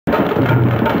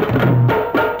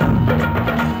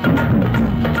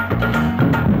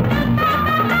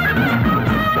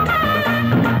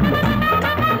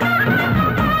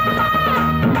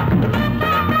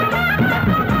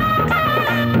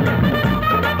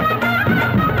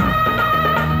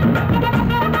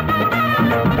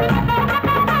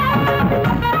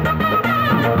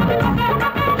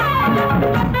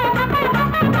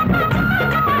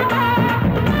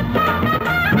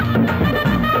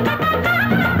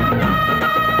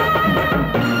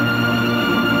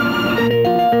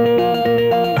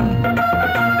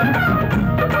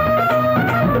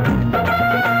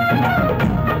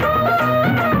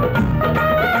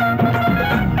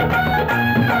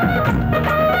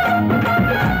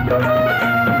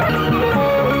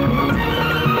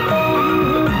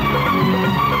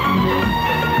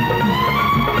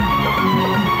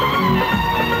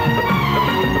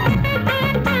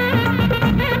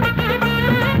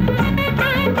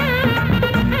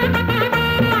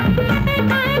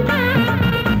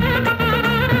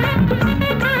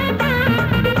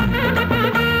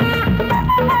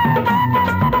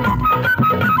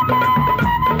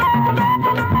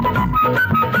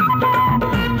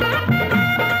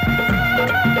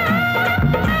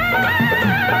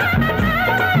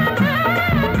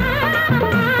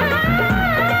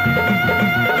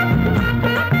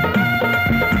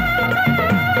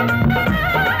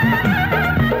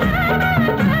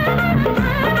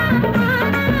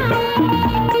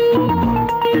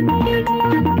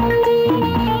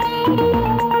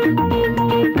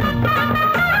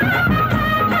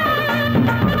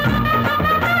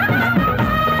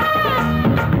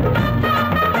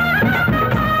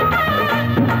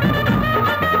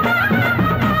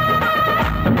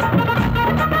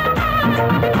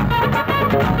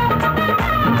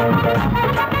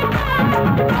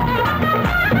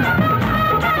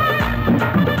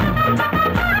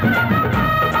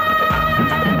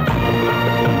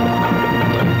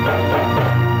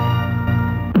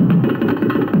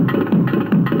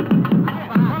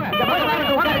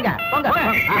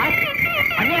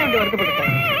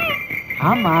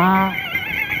வாமா,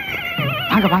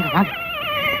 வாங்க வாங்க வாங்க.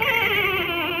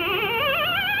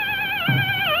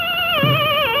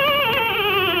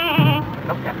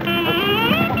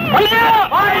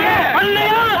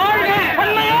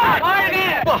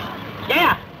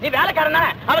 நீ வேலைக்காரன் தானே,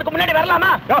 அவருக்கு முன்னாடி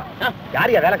வரலாமா?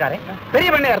 யாரியா வேலைக்காரன்? பெரிய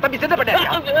பண்ணையார் தம்பி, சின்ன பண்ணையார்.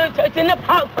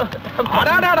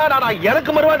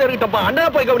 எனக்கு மறுவாத இருக்கட்டப்பா, அண்ணா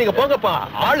போய் கவனிங்க போங்கப்பா.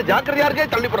 ஆளு ஜாக்கிரதையா இருக்கே,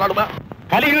 தள்ளி போறாளுமா.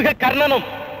 கலியுக கர்ணனும்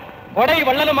கொடை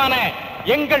வள்ளலுமான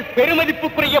எங்கள்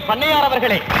பெருமதிப்புக்குரிய பண்ணையார்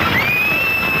அவர்களே,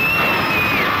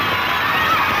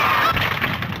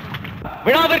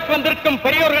 விழாவிற்கு வந்திருக்கும்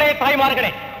பெரியோர்களே,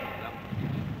 தாய்மார்களே,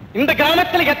 இந்த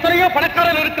கிராமத்தில் எத்தனையோ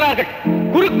பணக்காரர்கள் இருக்கிறார்கள்,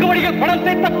 குறுக்கு வழியில் பணம்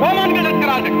சேர்த்த கோமான்கள்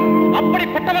இருக்கிறார்கள்.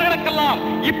 அப்படிப்பட்டவர்களுக்கெல்லாம்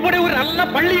இப்படி ஒரு நல்ல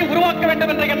பள்ளியை உருவாக்க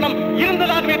வேண்டும் என்ற எண்ணம்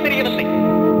இருந்ததாகவே தெரியவில்லை.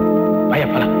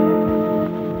 பயப்பலாம்.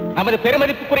 நமது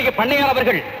பெருமதிப்புக்குரிய பண்ணையார்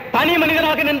அவர்கள் தனி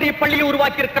மனிதனாக நின்று இப்பள்ளியை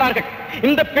உருவாக்கி இருக்கிறார்கள்.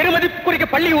 இந்த பெருமதிப்புக்குரிய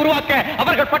பள்ளியை உருவாக்க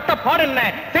அவர்கள் பட்ட பாடு என்ன,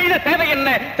 செய்த சேவை என்ன,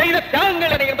 செய்த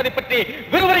தியாகங்கள் என்ன என்பதை பற்றி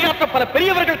விரிவுரையாற்ற பல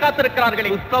பெரியவர்கள் காத்திருக்கிறார்கள்.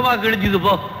 சுத்தமா கிழிஞ்சது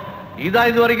போ. இதா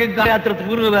இது வரைக்கும்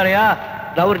காயாத்திரத்துக்கு விருது வேறையா?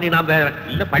 தவறு நீ நான் பேர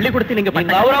இல்ல, பள்ளிக்கூடத்தில் நீங்க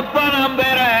கௌரப்பா நான்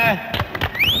பேர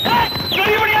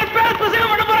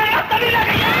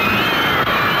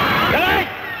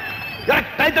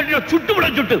கை தட்டி சுட்டு விட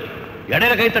சுட்டு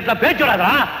இடையில கை தட்டா பேச்சு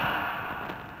விடாதா?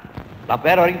 நான்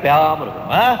பேர வரைக்கும் பேசாம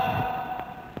இருக்கும்.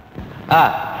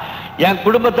 என்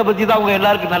குடும்பத்தை பத்தி தான் உங்க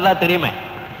எல்லாருக்கும் நல்லா தெரியுமே.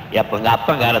 எப்ப எங்க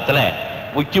அப்பா காலத்துல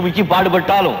முக்கி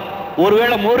பாடுபட்டாலும்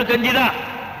ஒருவேளை மோரு கஞ்சி தான்,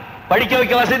 படிக்க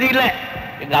வைக்க வசதி இல்லை.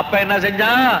 எங்க அப்பா என்ன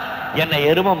செஞ்சான், என்னை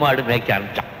எரும மாடு மேய்க்க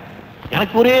ஆரம்பிச்சான்.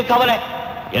 எனக்கு ஒரே கவலை,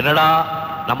 என்னடா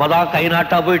நம்ம தான் கை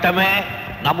நாட்டா போயிட்டோமே,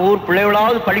 நம்ம ஊர்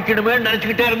பிள்ளைகளாவது படிக்கணுமே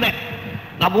நினைச்சுக்கிட்டே இருந்தேன்.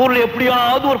 நம்ம ஊர்ல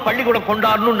எப்படியாவது ஒரு பள்ளிக்கூடம்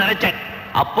கொண்டாடணும்னு நினைச்சேன்.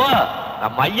 அப்போ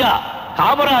நம்ம ஐயா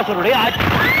காமராசருடைய ஆட்சி.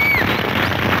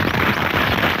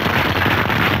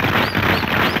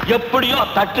 எப்படியோ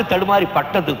தட்டு தடுமாறி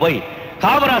பட்டத்துக்கு போய்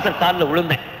காமராசர் காலில்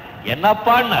விழுந்தேன்.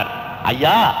 என்னப்பான்னார்,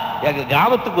 ஐயா எங்க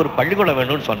கிராமத்துக்கு ஒரு பள்ளிக்கூடம்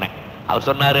வேணும்னு சொன்னேன். அவர்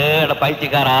சொன்னாரு,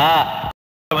 பைத்தியக்காரா,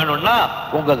 வேணும்னா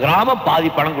உங்க கிராமம் பாதி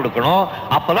பணம் கொடுக்கணும்,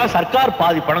 அப்பதான் சர்க்கார்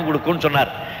பாதி பணம் கொடுக்கும்னு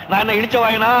சொன்னார். நான் என்ன இழிச்ச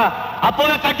வாங்கினா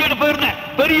அப்பவே கட்டிட்டு போயிருந்தேன்.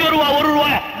 பெரிய ரூபா, 1 ரூபா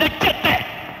லட்சத்தை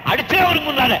அடிச்சே ஒரு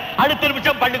முன்னால அடுத்த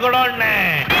நிமிஷம் பள்ளிக்கூடம்.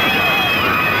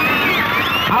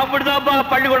 அப்படிதான்ப்பா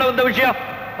பள்ளிக்கூடம் வந்த விஷயம்.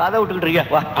 கதை விட்டுக்கிட்டு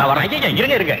இருக்கேன்.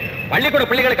 இருங்க, பள்ளிக்கூட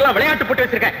பிள்ளைகளுக்கெல்லாம் விளையாட்டு போட்டு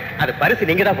வச்சிருக்கேன். அது பரிசு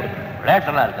நீங்க தான் கொடுக்கணும்.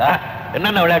 விளையாட்டுலாம் இருக்கா?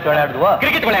 என்னென்ன விளையாட்டு விளையாடுவோ?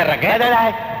 கிரிக்கெட் விளையாடுறாங்க.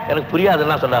 எனக்கு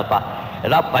புரியாதுலாம் சொல்லாப்பா.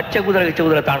 எல்லாம் பச்சை குதிரை கிச்ச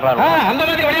குதிரை தாண்டாங்க. அந்த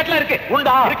மாதிரி விளையாட்டுல இருக்கு.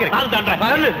 உண்டா? இருக்கு. நான் தாண்டறேன்.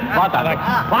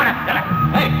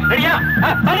 ரெடியா?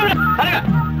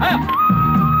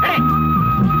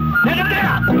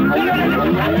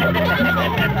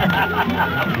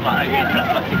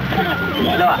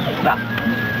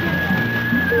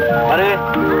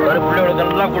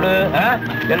 பிள்ளைகளுக்கெல்லாம் கொடு.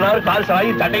 எல்லாரும் கால்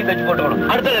சாகி தட்டையும் தச்சு போட்டுக்கணும்.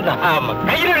 அடுத்தது என்ன?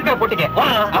 கயிறு எடுக்கிற போட்டிக்கு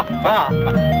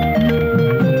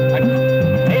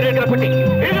கயிறு எடுக்கிற போட்டி.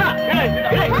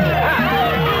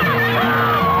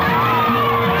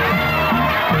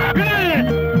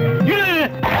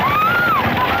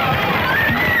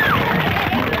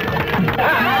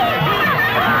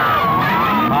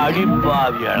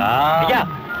 அடிப்பாவியடா.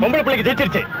 பொம்பளை பிள்ளைக்கு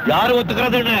ஜெயிச்சிருச்சு. யாரும்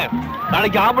ஒத்துக்கிறது?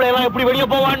 நாளைக்கு ஆம்பளை எல்லாம் எப்படி வெளியே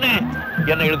போவான்னு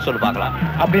என்ன இழுக்க சொல்லு பாக்கலாம்.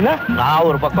 அப்படின்னா நான்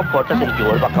ஒரு பக்கம் போட்ட சிரிக்கு,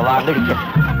 ஒரு பக்கம் வாங்க.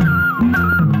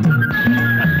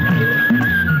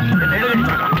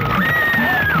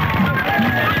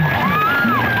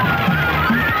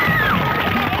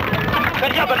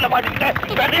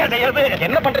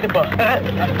 என்ன பண்றது இப்போ?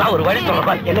 நான் ஒரு வழி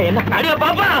சொல்றேன். என்ன என்ன அடியா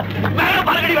பாப்பா, மேல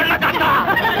பலகடி வெள்ள காட்டா.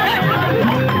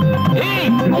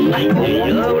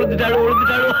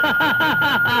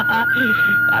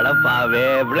 அடப்பாவே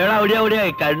பிள்ளைகளா, ஒடியா ஒடியா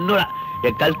கண்ணுடா,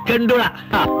 என் கல்கண்டுடா.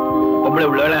 பொம்பளை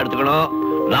பிள்ளைகளா எடுத்துக்கணும்.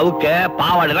 லவுக்க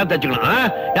பாவாடை எல்லாம்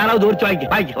தச்சுக்கணும். யாராவது உரிச்சு வாங்கி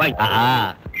வாங்கி வாங்கி.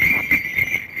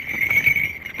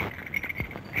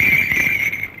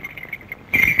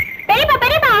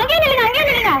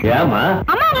 ஏமா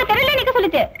அம்மா உங்களை தெருல நிக்க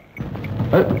சொல்லுச்சு.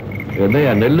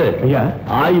 என்னையா நெல்லு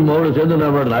ஆயி மோடு சேர்ந்து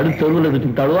நம்மளோட அடுத்த தெருவில்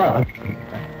திட்டாளுவா?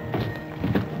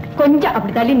 கொஞ்சம்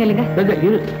அப்படி தள்ளி நில்லுங்க.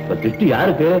 திட்டு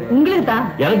யாருக்கு? உங்களுக்கு தான்.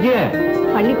 எனக்கு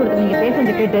பள்ளிக்கூடத்துல நீங்க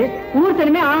பேசுறது கேட்டு ஊர்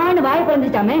தனிமே ஆணு வாய்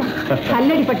குறைஞ்சிட்டாமே.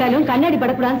 கல்லடி பட்டாலும் கண்ணாடி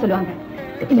படக்கூடாதுன்னு சொல்லுவாங்க.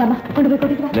 இல்லாமா கொண்டு போய்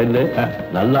கொட்டிக்கலாம். நெல்லு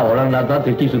நல்லா உடனே தான்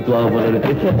திட்டி சுத்துவாங்க போல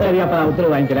இருக்கு. சரியாப்பா,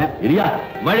 உத்தரவு வாங்கிக்கிறேன். இல்லையா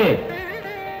மணி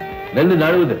நெல்லு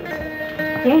நழுவுது.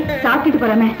 ஏன் சாப்பிட்டுட்டு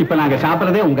போறாமே? இப்ப நாங்க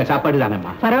சாப்பிடறதே உங்க சாப்பாடு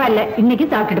தானேம்மா. பரவாயில்ல, இன்னைக்கு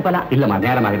சாப்பிட்டுட்டு போலாம். இல்லம்மா,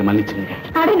 நேரமாக மன்னிச்சுங்க.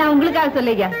 அட நான் உங்களுக்காக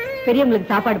சொல்லையா,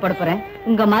 பெரியவங்களுக்கு சாப்பாடு போட போறேன்.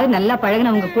 உங்க மாதிரி நல்லா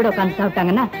பழகின உங்க கூட உட்காந்து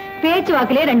சாப்பிட்டாங்கன்னா பேச்சு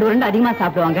வாக்கிலே 2 உருண்டை அதிகமா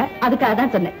சாப்பிடுவாங்க. அதுக்காக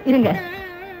தான் சொன்னேன். இருங்க.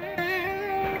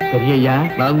 பெரியய்யா,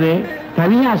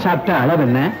 தனியா சாப்பிட்ட அளவு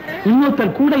என்ன,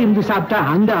 இன்னொருத்தர் கூட இருந்து சாப்பிட்டா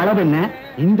அந்த அளவு என்ன?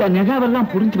 இந்த நெகாவெல்லாம்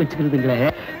புரிஞ்சு வச்சுக்கிறதுங்களே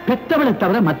பெத்தவளை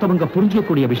தவிர மத்தவங்க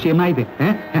புரிஞ்சக்கூடிய விஷயமா இது.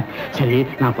 சரி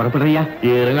நான் புறப்படுறையா,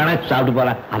 சாப்பிட்டு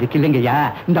போறேன். அதுக்கு இல்லைங்கய்யா,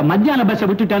 இந்த மத்தியான பஸ்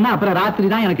விட்டுட்டேன்னா அப்புறம் ராத்திரி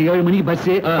தான் எனக்கு 7 மணிக்கு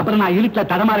பஸ். அப்புறம் நான் இருட்டுல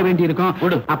தடமாற வேண்டி இருக்கும்.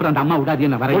 அப்புறம் அந்த அம்மா விடாது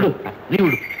என்ன வர விடு. நீ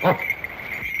விடு.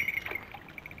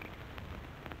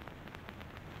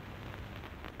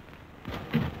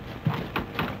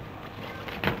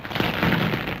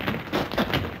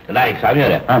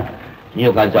 சாமியார நீ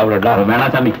உட்காந்து சாப்பிடலாம்.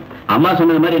 வேணாம் சாமி, அம்மா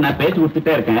சொன்னது மாதிரி நான் பேச்சு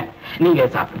கொடுத்துட்டே இருக்கேன், நீங்க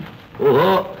சாப்பிடுங்க. ஓஹோ,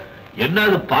 என்ன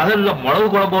பகல்ல மிளகு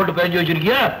குழம்பு போட்டு பேஞ்சு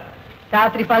வச்சிருக்கிய?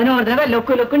 ராத்திரி 11 தடவை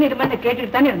லொக்கு லொக்குன்னு இருமலை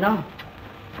கேட்டுட்டு தானே இருந்தோம்.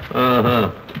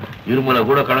 இருமலை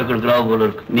கூட கணக்கு எடுக்கிறா போல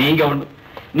இருக்கு.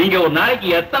 நீங்க ஒரு நாளைக்கு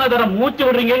எத்தனை தடவை மூச்சு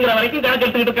விடுறீங்கிற வரைக்கும் கணக்கு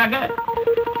எடுத்துக்கிட்டு இருக்காங்க.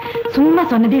 சும்மா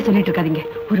சொன்னதே சொல்லிட்டு இருக்காதீங்க,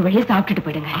 ஒரு வழியை சாப்பிட்டுட்டு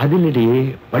போயிடுங்க. அது இல்லடி,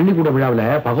 பள்ளிக்கூட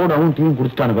விழாவில் பகோடாவும் டீயும்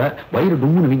குடிச்சிட்டானுவ, வயிறு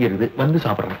டும்முன்னு வீங்கிறது, வந்து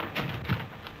சாப்பிடுறேன்.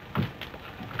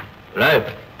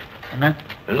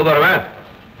 எங்க போறவன்?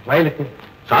 வயலுக்கு.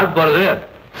 சாப்பிட்டு போறது?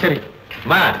 சரி.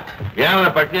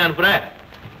 ஏன் பட்டினி அனுப்புற?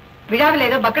 விழாவில்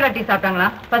ஏதோ பக்கடா டீ சாப்பிட்டாங்களா,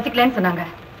 பசிக்கலன்னு சொன்னாங்க.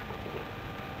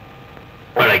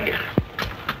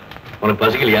 உனக்கு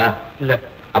பசிக்கலையா? இல்ல.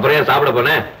 அப்புறம் ஏன் சாப்பிட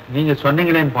போனேன்? நீங்க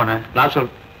சொன்னீங்களேன்னு போனேன்.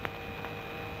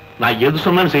 நான் எது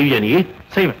சொன்னாலும் செய்வியா நீ?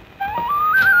 செய்வேன்.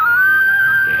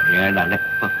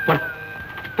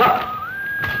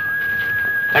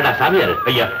 ஏண்டா சாமியார்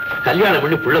ஐயா, கல்யாணம்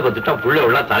பண்ணி புள்ள பத்துட்டா புள்ள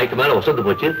உள்ள தலைக்கு மேல வசந்து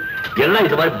போச்சு. எல்லாம்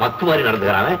இது மாதிரி மக்கு மாதிரி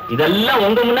நடந்துக்கிறாங்க. இதெல்லாம்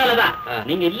உங்க முன்னாலதான்,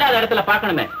 நீங்க இல்லாத இடத்துல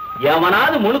பாக்கணுமே.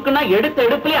 எவனாவது முழுக்குன்னா எடுத்த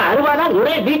எடுப்புலயே அருவாதான்,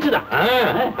 ஒரே பீச்சு தான்.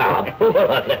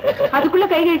 அதுக்குள்ள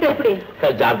கை நீட்ட எப்படி?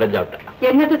 சாப்பிட்டேன்.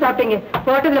 என்னது சாப்பிட்டீங்க?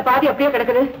 போட்டதுல பாதி அப்படியே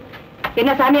கிடக்குது.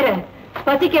 என்ன சாமியார,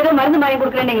 பசிக்கு ஏதோ மருந்து வாங்கி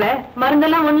கொடுக்குறேன்னீங்களே,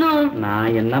 மருந்தெல்லாம் ஒண்ணும்.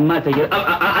 நான் என்னம்மா செய்ய?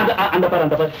 அந்த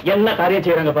பாரு என்ன காரியம்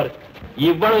செய்யறாங்க பாரு.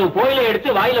 இவ்வளவு கோயிலை எடுத்து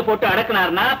வாயில போட்டு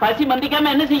அடக்குனாருன்னா பசி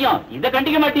மந்திக்காம என்ன செய்யும்? இத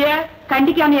கண்டிக்க மாட்டியே?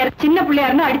 கண்டிக்காம சின்ன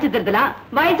பிள்ளையாருன்னா அடிச்சு தருதலாம்,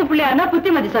 வயசு பிள்ளையாருன்னா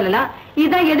புத்திமதி சொல்லலாம்.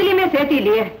 இதான் எதுலயுமே சேர்த்து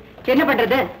இல்லையே, என்ன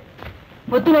பண்றது?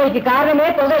 புத்துநோய்க்கு காரணமே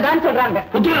தொகைதான் சொல்றாங்க.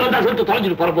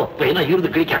 தொலைஞ்சிட்டு போறப்போ என்ன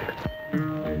இருந்து கிழிக்காங்க.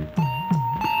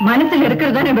 மனசுல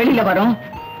இருக்கிறது தானே வெளியில வரும்.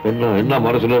 என்ன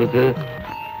மனசுல இருக்கு?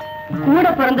 கூட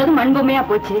பிறந்தது மண்பொம்மையா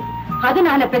போச்சு,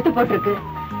 அதனால பெத்து போட்டிருக்கு.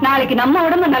 நாளைக்கு நம்ம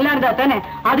உடம்பு நல்லா இருந்தா தானே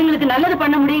அதுங்களுக்கு நல்லது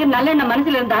பண்ண முடியும். நல்ல எண்ணம்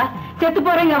மனசுல இருந்தா செத்து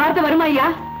போறீங்க வார்த்தை வருமா ஐயா?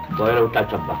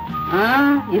 விட்டாச்சப்பா.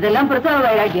 இதெல்லாம் பிரசவ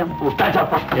வைராக்கியம்.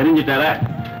 விட்டாச்சப்பா, தெரிஞ்சுட்டார.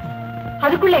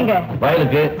 அதுக்குள்ள எங்க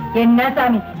வயலுக்கு? என்ன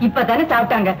சாமி, இப்பதானே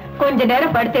சாப்பிட்டாங்க, கொஞ்ச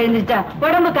நேரம் படுத்து எழுந்துச்சா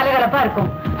உடம்பு கலகலப்பா இருக்கும்.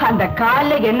 அந்த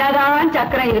கால்ல என்னதான்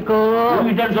சக்கரம்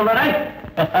இருக்கும் சொல்றேன்.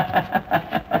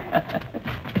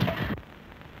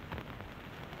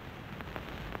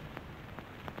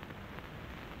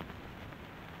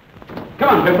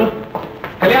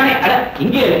 கல்யாணி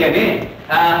இங்கே இருக்கே.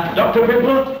 Doctor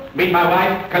பிப்ளு, meet my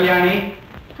wife Kalyani.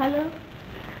 Hello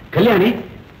Kalyani,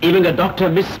 இவங்க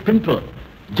டாக்டர் மிஸ் பிம்பிள்,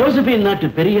 ஜோசபின் நாட்டு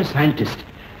பெரிய சயின்டிஸ்ட்.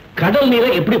 கடல் நீரை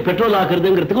எப்படி பெட்ரோல்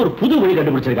ஆக்குறதுங்கிறதுக்கு ஒரு புது வழி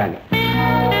கண்டுபிடிச்சிருக்காங்க.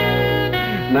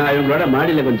 நான் இவங்களோட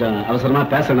மாடியில கொஞ்சம் அவசரமா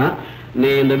பேசணும். நீ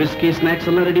இந்த விஸ்கி ஸ்நாக்ஸ்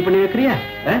எல்லாம் ரெடி பண்ணி வைக்கிறியா?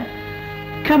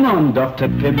 Come on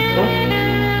doctor pimple.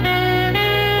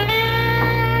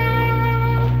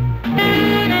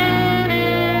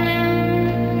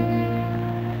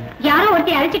 யாரோ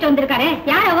ஒருத்தி அழைச்சிட்டு வந்திருக்காரு.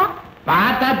 யாரோ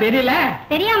பார்த்தா தெரியல.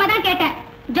 தெரியாம தான் கேட்டேன்.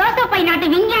 ஜோசப் நாட்டு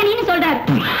விஞ்ஞானின்னு சொல்றாரு.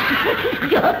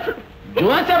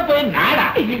 ஜோசப் நாடா?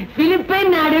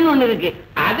 பிலிப்பைன் நாடுன்னு ஒண்ணு இருக்கு,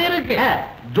 அது இருக்கு.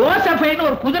 ஜோசப்னு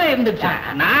ஒரு குதிரை இருந்துச்சா?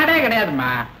 நாடே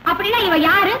கிடையாதுமா. அப்படின்னா இவ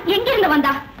யாரு, எங்க இருந்து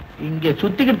வந்தா? இங்க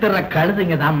சுத்திக்கிட்டு தர்ற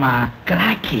கழுதுங்க தான்மா,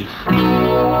 கிராக்கி.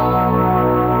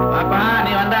 பாப்பா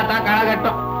நீ வந்தா தான் களை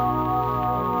கட்டும்.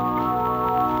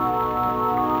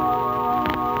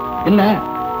 என்ன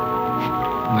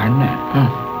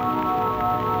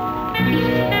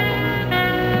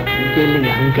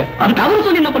அங்க அது தவறு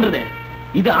சொல்லி என்ன பண்றது?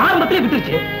 இது ஆரம்பத்திலே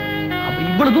விட்டுருச்சு. அப்ப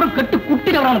இவ்வளவு தூரம் கட்டு குட்டி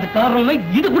கவரானதுக்கு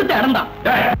காரணம் இது கொடுத்த இடம் தான்.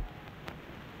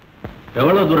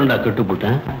 எவ்வளவு தூரம்டா கட்டு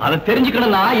போட்டேன்? அதை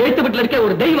தெரிஞ்சுக்கணும்னா எழுத்து வீட்டுல இருக்க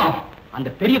ஒரு தெய்வம், அந்த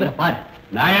பெரியவரை பாரு.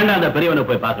 நான் ஏன்டா அந்த பெரியவனை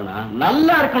போய் பார்க்கணும்?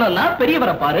 நல்லா இருக்கணும்னா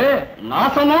பெரியவரை பாரு,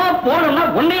 நாசமா போனோம்னா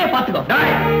ஒன்னையே பாத்துக்கோ.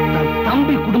 தன்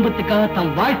தம்பி குடும்பத்துக்காக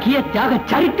தன் வாழ்க்கைய தியாக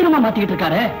சரித்திரமா மாத்திக்கிட்டு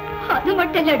இருக்காரு. அது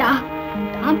மட்டும் இல்லடா,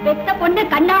 தான் பெத்த பொண்ணு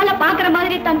கண்ணால பாக்குற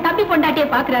மாதிரி தன் தம்பி பொண்டாட்டிய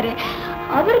பாக்குறாரு.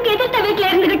 அவருக்கு எதிர்த்த வீட்டுல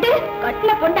இருந்துகிட்டு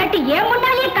கட்டின பொண்டாட்டி ஏன்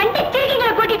முன்னாலே கண்டு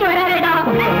சீக்கிங்களை கூட்டிட்டு வராருடா.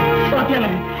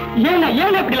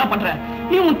 ஏன் இப்படி எல்லாம் பண்ற?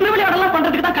 நீ உன் திருவிளையாடெல்லாம்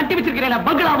பண்றதுக்கு தான் கட்டி வச்சிருக்கிறேன்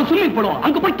பங்களாவை சொல்லி போடுவோம்.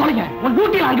 அங்க போய் தொலைங்க, உன்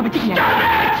டியூட்டியில அங்க வச்சுக்கீங்க.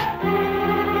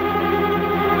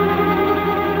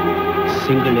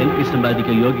 சிங்கிள் எம்பி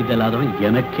சம்பாதிக்க யோகிதை இல்லாதவன்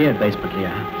எனக்கே அட்வைஸ்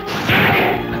பண்றியா?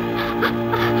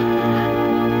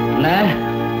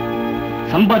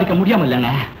 சம்பாதிக்க முடியாம இல்லங்க,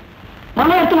 பல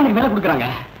இடத்துல எனக்கு வேலை கொடுக்குறாங்க.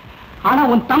 ஆனா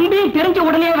உன் தம்பியும் தெரிஞ்ச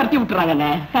உடனே வரட்டி விட்டுறாங்க.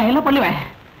 நான் என்ன பண்ணுவேன்?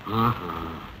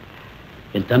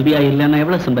 என் தம்பியா இல்லைன்னா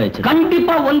எவ்வளவு சம்பாதிச்சு?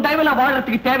 கண்டிப்பா உன் தயவுல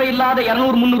வாழறதுக்கு தேவையில்லாத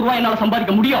 200-300 ரூபாய் என்னால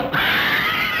சம்பாதிக்க முடியும்.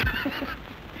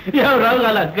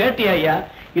 ராகுகாலா கேட்டியா ஐயா?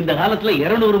 இந்த காலத்துல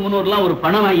 200-300 ஒரு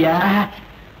பணம் ஐயா.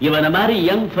 இவன மாதிரி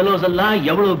யங் ஃபெலோஸ் எல்லாம்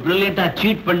எவ்வளவு பிரில்லியண்டா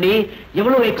சீட் பண்ணி,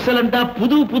 எவ்வளவு எக்ஸலண்டா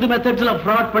புது புது மெத்தட்ஸ்ல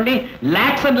ஃப்ராட் பண்ணி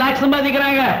லாக்ஸ் அண்ட் லாக்ஸ்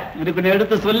சம்பாதிக்கிறாங்க. இதுக்கு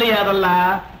எடுத்து சொல்லி அதெல்லாம்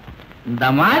இந்த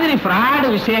மாதிரி ஃப்ராட்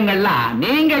விஷயங்கள்லாம்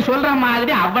நீங்க சொல்ற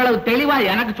மாதிரி அவ்வளவு தெளிவா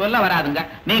எனக்கு சொல்ல வராதுங்க.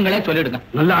 நீங்களே சொல்லிடுங்க.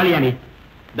 நல்ல ஆளியா நீ.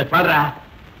 இந்த பாடுறா,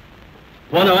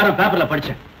 போன வாரம் பேப்பர்ல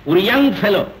படிச்சேன். ஒரு யங்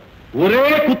ஃபெலோ ஒரே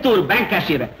குத்து ஒரு பேங்க்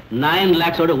கேஷியரை 9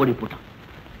 lakhs ஓடி போட்டான்.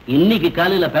 இன்னைக்கு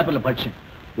காலையில பேப்பர்ல படிச்சேன்,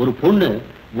 ஒரு பொண்ணு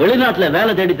வெளிநாட்டுல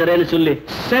வேலை தேடி தரேன்னு சொல்லி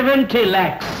 70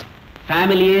 lakhs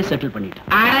ஃபேமிலியே செட்டில் பண்ணிட்டான்.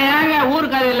 அடையாங்க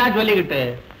ஊர் கதையெல்லாம் சொல்லிக்கிட்டு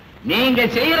நீங்க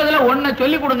செய்யறதுல ஒன்ன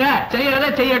சொல்லி கொடுங்க. செய்யறத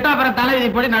செய்யட்டும், அப்புறம் தலைவிதி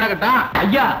படி நடக்கட்டும்.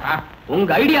 ஐயா,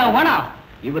 உங்க ஐடியா வேணாம்,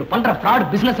 இவர் பண்ற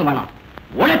ஃப்ராட் பிசினஸ் வேணாம்.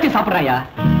 உழைச்சி சாப்பிடுறாயா,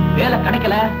 வேலை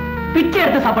கிடைக்கல பிச்சை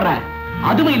எடுத்து சாப்பிடுறேன்.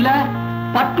 அதுவும் இல்ல,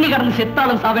 பட்னி கடந்து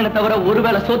செத்தாலும் சாவேன தவிர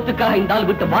ஒருவேளை சொத்துக்காக இந்த ஆள்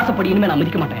விட்டு வாசப்படி இனிமே நான்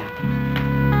மதிக்க மாட்டேன்.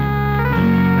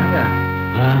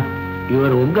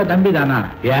 இவர் உங்க தம்பி தானா?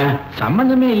 ஏன்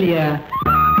சம்பந்தமே இல்லையா?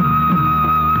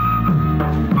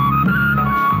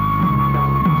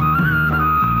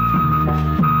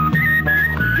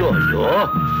 ஐயோ,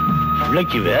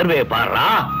 பிள்ளைக்கு வேர்வையை பாடுறா.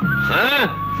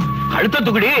 கழுத்த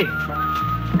தூக்குடி.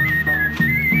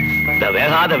 இந்த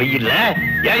வேகாத வெயில்ல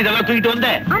ஏன் இதெல்லாம் தூக்கிட்டு வந்த?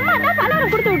 அம்மா தான்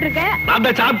பலரும் கொடுத்து விட்டுருக்கேன். நான்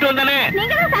தான் சாப்பிட்டு வந்தேனே.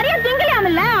 நீங்க தான் சரியா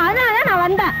திங்கலையாமல்ல, அதனால நான்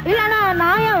வந்தேன். இல்லன்னா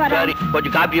நான் ஏன் வரேன்? சரி,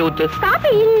 கொஞ்சம் காப்பியை ஊத்து.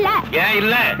 காபி இல்ல. ஏன்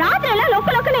இல்ல? ராத்திரி எல்லாம்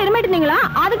லொக்க லொக்கன்னு இருமிட்டு இருந்தீங்களா,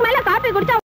 அதுக்கு மேல காபி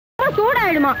குடிச்சா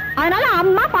சூடாயிடுமா, அதனால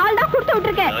அம்மா பால் தான் கொடுத்து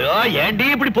விட்டுருக்கேன். ஐயோ, ஏன்டி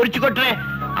இப்படி பொறிச்சு கொட்டுற?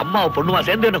 அம்மா பொண்ணுமா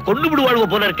சேர்ந்து என்ன கொண்டு விடுவாளுவ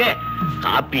போல இருக்க.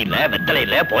 காப்பி இல்ல, வெத்தலை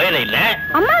இல்ல, புயல இல்ல.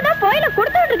 அம்மா தான் புயல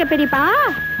கொடுத்து விட்டுருக்க பெரியப்பா.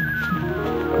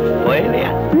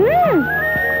 புயலையா?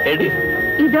 எடு.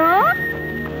 இதோ.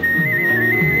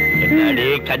 என்னடி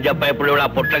கஞ்சப்பா புள்ளியோட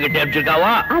பொட்டை கிட்ட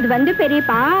அடிச்சிருக்காவா? அது வந்து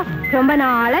பெரியப்பா, ரொம்ப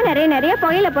நாளா நிறைய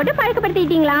புகையில போட்டு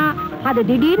பழக்கப்படுத்திட்டீங்களா, அது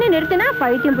திடீர்னு நிறுத்தினா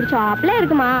பைத்தியம் பிடிச்சாப்ல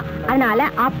இருக்குமா, அதனால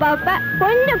அப்பப்ப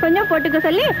கொஞ்சம் கொஞ்சம் போட்டுக்க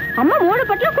சொல்லி அம்மா 3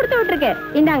 பொட்டலம் கொடுத்து விட்டுருக்கு.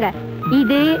 இந்தாங்க,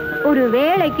 இது ஒரு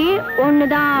வேளைக்கு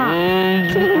ஒண்ணுதான்.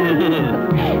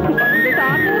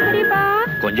 பெரியப்பா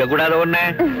கொஞ்சம் கூடாது ஒண்ணு.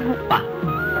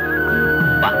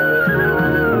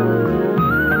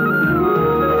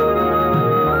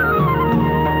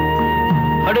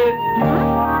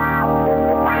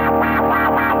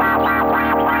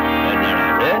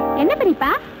 என்ன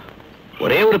பெரியப்பா?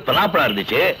 ஒரே ஒரு பலாப்பழம்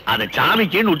இருந்துச்சு, அதை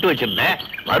சாமிக்குன்னு விட்டு வச்சிருந்தேன்.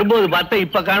 வரும்போது பார்த்தா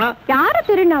இப்ப காணோம். யாரு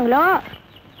திருநாங்களோ?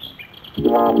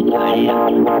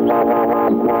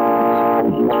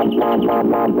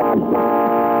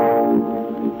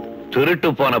 திருட்டு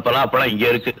போன பலாப்பழம் இங்க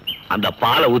இருக்கு. அந்த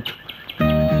பாலை ஊத்து.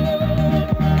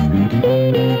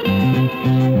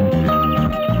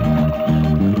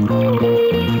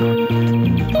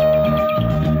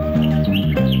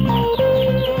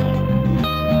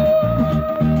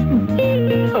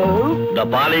 இந்த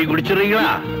பாலையை குடிச்சிடுறீங்களா?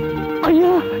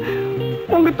 ஐயா,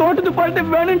 உங்க தோட்டத்து பழத்தை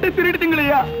வேணும்ட்டு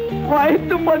திருடுத்தீங்களையா,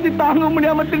 வயிற்று பசி தாங்க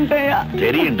முடியாம தின்ட்டேயா.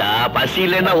 தெரியுண்டா, பசி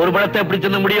இல்லைன்னா ஒரு பழத்தை எப்படி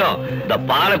தின்ன முடியும்? இந்த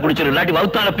பாலை குடிச்சிரு, இல்லாட்டி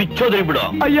வவுத்தால பிச்சோ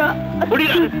திருப்பிடும். ஐயா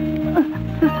குடிடா.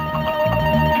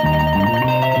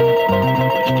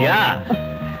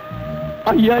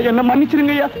 ஐயா, என்ன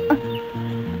மன்னிச்சிருங்க ஐயா.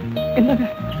 என்னங்க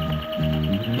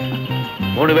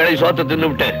 3 வேளை சோத்தை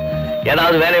தின்னு விட்டு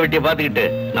ஏதாவது வேலை வெட்டிய பாத்துக்கிட்டு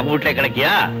நம்ம வீட்டுல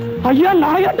கிடைக்கியா? ஐயா,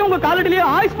 நான் உங்க காலடிலேயே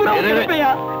ஆயுஸ்புரா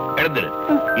இருப்பேயா. எழுந்துரு.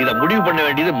 இத முடிவு பண்ண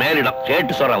வேண்டியது மேலிடம்.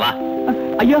 கேட்டு சொல்றவா.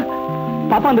 ஐயா,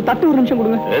 பாப்பா அந்த தட்டு ஒரு நிமிஷம்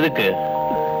கொடுங்க. எதுக்கு?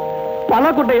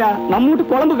 பலாக்கொட்டையா, நம்ம வீட்டு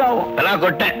குழம்புக்கு ஆகும்.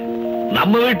 பலாக்கொட்டை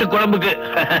நம்ம வீட்டு குழம்புக்கு.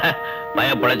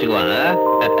 பய பழச்சுக்குவாங்க.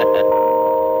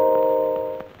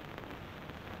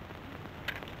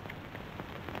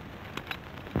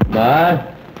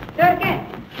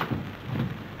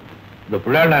 இந்த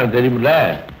பிள்ளை தெரியுமில்ல?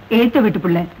 எழுத்த வீட்டு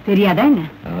பிள்ளை தெரியாதா என்ன?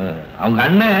 அவங்க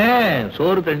அண்ணன்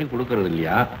சோறு தண்ணி கொடுக்கறது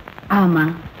இல்லையா? ஆமா.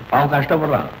 அவன்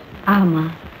கஷ்டப்படுறான். ஆமா.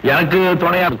 எனக்கு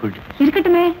துணையா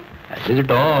இருக்கட்டுமே.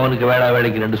 இருக்கட்டும். அவனுக்கு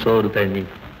வேலைக்கு 2 சோறு தண்ணி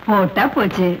போட்டா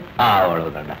போச்சு.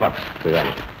 அவ்வளவுதான்.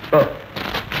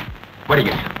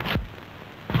 படிக்க.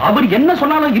 அவர் என்ன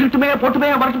சொன்னாலும் இருட்டுமே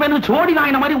போட்டுமே வரட்டுமே சோடி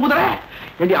நான் இந்த மாதிரி ஊதுற.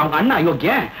 ஏண்டி, அவங்க அண்ணன்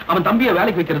அயோக்கியன், அவன் தம்பியை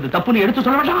வேலைக்கு வைக்கிறது தப்புன்னு எடுத்து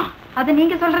சொல்ல வேண்டாம். அது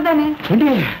நீங்க சொல்றதானே?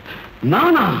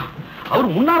 நானா? அவர்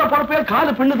முன்னால போறப்பே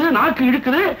காலு பின்னுது, நாக்கு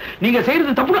இழுக்குது, நீங்க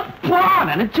செய்யறது தப்பு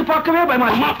நினைச்சு பார்க்கவே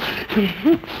பயமா.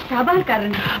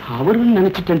 சபால்காரன் அவருன்னு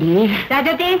நினைச்சுட்டேன்டி.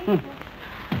 ராஜாத்தி,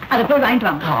 அதை போய் வாங்கிட்டு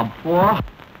வாங்க. அப்போ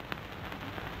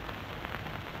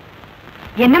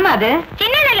என்னம்மா அது?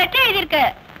 சின்ன லெட்டர் எழுதிருக்கு.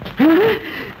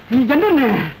 என்ன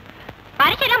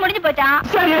பரீட்சைலாம் முடிஞ்சு போச்சா?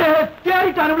 சரி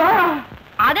தேடிட்டானுங்களா?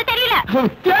 அது தெரியல.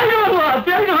 தேடி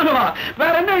வருவா.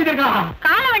 வேற என்ன எழுதிருக்கலாம்?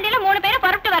 கால வண்டியில 3 பேரும்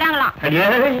புறப்பட்டு வராங்களாம்.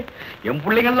 என்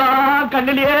பிள்ளைங்கெல்லாம்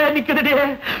கண்ணிலேயே நிக்குது.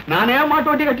 நானே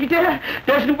மாட்டு வண்டி கட்டிட்டு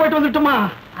ஸ்டேஷனுக்கு போயிட்டு வந்துட்டுமா?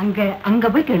 அங்க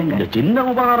போய் கேளுங்க. சின்ன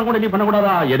உபகாரம் கூட நீ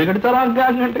பண்ணக்கூடாதா? எதுக்கு எடுத்தாலும் அங்க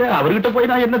அவர்கிட்ட போய்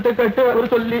நான் என்னத்தை கேட்டு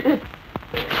அவர் சொல்லி.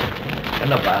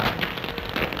 என்னப்பா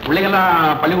பிள்ளைங்கெல்லாம்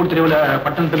பள்ளிக்கூடத்துல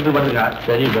பட்டணத்திலிருந்து வருதுங்க.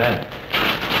 சரி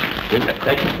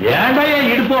ஏன்டா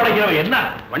இடுப்பு உடைக்கிறவன்? என்ன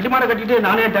வண்டி மாட கட்டிட்டு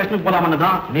நானே ஸ்டேஷனுக்கு போலாமன்னு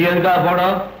தான். நீ எதுக்காக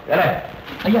போனோம்?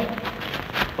 ஐயா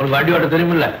ஒரு வண்டி ஓட்ட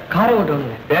தெரியுமில்ல? காரை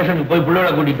ஓட்டுவாங்க. ஸ்டேஷனுக்கு போய்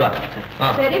பிள்ளைகளை கூட்டிட்டு வா.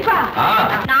 சரிப்பா.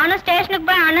 நானும் ஸ்டேஷனுக்கு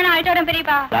போய் அண்ணன் ஆயிட்டு வரேன்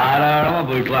பெரியப்பா. தாராளமா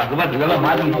போயிட்டு வா. இதெல்லாம்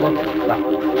மாத்தி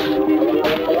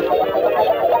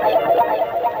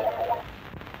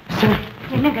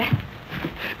என்னங்க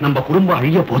நம்ம குடும்பம்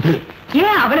அழிய போகுது.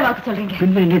 ஏன் அவளை வாக்கு சொல்றீங்க?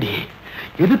 பின்ன என்னடி,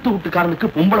 எதிர்த்து வீட்டுக்காரனுக்கு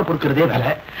பொம்பளை பொறுக்கிறதே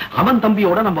வேலை. அவன்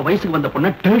தம்பியோட நம்ம வயசுக்கு வந்த பொண்ண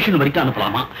ஸ்டேஷன் வரைக்கும்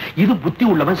அனுப்பலாமா? இது புத்தி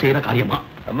உள்ளவன் செய்யற காரியமா?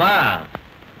 அம்மா,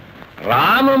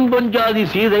 ராமன் பஞ்சாதி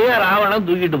சீதைய ராவணன்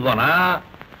தூக்கிட்டு போனா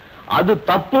அது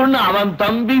தப்புன்னு அவன்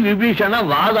தம்பி விபீஷண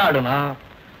வாதாடுனா,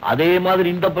 அதே மாதிரி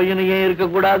இந்த பையனையே இருக்க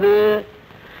கூடாது.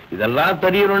 இதெல்லாம்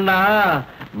தெரியணும்னா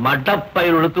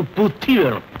மட்டப்பயிர்களுக்கு புத்தி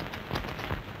வேணும்.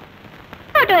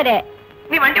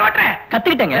 நீ வண்டி ஓட்டுற?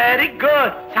 கத்துக்கிட்டேங்க. Very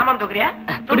good. சாமான் தூக்குறியா?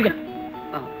 தூக்குங்க.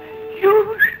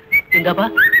 எங்கப்பா?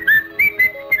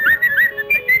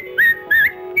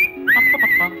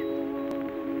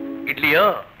 இட்லியோ?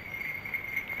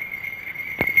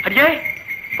 அடே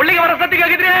பிள்ளைங்க வர சத்து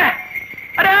கேக்குது.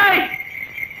 அடே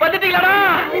வந்துட்டீங்களாடா?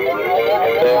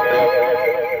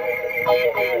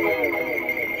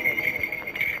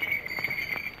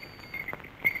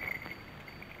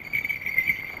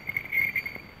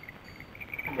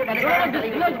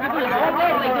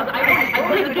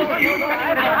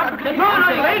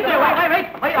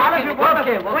 Why all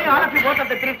of you both of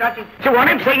the three talking? So what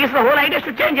I'm saying is the whole idea is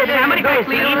to change it. America is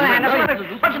clean.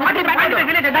 But what is back to the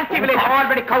village? That's the village.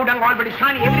 Already cow dung, already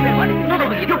shiny everywhere. What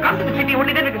is it? You come to the city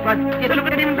only then it is fun. So look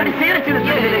at him very serious in the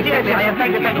city.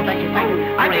 Thank you.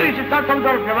 I think you should start some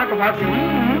sort of remark about him.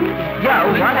 Yeah,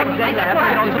 what exactly?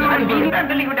 I'm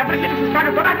telling you, definitely you should start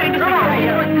a tobacco industry.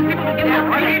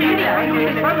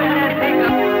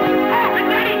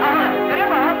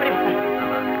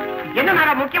 என்ன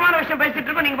நாங்க முக்கியமான விஷயம் பேசிட்டு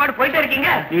இருக்கோம், நீங்க பாட்டு போயிட்டே இருக்கீங்க.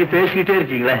 நீங்க பேசிக்கிட்டே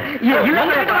இருக்கீங்களே.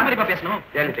 பேசணும்.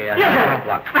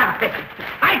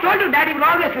 I told you daddy will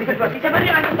always listen to us. He's a very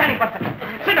understanding person.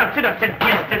 Sit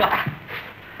down.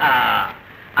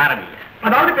 ஆரம்பிங்க.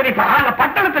 அதாவது பெரியப்பா, நாங்க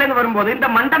பட்டணத்துல இருந்து வரும்போது இந்த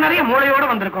மண்டை நிறைய மூளையோட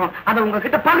வந்திருக்கோம். அதை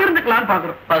உங்ககிட்ட பகிர்ந்துக்கலாம்னு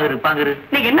பாக்குறோம். பகிரு.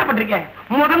 நீங்க என்ன பண்றீங்க?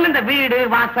 முதல்ல இந்த வீடு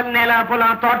வாசல் நில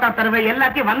புலம் தோட்ட தருவை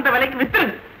எல்லாத்தையும் வந்த விலைக்கு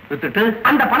வித்துட்டு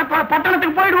அந்த பணத்தோட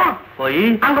பட்டணத்துக்கு போயிடுவோம். போய்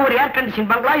அங்க ஒரு ஏர் கண்டிஷன்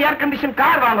பங்களா, ஏர் கண்டிஷன்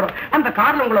கார் வாங்குறோம். அந்த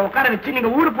கார்ல உங்களை உட்கார வச்சு நீங்க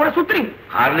ஊரு பூரா சுத்துறீங்க.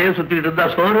 கார்லயே சுத்திட்டு இருந்தா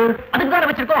சோறு. அதுக்கு தான்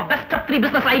வச்சிருக்கோம் best of 3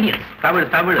 business ideas.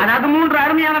 Tamil அதாவது 3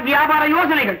 அருமையான வியாபார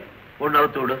யோசனைகள். ஒண்ணு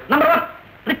அவுத்து விடு. Number 1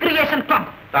 recreation club.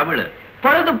 தமிழ்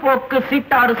பொழுதுபோக்கு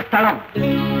சீட்டாடு ஸ்தலம்.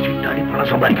 சீட்டாடி பணம்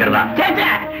சம்பாதிக்கிறதா?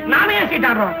 நாமே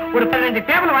சீட்டாடுறோம். ஒரு 15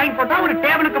 டேபிள் வாங்கி போட்டா ஒரு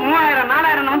டேபிளுக்கு 3000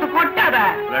 4000 வந்து கொட்டாத.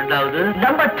 ரெண்டாவது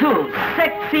number 2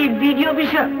 sexy video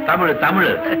vision. Tamil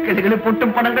கிளிகளை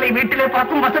பொட்டும் படங்களை வீட்டிலே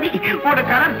பார்க்கும் வசதி. ஒரு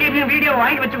கலர் டிவி வீடியோ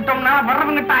வாங்கி வச்சுட்டோம்னா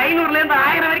வர்றவங்கிட்ட 500 இருந்து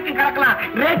 1000 வரைக்கும் கலக்கலாம்.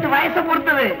 ரேட் வயசை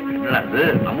பொறுத்தது.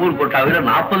 நம்ம ஊர் கொட்டாவில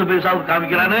 40 பைசாவுக்கு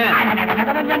காமிக்கிறானே.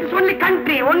 Only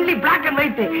country, only black and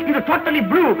white. இது டோட்டலி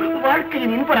ப்ளூ.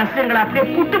 வாழ்க்கையின் இன்ப ரசங்களை அப்படியே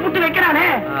புட்டு வைக்கிறானே.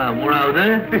 மூணாவது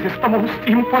this is the most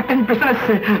important business,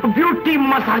 beauty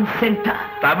massage center.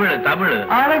 Tamil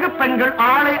அழகு பெண்கள்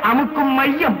ஆளை அமுக்கும்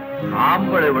மையம்.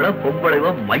 ஆம்பளை விட பொம்பளை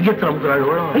மையத்தில் அமுக்கிறாள்.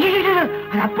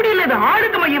 அது அப்படி இல்ல, இது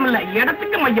ஆளுக்கு மையம் இல்ல,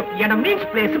 இடத்துக்கு மையம். இடம் means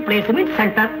place, place means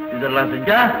centre. இதெல்லாம்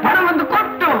செஞ்சா பணம் வந்து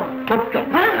கொட்டும்.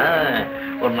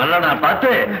 ஒரு நல்ல நாள் பார்த்து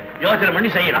யோசனை பண்ணி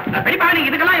செய்யலாம். பெரியப்பா நீங்க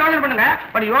இதுக்கெல்லாம் யோசனை பண்ணுங்க.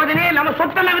 பட் யோசனையே இல்லாம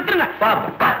சொத்தெல்லாம் வித்துருங்க.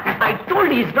 I told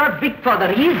you he's not big father,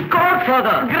 he's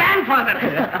godfather, grandfather.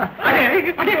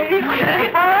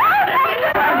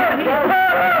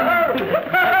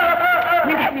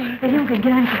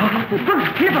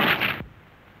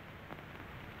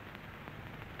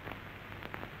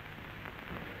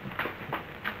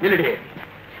 இல்லடி,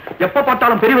 எப்ப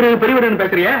பார்த்தாலும் பெரியவர்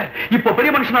பேசுறிய. இப்ப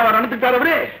பெரிய மனுஷனா வர அனுப்பிட்டாரு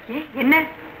அவரு. என்ன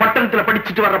பட்டணத்துல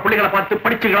படிச்சுட்டு வர்ற பிள்ளைகளை பார்த்து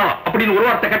படிச்சுக்கலாம் அப்படின்னு ஒரு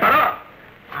வார்த்தை கேட்டாரோ?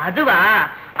 அதுவா,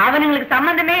 அவனுங்களுக்கு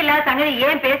சம்பந்தமே இல்லாத சங்கதி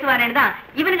ஏன் பேசுவானேன்னு தான்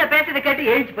இவனுங்க பேசுறதை கேட்டு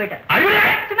எழுச்சி போயிட்டான்.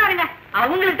 சும்மாருங்க,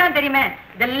 அவங்களுக்கு தான் தெரியுமே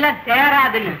இதெல்லாம்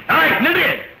தேராதுன்னு.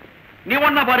 நீ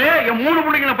ஒண்ணா பாரு, என் 3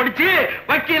 பிள்ளைங்களை படிச்சு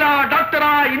வக்கீலா,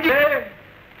 டாக்டரா, இன்ஜினியர்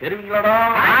தெரியுங்களாடா?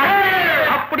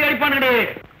 அப்படி அடிப்பானுடே.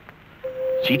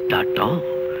 சீட்டாட்டம்,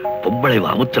 பொம்பளை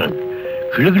அமுத்திரன்,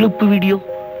 கிளுகிழுப்பு வீடியோ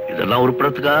இதெல்லாம்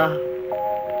உருப்படுறதுக்கா?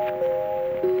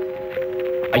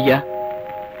 ஐயா,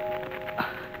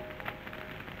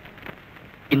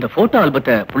 இந்த போட்டோ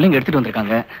ஆல்பத்தை பிள்ளைங்க எடுத்துட்டு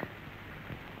வந்திருக்காங்க.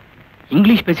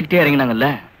 இங்கிலீஷ் பேசிக்கிட்டே இறங்கினாங்கல்ல,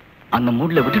 அந்த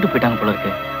மூட்ல விட்டுட்டு போயிட்டாங்க போல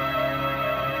இருக்கு.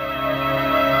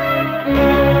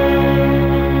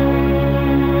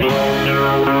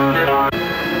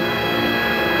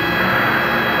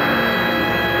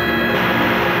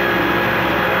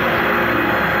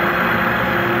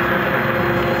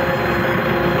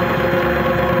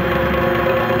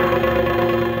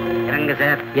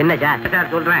 சார் என்ன சார்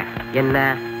சொல்றேன். என்ன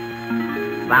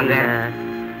வாங்க.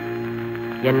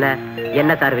 என்ன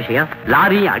என்ன சார் விஷயம்?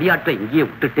 லாரி அடியாட்டை இங்கேயே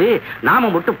விட்டுட்டு நாம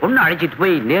மட்டும் பொண்ணு அழைச்சிட்டு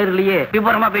போய் நேர்லயே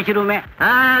விவரமா பேசிடுவோமே.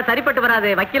 சரிப்பட்டு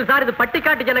வராது வக்கீல் சார். இது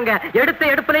பட்டிக்காட்டு ஜனங்க.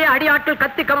 எடுத்த எடுப்புலயே அடியாட்கள்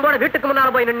கத்தி கம்போட வீட்டுக்கு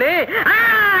முன்னால போய் நின்னு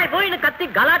போய் கத்தி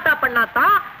கலாட்டா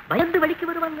பண்ணாதான் பயந்து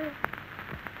வலிக்கு வருவாங்க.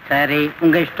 சரி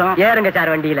உங்க இஷ்டம். ஏறுங்க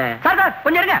சார் வண்டியில. சார்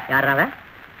கொஞ்சம் இருங்க. யாராவ?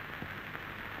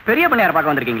 பெரிய பண்ணையார் பார்க்க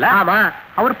வந்திருக்கீங்களா? ஆமா.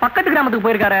 அவர் பக்கத்து கிராமத்துக்கு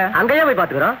போயிருக்காரு. அங்கேயே போய்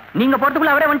பாத்துக்கிறோம். நீங்க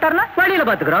போறதுக்குள்ள அவரே வந்துட்டாருன்னா வழியில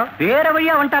பாத்துக்கிறோம். வேற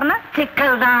வழியா வந்துட்டாருன்னா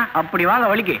சிக்கல் தான். அப்படி வாங்க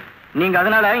வழிக்கு. நீங்க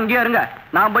அதனால இங்கேயே இருங்க.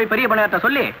 நான் போய் பெரிய பண்ணையார்ட்ட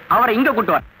சொல்லி அவரை இங்க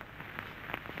கூட்டு வரேன்.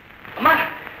 அம்மா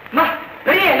அம்மா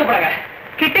பெரிய எங்க போறாங்க?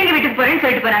 கிட்டங்க வீட்டுக்கு போறேன்னு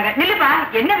சொல்லிட்டு போறாங்க. நில்லுப்பா,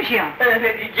 என்ன விஷயம்?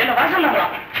 என்ன வர சொன்னாங்களா?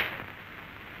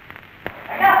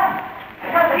 ஐயா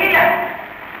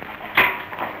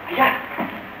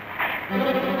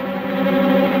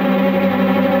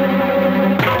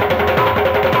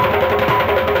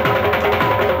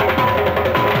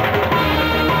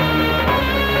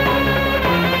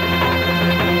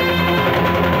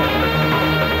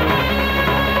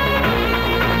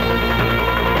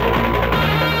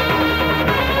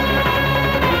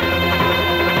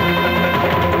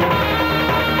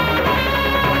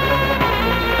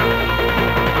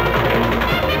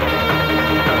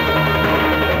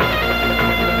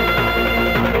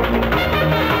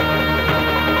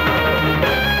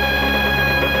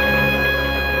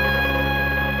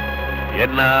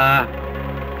என்ன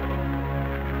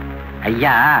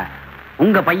ஐயா,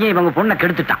 உங்க பையன் இவங்க பொண்ணை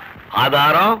கெடுத்துட்டான்.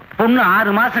 ஆதாரம்? பொண்ணு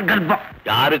 6 மாசம் கர்ப்பம்.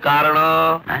 யாரு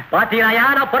காரணம்? பாத்தீங்களா,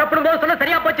 நான் புறப்படும் போது சொன்ன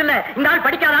சரியா போச்சு இல்ல? இந்த ஆள்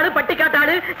படிக்காத ஆளு,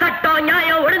 பட்டிக்காட்டாளு, சட்டம்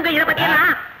நியாயம் ஒழுங்கு இதை பத்தி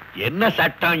என்ன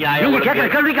சட்டம் நியாயம்? நீங்க கேட்கிற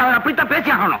கேள்விக்கு அவர் அப்படித்தான் பேசி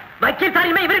ஆகணும். வக்கீல் சார்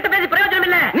இனிமே இவர்கிட்ட பேசி பிரயோஜனம்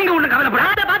இல்ல. நீங்க ஒண்ணு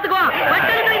கவலைப்படாத பாத்துக்கோ.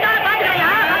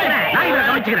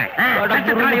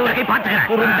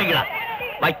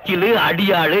 வக்கீலு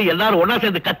அடியாளு எல்லாரும் ஒன்னா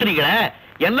சேர்ந்து கத்துறீங்களே,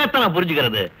 என்னத்தான் நான்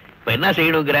புரிஞ்சுக்கிறது? இப்ப என்ன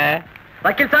செய்யணுங்கிற?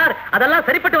 வக்கீல் சார் அதெல்லாம்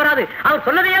சரிப்பட்டு வராது. அவர்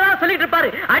சொன்னதையே தான் சொல்லிட்டு இருப்பாரு.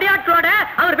 அடியாட்களோட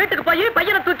அவர் வீட்டுக்கு போய்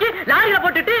பையனை தூக்கி லாரியில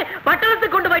போட்டுட்டு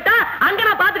பட்டணத்துக்கு கொண்டு போயிட்டா அங்க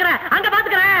நான் பாத்துக்கிறேன், அங்க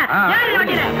பாத்துக்கிறேன்.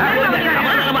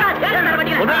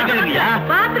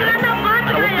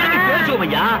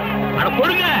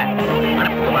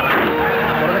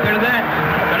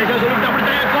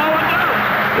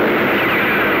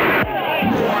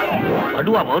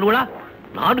 அடுவா மௌனவளா,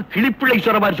 நானும் கிளிப்பிள்ளை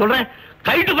சொல்ற மாதிரி சொல்றேன்.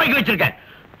 கைட்டு பைக்கு வச்சிருக்கேன்,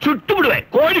 சுட்டு விடுவேன்.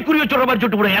 கோழிக்குரிய சொல்ற மாதிரி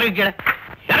சுட்டு விடுவேன். இறங்கு கீழே,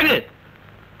 இறங்கு.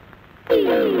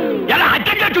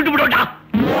 சுட்டு விடுவேன்டா.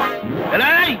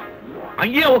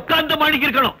 அங்கேயே உட்கார்ந்து மாணிக்கு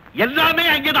இருக்கணும். எல்லாமே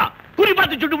அங்கேதான். குறி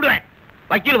பார்த்து சுட்டு விடுவேன்.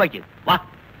 வக்கீல் வக்கீல் வா,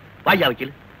 வாயா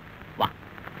வக்கீல் வா.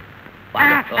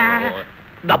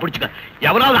 பிடிச்சுக்க.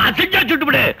 எவனாவது அசைஞ்சா சுட்டு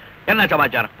விடு. என்ன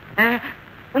சமாச்சாரம்?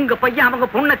 உங்க பையன் அவங்க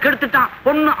பொண்ணை கெடுத்துட்டான்.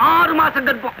 பொண்ணு 6 மாசம்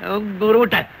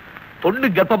கர்ப்பம். பொண்ணு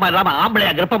கர்ப்பமா இல்லாம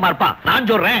ஆம்பளையா கர்ப்பமா இருப்பான். நான்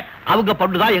சொல்றேன், அவங்க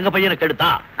பொண்ணுதான் எங்க பையனை கெடுத்தா.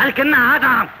 அதுக்கு என்ன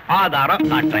ஆதாரம்? ஆதாரம்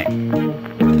காட்டுறேன்.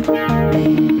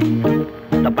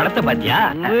 இந்த படத்தை பாத்தியா?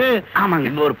 ஆமாங்க.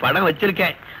 இன்னொரு படம்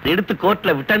வச்சிருக்கேன். எடுத்து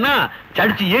கோர்ட்ல விட்டேன்னா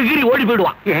சடிச்சு எகிரி ஓடி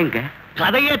போயிடுவான். ஏங்க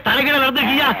கதையே தலைகளை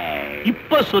நடந்துக்கியா?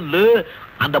 இப்ப சொல்லு,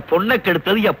 அந்த பொண்ணை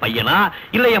கெடுத்தது என் பையனா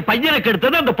இல்ல என் பையனை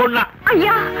கெடுத்தது அந்த பொண்ணா?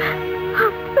 ஐயா,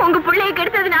 உங்க பிள்ளைய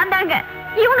கெடுத்தது நான் தாங்க.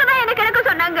 இவங்கதான் எனக்கு எனக்கு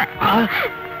சொன்னாங்க.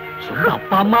 சொந்த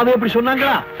அப்பா அம்மாவே அப்படி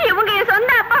சொன்னாங்களா? இவங்க என்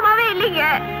சொந்த அப்பா அம்மாவே இல்லைங்க.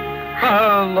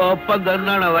 அப்பா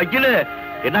தான வக்கீலு.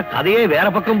 என்ன கதையே வேற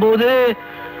பக்கம் போகுது?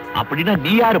 அப்படின்னா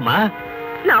நீ யாருமா?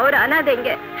 நான் ஒரு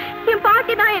அனாதைங்க. என்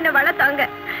பாட்டி தான் என்ன வளர்த்தாங்க.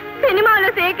 சினிமாவில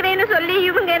சேர்க்கிறேன்னு சொல்லி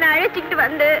இவங்க என்ன அழைச்சிட்டு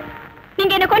வந்து,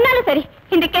 நீங்க என்ன கொண்டாலும் சரி,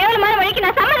 இந்த கேவலமான வழிக்கு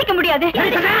நான் சம்மதிக்க முடியாது.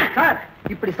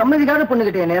 இப்படி சம்மதிக்காத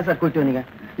பொண்ணுகிட்ட என்ன சார் கூட்டி வந்தீங்க?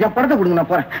 என் படத்தை கொடுங்க,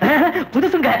 நான் போறேன்.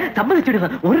 புதுசுங்க,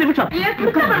 சம்மதிச்சுடுவேன். ஒரு நிமிஷம்.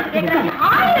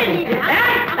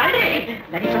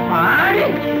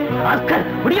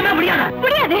 முடியுமா? முடியாது.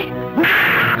 முடியாது.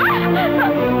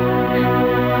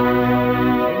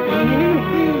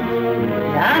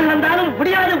 யார் வந்தாலும்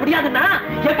முடியாது முடியாதுன்னா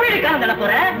எப்படி காலம் தட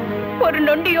போற? ஒரு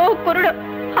நொண்டியோ குருடோ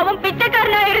அவன்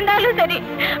பிச்சைக்காரனா இருந்தாலும் சரி,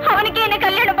 அவனுக்கு என்ன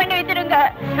கல்யாணம் பண்ணி வச்சிருங்க.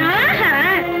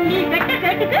 நீ கட்ட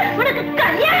கேட்டுக்கு உனக்கு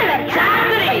கல்யாணம்.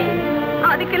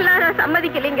 அதுக்கெல்லாம் நான்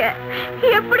சம்மதிக்கலைங்க.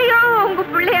 எப்படியோ உங்க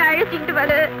பிள்ளைய அழைச்சிட்டு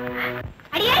வரு.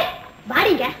 அடியே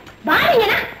வாடிங்க வாடிங்க.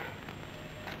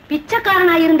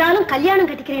 பிச்சைக்காரனா இருந்தாலும் கல்யாணம்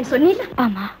கட்டிக்கிறேன்னு சொன்னீங்க.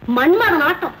 ஆமா. மண்மர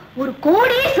நாட்டம் ஒரு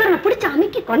கோடீஸ்வரனை பிடிச்சு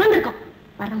அமைக்கி கொண்டு வந்திருக்கோம்.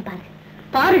 வரோம் பாருங்க.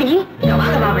 பாருடி.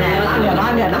 வாங்க மாப்பிள, வாங்க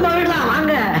வாங்க, நம்ம வீடுதான்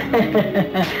வாங்க.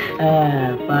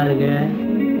 பாருங்க.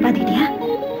 பாத்துக்கிட்டியா?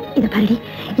 இத பாருடி,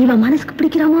 இவன் மனசுக்கு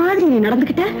பிடிக்கிற மாதிரி நீ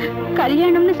நடந்துகிட்ட.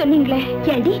 கல்யாணம்னு சொன்னீங்களே,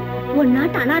 ஏடி உன்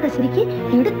நாட்டு அநாத சிரிக்கி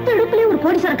எடுத்த எடுப்புலயே ஒரு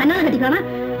கோடீஸ்வரன் கல்யாணம் கட்டிக்கலாமா?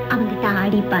 அவங்கிட்ட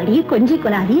ஆடி பாடி கொஞ்சி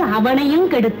கொலாதி அவனையும்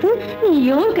கெடுத்து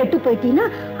நீயும் கெட்டு போயிட்டீன்னா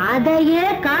அதையே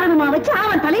காரணமா வச்சு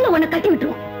அவன் தலையில உன்னை கட்டி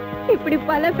விட்டுருவான். இப்படி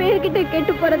பல பேர்கிட்ட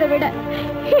கெட்டு போறதை விட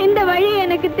இந்த வழி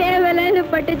எனக்கு தேவையில்லைன்னு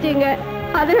பட்டுச்சுங்க.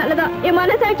 அதனாலதான் என்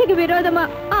மனசாட்சிக்கு விரோதமா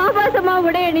ஆபாசமா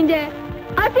உடை அணிஞ்ச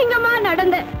அசிங்கமா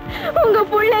நடந்த உங்க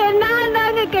புள்ள நான்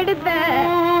தாங்க கெடுத்த.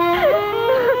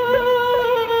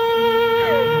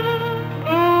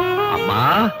 அம்மா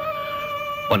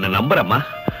உன்னை நம்புறம்மா,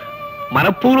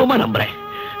 மனப்பூர்வமா நம்புறேன்.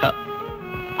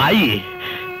 ஆயி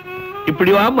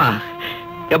இப்படி வாமா,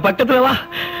 என் பக்கத்துல வா.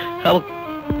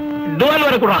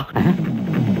 வரக்கூடாது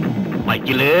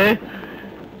மைக்கிலு.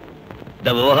 இந்த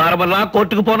விவகாரம் எல்லாம்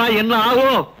கோர்ட்டுக்கு போனா என்ன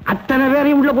ஆகும்? அத்தனை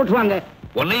பேரையும் உள்ள போட்டுருவாங்க.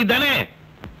 உன்னையும் தானே.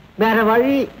 வேற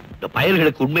வழி. இந்த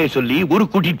பயல்களுக்கு உண்மையை சொல்லி ஊரு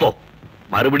கூட்டிட்டு போ.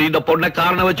 மறுபடியும் இந்த பொண்ணை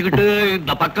காரணம் வச்சுக்கிட்டு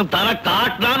இந்த பக்கம் தர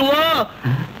காட்டினானுவோ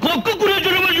கொக்கு குறிய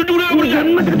சொல்ல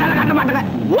தலை காட்ட மாட்டேங்க.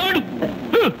 ஓடு.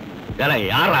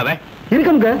 யாரா அவன்?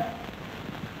 இருக்கமுங்க.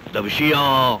 இந்த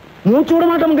விஷயம் மூச்சு விட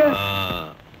மாட்டோமுங்க.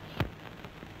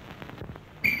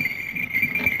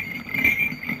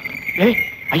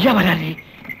 ஐயா வராரு.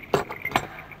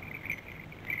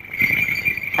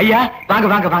 ஐயா வாங்க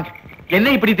வாங்க வாங்க.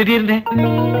 என்ன இப்படி திடீர்னு?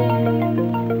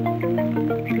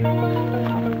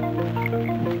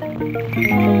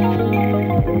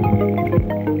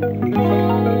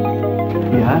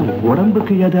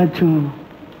 உடம்புக்கு ஏதாச்சும்?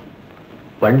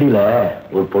 வண்டியில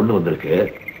ஒரு பொண்ணு வந்திருக்கு,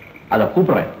 அத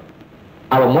கூப்பிடுறேன்.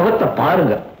 அவ முகத்தை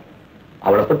பாருங்க.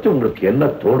 அவளை பத்தி உங்களுக்கு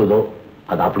என்ன தோணுதோ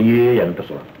அது அப்படியே என்கிட்ட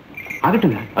சொல்லுங்க.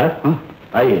 ஆகட்டுங்க.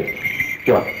 ஐயே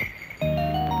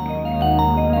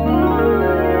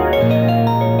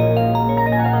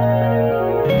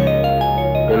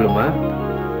சொல்லுமா,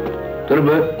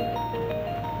 திரும்ப.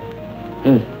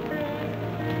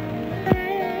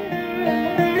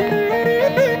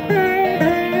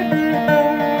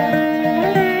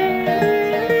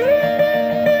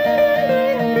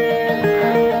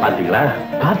 பாத்தீங்களா?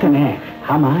 பார்த்தனே.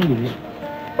 ஆமா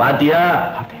பாத்தியா?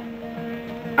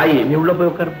 ஐயே நீ உள்ள போய்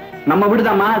உட்காரு. நம்ம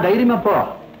விடுதாமா, தைரியமா போ.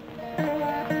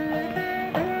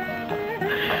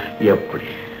 எப்படி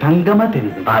தங்கமா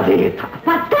தெரியுது? அதேதான்.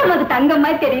 பத்தாமது தங்கமா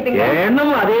தெரியுதுங்க.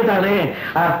 என்னமோ அதே தானே.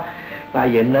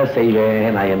 நான் என்ன செய்வேன்,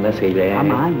 நான் என்ன செய்வேன்?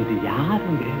 ஆமா இது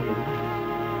யாருங்க?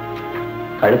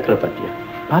 கழுத்துல பத்தியா?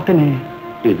 பார்த்தனே.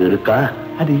 இது இருக்கா?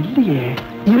 அது இல்லையே.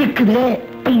 இருக்குதே.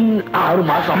 6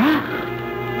 மாசம்.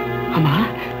 ஆமா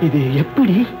இது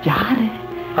எப்படி? யாரு?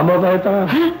 அம்மா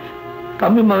தான்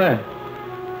கம்மி மகன்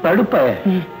படிப்ப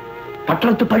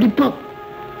பட்டணத்து படிப்பு.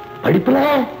 படிப்புல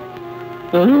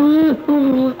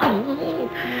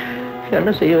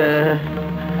என்ன செய்வேன்?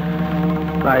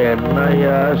 நான்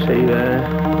என்னையா செய்வேன்?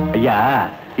 ஐயா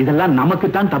இதெல்லாம் நமக்கு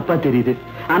தான் தப்பா தெரியுது.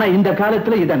 ஆனா இந்த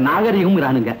காலத்துல இத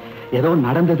நாகரிகம்ங்கிறானுங்க. ஏதோ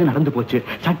நடந்தது நடந்து போச்சு,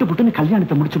 சட்டு புட்டுன்னு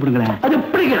கல்யாணத்தை முடிச்சு விடுங்களேன். அது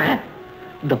எப்படிங்க?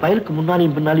 இந்த பயலுக்கு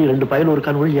முன்னாலையும் பின்னாலையும் 2 பயலும்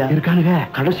இருக்கானு இல்லையா? இருக்கானுங்க.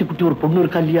 கடைசி குட்டி ஒரு பொண்ணு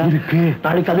இருக்கா இல்லையா? இருக்கு.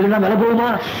 நாளைக்கு அதுலாம் வில போகுமா?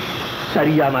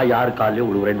 சரியா நான் யாரு காலையும்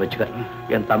விடுறேன்னு வச்சுக்க.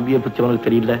 என் தம்பியை பத்தி அவனுக்கு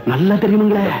தெரியல. நல்லா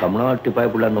தெரியுங்களே. தமிழ்நாட்டு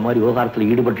பயப்புள்ள அந்த மாதிரி விவகாரத்துல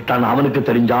ஈடுபட்டுட்டான். அவனுக்கு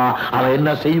தெரிஞ்சா அவன் என்ன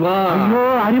செய்வான்? ஐயோ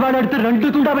அறிவாளை எடுத்து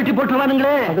 2 துண்டா வெட்டி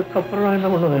போட்டுருவானுங்களே. அதுக்கப்புறம் நான் என்ன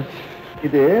பண்ணுவேன்?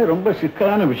 இது ரொம்ப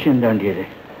சிக்கலான விஷயம் தாண்டியது.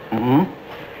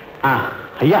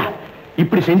 ஐயா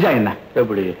இப்படி செஞ்சா என்ன?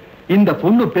 எப்படி? இந்த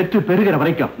பொண்ணு பெற்று பெறுகிற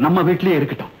வரைக்கும் நம்ம வீட்லயே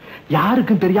இருக்கட்டும்.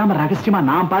 யாருக்கும் தெரியாம ரகசியமா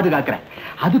நான் பாதுகாக்கிறேன்.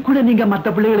 அது கூட நீங்க மத்த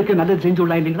பிள்ளைகளுக்கு நல்லது செஞ்சு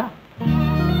விடலாம் இல்லீங்களா?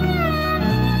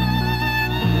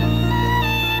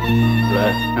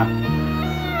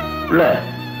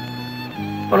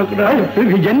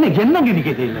 என்ன என்னங்க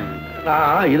நீங்க தெரியல?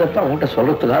 நான் இதைத்தான் உன்கிட்ட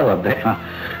சொல்றதுக்காக வந்தேன்.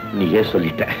 நீயே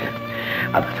சொல்லிட்ட.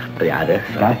 யாரு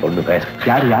பொண்ணு பேச?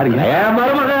 யாரு யாரு?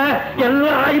 மருமக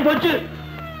எல்லாம் ஆகி போச்சு.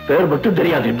 பேர் மட்டும்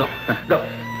தெரியாது இன்னும்.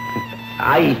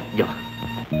 ஆயி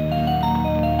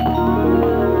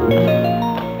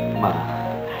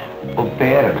உன்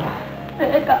பேர்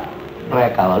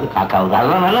ரேகாவது காக்காவது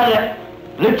அதெல்லாம் நல்லா இல்ல.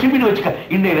 லட்சுமின்னு வச்சுக்க.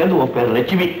 இன்னையில இருந்து உன் பேர்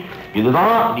லட்சுமி.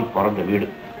 இதுதான் நீ பிறந்த வீடு.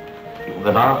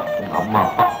 இவங்கதான் உங்க அம்மா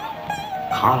அப்பா.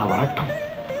 கால வரட்டும்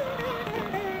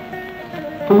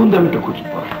பூந்த விட்டு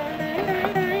கூட்டிட்டு போறேன்.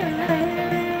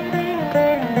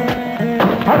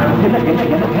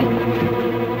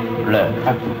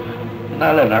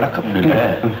 என்னால நடக்க முடியல.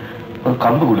 ஒரு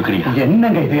கம்பு கொடுக்குறீங்க?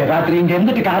 என்னங்க இது ராத்திரி இங்க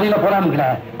இருந்துட்டு காலையில போறானுங்களே.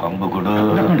 கம்பு கொடு.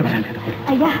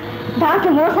 ஐயா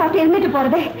டாக்டர் மோர் சாப்பிட்டு இருந்துட்டு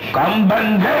போறதே.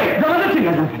 கம்பங்க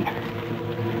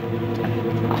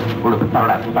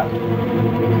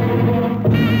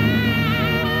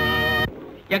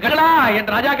என் கடலா,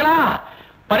 என் ராஜாக்களா,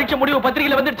 பரீட்சை முடிவு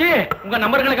பத்திரிகையில வந்துருச்சு. உங்க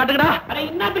நம்பர்களை காட்டுங்கடா.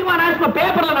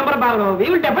 பேப்பர்ல நம்பர் பாருங்க. we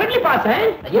will definitely pass.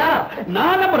 ஐயா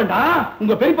நான் நம்பறேன்டா.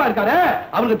 உங்க பெரியப்பா இருக்காரு,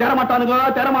 அவங்க தேர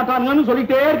மாட்டானுங்கன்னு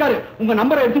சொல்லிட்டே இருக்காரு. உங்க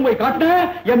நம்பரை எடுத்து போய் காட்டுங்க.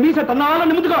 என் மீசை தன்னால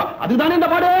நிமிந்துக்கோ. அதுதானே இந்த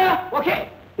பாடு. ஓகே,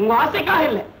 உங்க ஆசைக்காக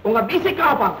இல்ல, உங்க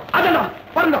மீசைக்காக பாருங்க. அதெல்லாம்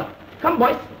பாருங்க. Come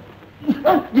boys.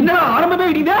 என்ன ஆரம்பமே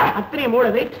இடிதே. அத்தனை மூளை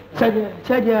வெயிட். சரி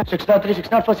சரி. 603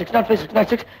 604 605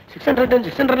 606 610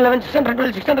 611 612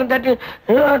 613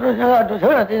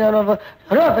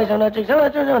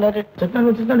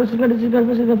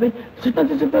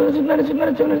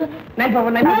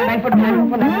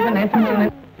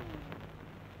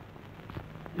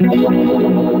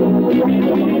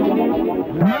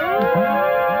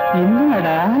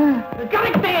 என்னடா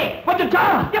கரெக்டே. வந்துச்சா?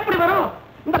 எப்படி வரும்?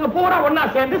 இந்த பூரா ஒன்னா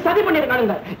சேர்ந்து சதி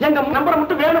பண்ணிருக்கானுங்க. எங்க நம்பரை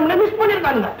மட்டும் வேணும்னு மிஸ்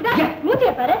பண்ணிருக்கானுங்க.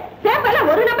 மூச்சிய பாரு, பேப்பர்ல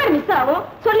ஒரு நம்பர் மிஸ் ஆகும்.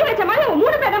 சொல்லி வச்ச மாதிரி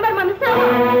 3 பேர் நம்பர் மிஸ் ஆகும்.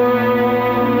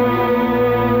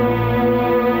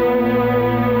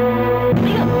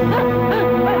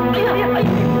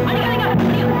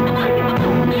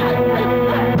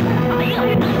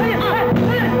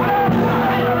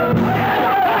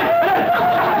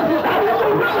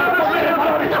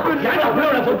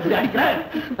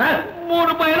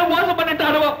 மூணு பையனும் மோசம்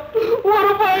பண்ணிட்டாரோ.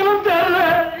 ஒரு பையனும் தெரியல,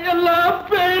 எல்லாம்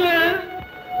பெயில.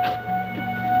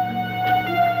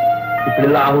 இப்படி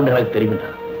எல்லாம் ஆகும் எனக்கு தெரியுமா?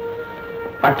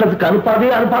 பட்டத்துக்கு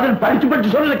அனுப்பாதே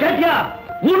படிச்சு சொல்லல. கேட்டியா?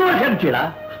 3 வருஷம் அனுப்பிச்சா?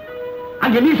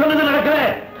 அங்க நீ சொன்னது நடக்கல,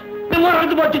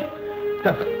 நடந்து போச்சு.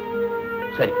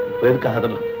 சரி, எதுக்காக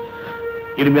அதெல்லாம்?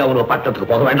 இனிமே அவங்க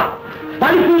பட்டத்துக்கு போக வேண்டாம்.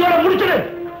 படிப்பு முடிச்சிடு.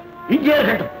 இங்கே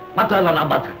இருக்கட்டும், மற்றதெல்லாம்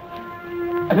நான் பார்த்தேன்.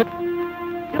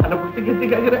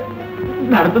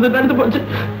 நடந்து போச்சு.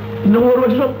 இன்னும் 1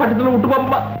 வருஷம் பட்டத்துல விட்டு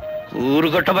போப்பா. ஒரு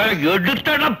கட்டமா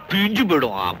எடுத்தா பிஞ்சு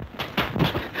போயிடுவான்.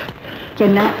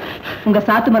 என்ன உங்க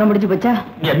சாத்து மரம் முடிஞ்சு போச்சா?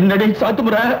 என்னடி சாத்து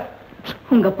முறை?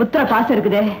 உங்க புத்திர பாசம்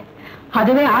இருக்குதே,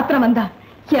 அதுவே ஆத்திரம் வந்தா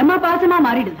எம்மா பாசமா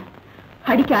மாறிடுது.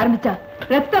 அடிக்க ஆரம்பிச்சா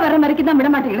ரத்தம் வர மாதிரிக்கு தான் விட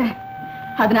மாட்டீங்களே.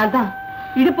 அதனால்தான்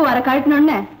இடுப்பு வர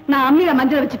கழட்டணும்னு நான் அம்மியில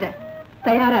மஞ்சள் வச்சுட்டேன்.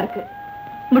 தயாரா இருக்கு.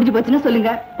 முடிஞ்சு போச்சுன்னு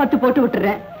சொல்லுங்க, 10 போட்டு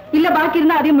விட்டுறேன். இல்ல பாக்கி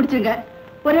இருந்தா அதையும் முடிச்சுங்க.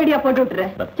 ஒரு அடியா போட்டு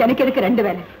விட்டுறேன். எனக்கு எதுக்கு 2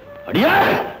 வேலை? அடியா,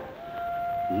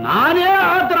 நானே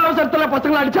ஆத்திர அவசரத்துல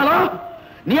பசங்களை அடிச்சாலும்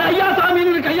நீ ஐயா சாமி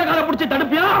கைய கால பிடிச்சி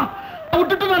தடுப்பியா?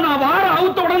 விட்டுட்டு நான் வார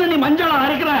அவுத்த உடனே நீ மஞ்சள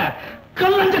அரைக்கிற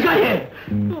கல்லஞ்சக்காயே.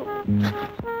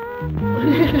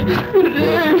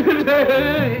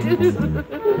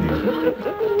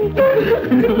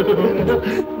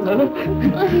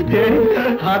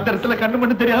 ஆத்திரத்துல கண்ணு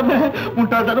மண்ணு தெரியாம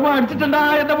முட்டாள்தனமா அடிச்சுட்டா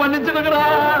என்ன மன்னிச்சுடுங்கடா.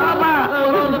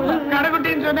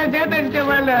 கடைக்குட்டின்னு சொன்ன சேர்த்து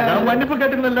அடிச்சேன். மன்னிப்பு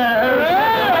கேட்டுக்கல.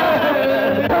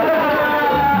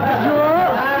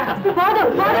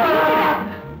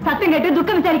 சத்தம் கேட்டு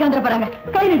துக்கம் விசாரிக்க வந்துட போறாங்க.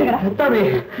 கை நிட்டுக்கிறா.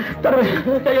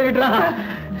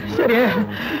 சரி,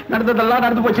 நடந்ததெல்லாம்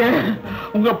நடந்து போச்சு.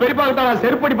 உங்க பெரியப்பா கிட்ட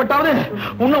செருப்படி பட்டாவது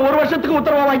இன்னும் 1 வருஷத்துக்கு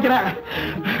உத்தரவா வாங்கிக்கிறேன்.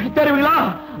 தெரியுங்களா?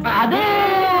 அது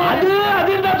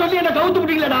அதுதான் சொல்லி என்ன கவுத்து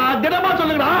விட்டீங்களா? தினமா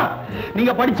சொல்லுங்கடா.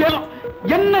 நீங்க படிச்சாலும்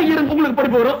என்ன இருந்து உங்களுக்கு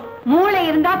படிப்பு வரும்? மூளை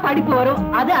இருந்தா படிப்பு வரும்.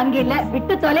 அது அங்க இல்ல,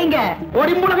 விட்டு தொலைங்க.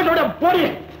 ஓடி மூலகத்தோட போடி.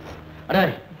 அடே,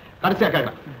 கடைசியா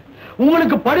கேட்க,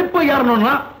 உங்களுக்கு படிப்பு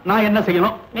ஏறணும்னா நான் என்ன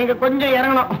செய்யணும்? நீங்க கொஞ்சம்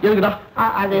இறங்கணும். எதுக்குடா?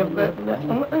 அது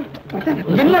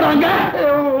என்னடாங்க?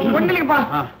 ஒண்ணுலப்பா.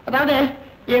 அதாவது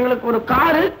எங்களுக்கு ஒரு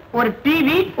காரு, ஒரு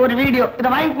டிவி, ஒரு வீடியோ இதை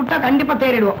வாங்கி கொடுத்தா கண்டிப்பா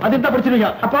தேறிடுவோம். அதுதான் படிச்சிருவீங்க.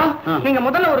 அப்போ நீங்க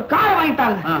முதல்ல ஒரு காரை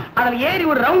வாங்கிட்டாங்க. அதுல ஏறி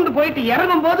ஒரு ரவுண்ட் போயிட்டு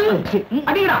இறங்கும் போது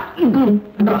அடிங்கடா.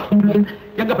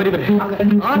 எங்க பெரிய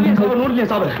ஆன்லைன் சாவு,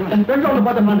 நூறுலையும் சாவு, 2 ரவுண்ட்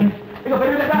பார்த்தேன். எங்க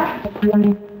பெரிய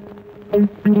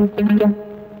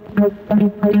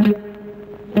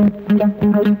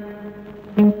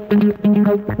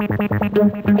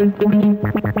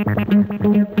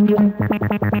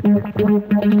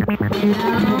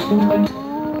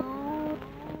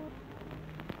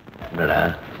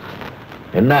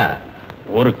என்ன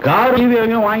ஒரு கார்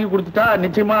வாங்கி கொடுத்துட்டா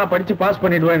நிச்சயமா படிச்சு பாஸ்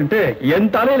பண்ணிடுவேன்ட்டு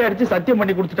என் தலையில அடிச்சு சத்தியம்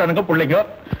பண்ணி கொடுத்துட்டானுங்க பிள்ளைங்க.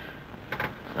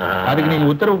 அதுக்கு நீங்க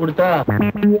உத்தரவு கொடுத்தா?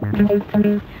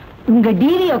 உங்க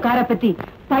டிவிஓ காரை பத்தி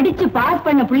படிச்சு பாஸ்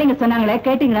பண்ண பிள்ளைங்க சொன்னாங்களே,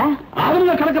 கேட்டீங்களா?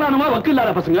 அவங்க கலக்கிறானுமா வக்கு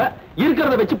இல்லாத பசங்க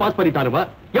இருக்கிறத வச்சு பாஸ் பண்ணிட்டானுமா.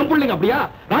 என் பிள்ளைங்க அப்படியா?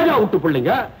 ராஜா விட்டு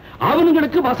பிள்ளைங்க.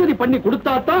 அவனுங்களுக்கு வசதி பண்ணி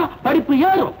கொடுத்தா தான் படிப்பு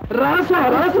ஏறும். ராசா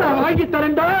ராசா வாங்கி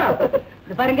தரேன்டா.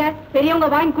 பாருங்க, பெரியவங்க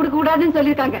வாங்கி கொடுக்க கூடாதுன்னு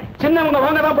சொல்லிருக்காங்க. சின்னவங்க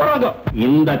வாங்கதான் போறாங்க.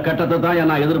 இந்த கட்டத்தை தான்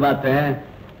நான் எதிர்பார்த்தேன்.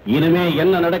 இனிமே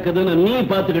என்ன நடக்குதுன்னு நீ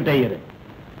பாத்துக்கிட்டே இரு.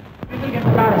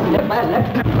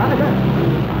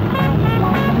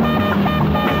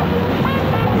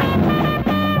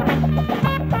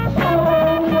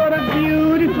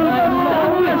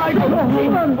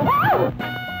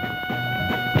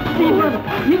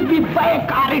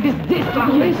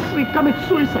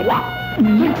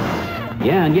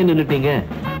 ஏன் அங்கே நின்னுட்டீங்க?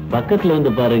 பக்கத்துல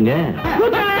வந்து பாருங்க.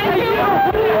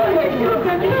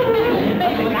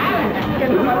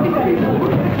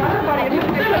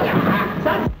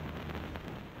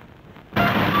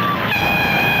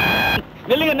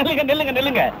 நில்லுங்க நில்லுங்க நில்லுங்க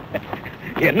நில்லுங்க.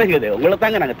 என்னங்க இது? உங்களை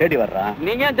தாங்க நாங்க தேடி வர்றோம்.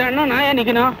 நீங்க தேடணும், நான் ஏன்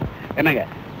நிக்கணும்? என்னங்க,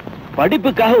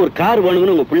 படிப்புக்காக ஒரு கார்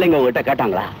வேணும்னு உங்க பிள்ளைங்க உங்ககிட்ட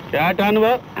கேட்டாங்களா?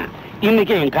 கேட்டானுவோ.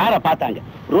 இன்னைக்கு என் காரை பார்த்தாங்க,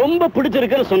 ரொம்ப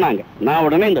பிடிச்சிருக்குன்னு சொன்னாங்க. நான்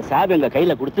உடனே இந்த சாவி எங்க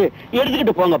கையில கொடுத்து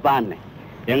எடுத்துக்கிட்டு போங்கப்பான்னு.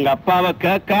 எங்க அப்பாவை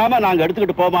கேட்காம நாங்க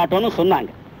எடுத்துக்கிட்டு போக மாட்டோம்னு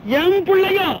சொன்னாங்க. என்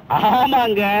பிள்ளையும்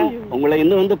ஆமாங்க. உங்களை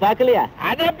இன்னும் வந்து பாக்கலையா?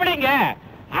 அது எப்படிங்க?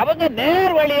 அவங்க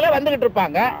நேர் வழியில வந்துகிட்டு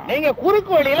இருப்பாங்க, நீங்க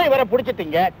குறுக்கு வழியில இவரை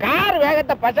புடிச்சிட்டீங்க. கார்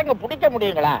வேகத்தை பசங்க பிடிக்க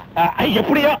முடியுங்களா?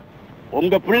 எப்படியோ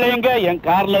உங்க பிள்ளைங்க என்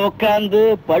கார்ல உட்கார்ந்து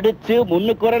படிச்சு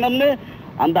முன்னுக்கு வரணும்னு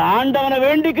அந்த ஆண்டவனை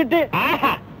வேண்டிக்கிட்டு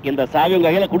இந்த சாவி உங்க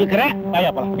கையில கொடுக்கறேன்.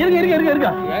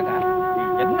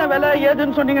 என்ன விலை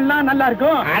ஏதுன்னு சொன்னீங்கன்னா நல்லா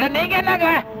இருக்கும். அட நீங்க என்னங்க,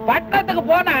 பட்டணத்துக்கு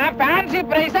போனா ஃபேன்சி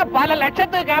பிரைஸ பல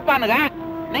லட்சத்துக்கு கேட்பானுங்க.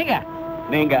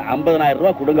 நீங்க 50,000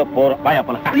 ரூபாய் கொடுங்க போறோம்.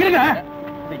 பாயாப்பலாம் இருங்க.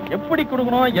 எப்படி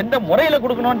கொடுக்கணும், எந்த முறையில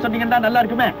கொடுக்கணும்னு சொன்னீங்கன்னா நல்லா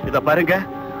இருக்குமே. இத பாருங்க,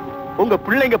 உங்க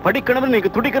பிள்ளைங்க படிக்கணும்னு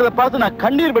நீங்க துடிக்கிறத பார்த்து நான்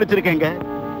கண்ணீர் வடிச்சிருக்கேங்க.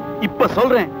 இப்ப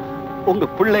சொல்றேன், உங்க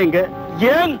பிள்ளைங்க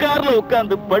ஏன் கார்ல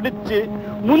உட்கார்ந்து படிச்சு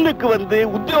முன்னுக்கு வந்து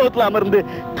உத்தியோகத்துல அமர்ந்து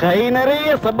கை நிறைய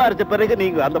சம்பாரிச்ச பிறகு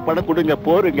நீங்க அந்த பணம் கொடுங்க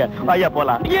போறீங்க. ஐயா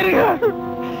போலாம்.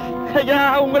 ஐயா,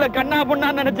 உங்களை கண்ணா பொண்ணா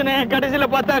நினைச்சேன், கடைசியில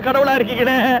பார்த்தா கடவுளா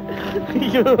இருக்கீங்களே.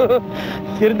 ஐயோ,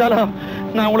 இருந்தாலும்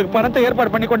நான் உங்களுக்கு பணத்தை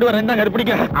ஏற்பாடு பண்ணி கொண்டு வரேன். தாங்க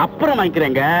பிடிக்க அப்புறம்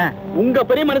வாங்கிக்கிறேங்க. உங்க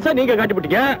பெரிய மனசா நீங்க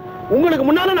காட்டிவிட்டீங்க. உங்களுக்கு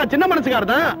முன்னால நான் சின்ன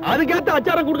மனசுக்காரர் தான். அதுக்கேத்த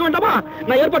அச்சாரம் கொடுக்க வேண்டாமா?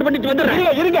 நான் ஏற்பாடு பண்ணிட்டு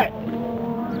வந்துடுறேன். இருங்க.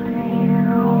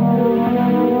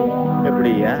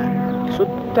 எப்படியா?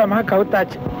 சுத்தமா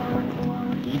கவுத்தாச்சு.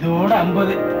 இதோட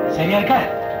 50 சரியா இருக்கா?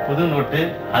 புது நோட்டு,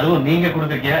 அதுவும் நீங்க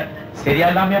கொடுத்துருக்கீங்க. சரியா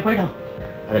இல்லாமையா போயிடும்.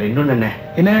 அதுல இன்னொன்னு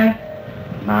என்ன,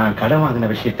 நான் கடன் வாங்கின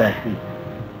விஷயத்த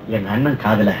என் அண்ணன்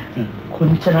காதுல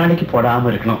கொஞ்ச நாளைக்கு போடாம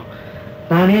இருக்கணும்.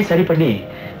 நானே சரி பண்ணி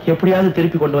எப்படியாவது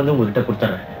திருப்பி கொண்டு வந்து உங்ககிட்ட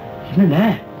கொடுத்துறேன். என்னண்ணே?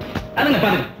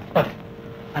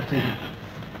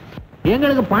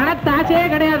 எங்களுக்கு பணத்தாசையே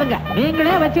கிடையாதுங்க,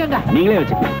 நீங்களே வச்சுக்கோங்க. நீங்களே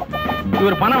வச்சுக்கோங்க.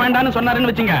 இவர் பணம் வேண்டாம்னு சொன்னாருன்னு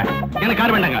வச்சுங்க, எனக்கு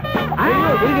கார் வேண்டாங்க.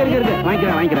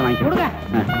 வாங்கிக்கிறேன்.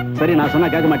 சரி, நான் சொன்னா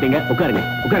கேட்க மாட்டீங்க. உட்காருங்க.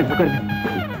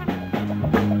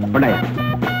 கொண்டாயா.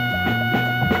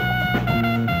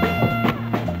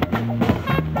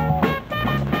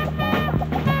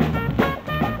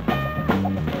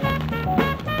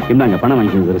 இந்தாங்க பணம்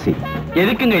வாங்கிக்கிறது ரசி.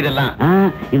 எதுக்குங்க இதெல்லாம்?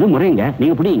 இது முறைங்க,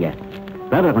 நீங்க பிடிங்க.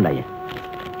 வேற கொண்டாயா.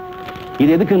 இது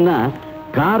எதுக்குன்னா,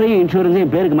 காரையும்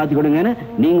இன்சூரன்ஸையும் பேருக்கு மாத்தி கொடுங்கன்னு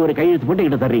நீங்க ஒரு கையெழுத்து போட்டு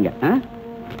கிட்ட தர்றீங்க.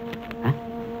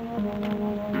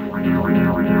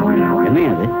 என்ன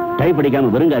அது? டைப்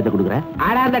படிக்காம வெறுங்காயத்தை கொடுக்குற?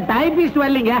 அந்த டைபிஸ்ட்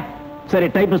வரலீங்க. சரி,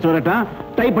 டைபிஸ்ட் வரட்டும்.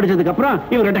 டைப் படிச்சதுக்கு அப்புறம்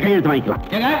இவர்கிட்ட கையெழுத்து வாங்கிக்கலாம்.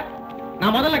 ஏங்க,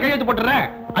 நான் முதல்ல கையெழுத்து போட்டுறேன்,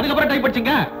 அதுக்கப்புறம் டைப்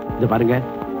படிச்சுங்க. இது பாருங்க,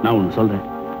 நான் ஒண்ணு சொல்றேன்.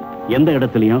 எந்த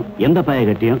இடத்துலயும் எந்த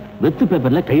பாயகட்டையும் வெத்து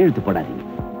பேப்பர்ல கையெழுத்து போடாதீங்க.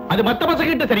 அது மத்த பசங்க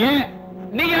கிட்ட சரியே.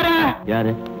 நீங்க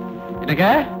யாரு?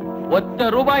 எனக்கு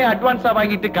 ₹1 அட்வான்ஸா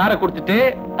வாங்கிட்டு காரை கொடுத்துட்டு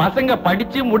பசங்க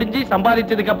படிச்சு முடிஞ்சு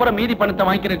சம்பாதிச்சதுக்கு அப்புறம் மீதி பணத்தை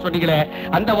வாங்கிக்கிறேன்னு சொன்னீங்களே,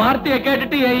 அந்த வார்த்தையை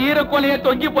கேட்டுட்டு என் ஈரக்கோலையே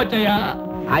தொங்கி போச்சையா.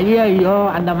 ஐயோ,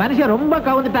 அந்த மனுஷன் ரொம்ப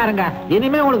கவுந்துட்டாருங்க.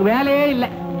 இனிமே உங்களுக்கு வேலையே இல்ல.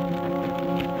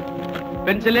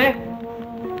 பென்சிலு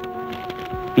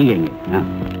இங்க.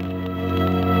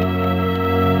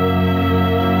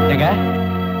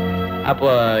 அப்போ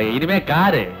இனிமே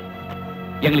காரு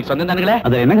எங்களுக்கு சொந்தம் தானுங்களே?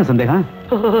 அது என்னங்க சந்தேகம்?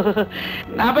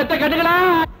 நான் பெத்த கட்டுங்களா?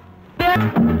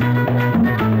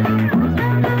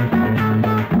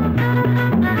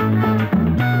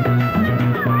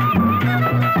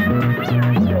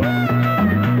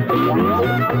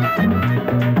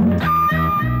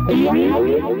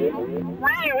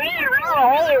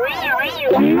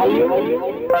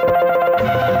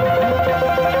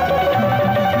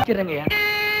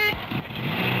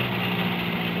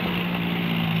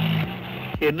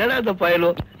 என்னடா இந்த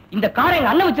பயலும்? இந்த காரை எங்க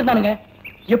அண்ணன் வச்சிருந்தானுங்க,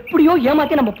 எப்படியோ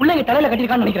ஏமாத்தி நம்ம பிள்ளைங்க தலையில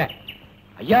கட்டிருக்கான்னு நினைக்கிறேன்.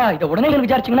 ஐயா, இத உடனே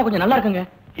விசாரிச்சீங்கன்னா கொஞ்சம் நல்லா இருக்குங்க.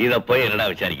 இத போய் என்னடா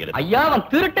விசாரிக்கிறது? ஐயா, அவன்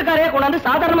திருட்டுக்காரையே கொண்டாந்து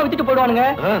சாதாரணமா வித்துட்டு போயிடுவானுங்க.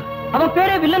 அவன்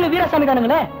பேரே வில்லன் வீராசாமி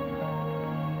தானுங்களே.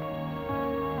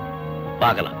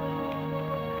 பார்க்கலாம்.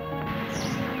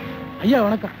 ஐயா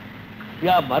வணக்கம்.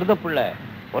 யா மருத புள்ள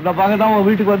உன்னை பார்க்க தான் உன்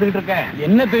வீட்டுக்கு வந்துகிட்டு இருக்கேன்.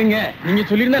 என்ன தெரியுங்க, நீங்க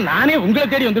சொல்லியிருந்தா நானே உங்களை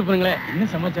தேடி வந்துருப்பீங்களே. என்ன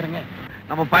சமாச்சாரங்க?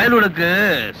 நம்ம பயலுக்கு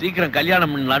சீக்கிரம்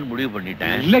கல்யாணம் பண்ணலான்னு முடிவு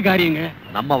பண்ணிட்டேன். இல்ல காரியங்க.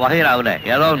 நம்ம வகைராவுல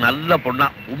ஏதோ நல்ல பொண்ணா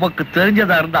உமக்கு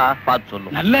தெரிஞ்சதா இருந்தா பார்த்து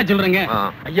சொல்லும். நல்லா சொல்றேங்க.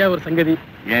 ஐயா ஒரு சங்கதி.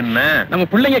 என்ன? நம்ம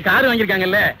பிள்ளைங்க கார்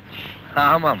வாங்கியிருக்காங்கல்ல.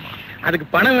 ஆமா. அதுக்கு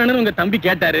பணம் வேணும்னு உங்க தம்பி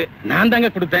கேட்டாரு, நான் தாங்க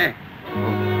கொடுத்தேன்.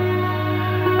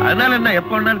 அதனால என்ன,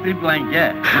 எப்ப வேணாலும் திருப்பி வாங்கிக்க.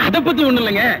 அத பத்தி ஒண்ணு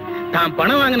இல்லைங்க, தான்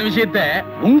பணம் வாங்கின விஷயத்த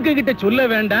உங்ககிட்ட சொல்ல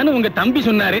வேண்டான்னு உங்க தம்பி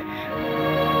சொன்னாரு.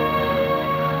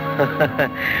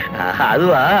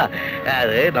 அதுவா,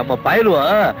 அது நம்ம பயலுவா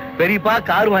பெரியப்பா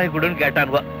கார் வாங்கி கொடுன்னு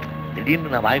கேட்டானுவா.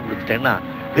 திடீர்னு நான் வாங்கி கொடுத்துட்டேன்னா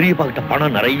பெரியப்பா கிட்ட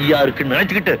பணம் நிறைய இருக்குன்னு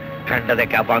நினைச்சுக்கிட்டு கண்டதை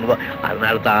கேட்பானுவா.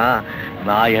 அதனாலதான்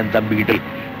நான் என் தம்பி கிட்ட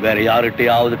வேற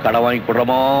யாருகிட்டையாவது கடை வாங்கி கொடுற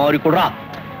மாதிரி கொடுறா,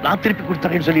 நான் திருப்பி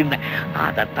கொடுத்தேன்னு சொல்லியிருந்தேன்.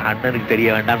 அதத்தான் அண்ணனுக்கு தெரிய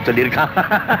வேண்டாம்னு சொல்லியிருக்கான்.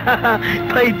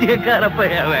 பைத்தியக்கார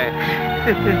பையன்,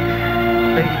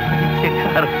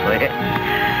 பைத்தியக்கார பையன்.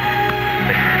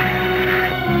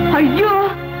 ஐயோ,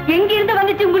 எங்க இருந்து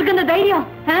வந்துச்சு உங்களுக்கு இந்த தைரியம்?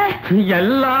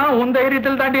 எல்லாம் உன்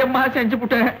தைரியத்தில் தாண்டி அம்மா செஞ்சு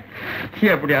விட்டேன்.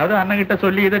 எப்படியாவது அண்ணன் கிட்ட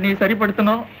சொல்லி இதை நீ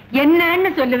சரிப்படுத்தணும். என்னன்னு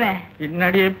சொல்லுவேன்.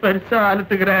 பின்னாடியே பெருசா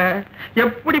அழுத்துக்கிற,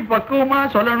 எப்படி பக்குவமா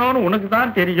சொல்லணும்னு உனக்கு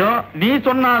தான் தெரியும். நீ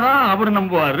சொன்னாதான் அவரு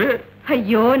நம்புவாரு.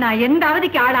 ஐயோ, நான் எந்த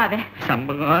அவதிக்கு ஆளாவேன்.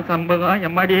 சம்பகம்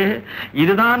எம்மாடி,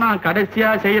 இதுதான் நான் கடைசியா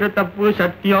செய்யற தப்பு.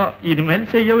 சத்தியம்,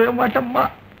 இனிமேல் செய்யவே மாட்டேம்மா.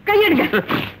 கையெடுங்க.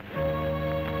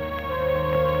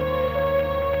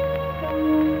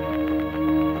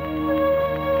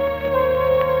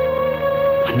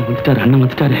 அண்ணன்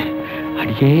வந்துட்டாரு.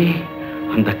 அடியே,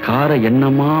 அந்த காரை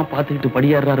என்னமா பாத்துக்கிட்டு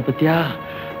படியாடுறாரு பத்தியா?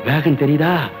 வேகம்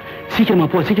தெரியுதா? சீக்கிரமா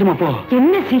போ.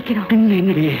 என்ன சீக்கிரம்?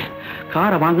 என்னடி,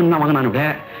 காரை வாங்கணும்னா வாங்கினானு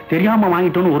தெரியாம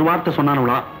வாங்கிட்டோன்னு ஒரு வார்த்தை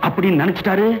சொன்னானுவா அப்படின்னு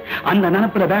நினைச்சிட்டாரு. அந்த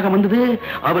நினைப்புல வேகம் வந்தது.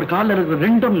 அவர் காலில் இருக்கிற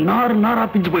ரெண்டும் நாரா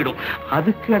பிஞ்சு போயிடும்.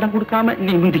 அதுக்கு இடம் கொடுக்காம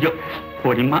நீ முந்திக்கோ.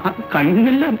 போடிமா,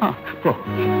 கண்ணு இல்லம்மா, போ.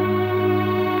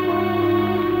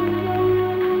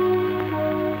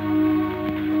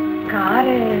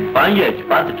 வாங்கியாச்சு,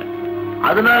 பாத்துட்டேன்.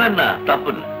 அதனால என்ன தப்பு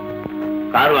இல்லை.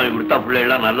 கார் வாங்கி கொடுத்தா பிள்ளை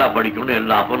எல்லாம் நல்லா படிக்கணும்னு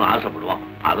எல்லா அப்பனும் ஆசைப்படுவான்.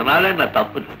 அதனால என்ன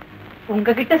தப்பு இல்லை.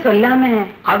 உங்ககிட்ட சொல்லாம.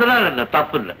 அதனால என்ன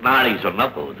தப்பு இல்லை, நாளைக்கு சொன்னா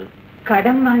போகுது.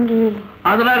 கடன் வாங்கி.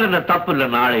 அதனால என்ன தப்பு இல்லை,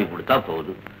 நாளைக்கு கொடுத்தா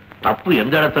போகுது. தப்பு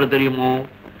எந்த இடத்துல தெரியுமோ?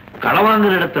 கடன்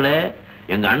வாங்குற இடத்துல.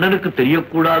 எங்க அண்ணனுக்கு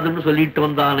தெரியக்கூடாதுன்னு சொல்லிட்டு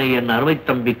வந்தானே என் அருமை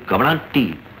தம்பி கவனாட்டி,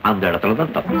 அந்த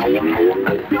இடத்துலதான் தப்பு.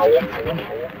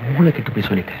 மூளை கிட்ட போய்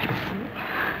சொல்லிட்டேன்.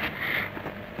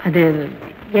 அது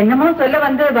என்னமோ சொல்ல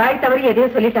வந்து வாய் தவறி எதையோ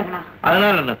சொல்லிட்டாங்களா?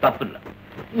 அதனால என்ன தப்பு இல்லை.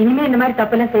 இனிமே இந்த மாதிரி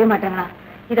தப்பு எல்லாம் செய்ய மாட்டாங்களா?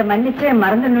 இத மன்னிச்சு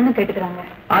மறந்துடணும்னு கேட்டுக்கிறாங்க.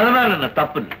 அதனால என்ன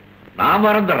தப்பு இல்லை, நான்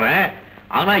மறந்துடுறேன்.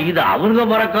 ஆனா இது அவங்க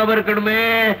மறக்காம இருக்கணுமே.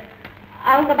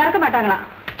 அவங்க மறக்க மாட்டாங்களா?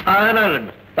 அதனால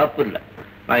என்ன தப்பு இல்லை.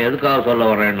 நான் எதுக்காக சொல்ல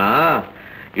வர்றேன்னா,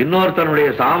 இன்னொருத்தனுடைய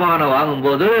சாமான வாங்கும்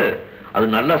போது அது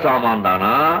நல்ல சாமான்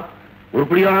தானா,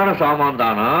 உருப்படியான சாமான்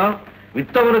தானா,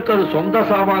 வித்தவனுக்கு அது சொந்த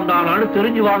சாமான் தானான்னு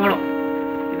தெரிஞ்சு வாங்கணும்.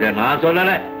 இதை நான்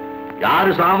சொல்லல,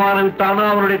 யாரு சாமான வித்தானோ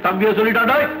அவனுடைய தம்பியை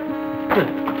சொல்லிட்டாண்டா.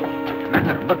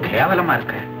 ரொம்ப கேவலமா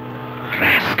இருக்க.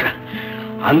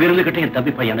 அங்கிருந்து கிட்ட என்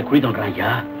தம்பி பையன் குழி தோன்றான்.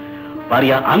 ஐயா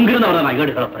பாரியா, அங்கிருந்து அவரை நான்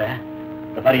ஏடு கலப்புறேன்.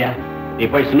 பாரியா, நீ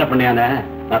போய் சின்ன பண்ணையான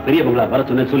நான் பெரிய பொங்கலா வர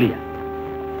சொன்னேன்னு சொல்லியா.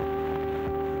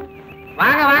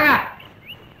 வாங்க,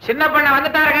 சின்ன பண்ண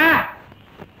வந்துட்டாருங்க.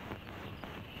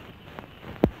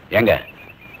 ஏங்க,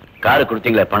 காரு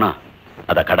கொடுத்தீங்களே பணம்,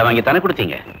 அத கடை வாங்கித்தானே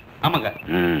கொடுத்தீங்க? ஆமாங்க.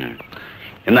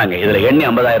 என்னங்க, இதுல எண்ணி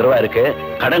 50,000 ரூபாய் இருக்கு.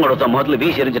 கடன் கொடுத்த முதல்ல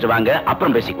வீசி எரிஞ்சிட்டு வாங்க,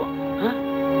 அப்புறம் பேசிக்குவோம்.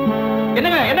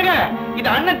 என்னங்க, இது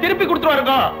அண்ணன் திருப்பி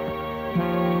கொடுத்துருவாருங்க.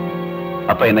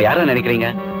 அப்ப என்ன யார நினைக்கிறீங்க?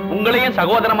 உங்களையும்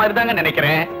சகோதர மாதிரி தாங்க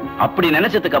நினைக்கிறேன். அப்படி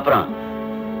நினைச்சதுக்கு அப்புறம்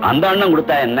அந்த அண்ணன்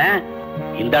கொடுத்தா என்ன,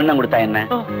 இந்த அண்ணன் கொடுத்தா என்ன?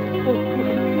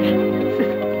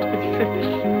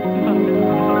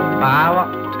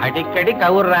 பாவம், அடிக்கடி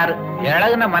கவுறாரு.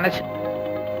 இழகுன மனசு.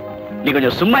 நீ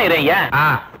கொஞ்சம் சும்மா இறையா.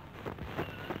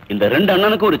 இந்த ரெண்டு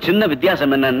அண்ணனுக்கு ஒரு சின்ன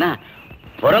வித்தியாசம் என்னன்னா,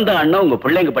 பிறந்த அண்ணன் உங்க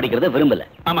பிள்ளைங்க படிக்கிறத விரும்பல.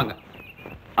 ஆமாங்க.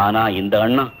 ஆனா இந்த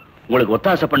அண்ணன் உங்களுக்கு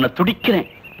ஒத்தாசை பண்ண துடிக்கிறேன்.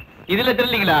 இதுல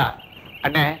தெரியலீங்களா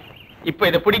அண்ணே? இப்ப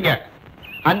இதை பிடிங்க.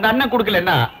 அந்த அண்ணன்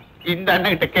கொடுக்கலன்னா இந்த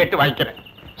அண்ணன் கிட்ட கேட்டு வாங்கிக்கிறேன்.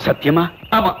 சத்தியமா?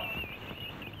 ஆமா.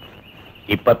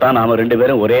 இப்பதான் நாம ரெண்டு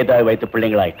பேரும் ஒரே தாய் வைத்து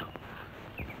பிள்ளைங்களாயிட்டோம்.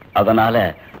 அதனால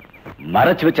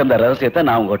மறைச்சு வச்ச அந்த ரகசியத்தை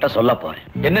நான் உங்ககிட்ட சொல்ல போறேன்.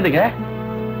 என்னதுங்க?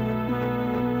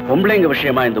 பொம்பளைங்க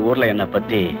விஷயமா இந்த ஊர்ல என்ன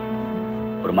பத்தி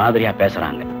ஒரு மாதிரியா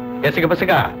பேசுறாங்க.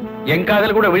 பேசுக என்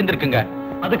காதல் கூட விழுந்திருக்குங்க.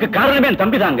 அதுக்கு காரணமே என்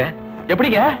தம்பி தாங்க.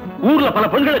 எப்படிங்க? ஊர்ல பல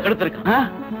பெண்களை கெடுத்திருக்கான்.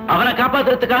 அவனை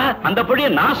காப்பாத்துறதுக்காக அந்த பொடியை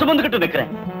நான் சுமந்துகிட்டு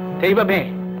நிக்கிறேன். தெய்வமே,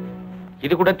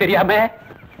 இது கூட தெரியாம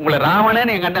உங்களை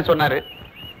ராவணன்னு எங்க அண்ணன் சொன்னாரு.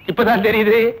 இப்பதான்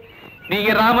தெரியுது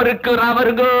நீங்க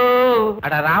ராமருங்கோ.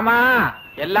 அட ராமா,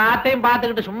 எல்லாத்தையும்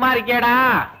பார்த்துக்கிட்டு சும்மா இருக்கேடா.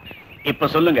 இப்ப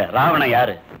சொல்லுங்க, ராவணன்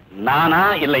யாரு? நானா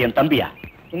இல்ல என் தம்பியா?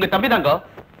 உங்க தம்பி தாங்கோ.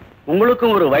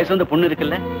 உங்களுக்கும் ஒரு வயசு வந்து பொண்ணு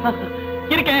இருக்குல்ல?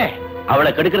 இருக்கே. அவளை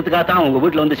கெடுக்கிறதுக்காக தான் உங்க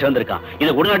வீட்டுல வந்து சேர்ந்திருக்கான்.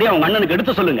 இதை உடனடியா உங்க அண்ணனுக்கு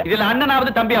எடுத்து சொல்லுங்க. இதுல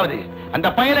அண்ணனாவது தம்பியாவது அந்த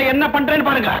பையனை என்ன பண்றேன்னு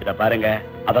பாருங்க. இத பாருங்க,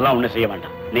 அதெல்லாம் ஒண்ணும் செய்ய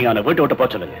வேண்டாம். நீங்க அவனை வீட்டை விட்டு போக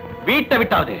சொல்லுங்க. வீட்டை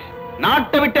விட்டாவது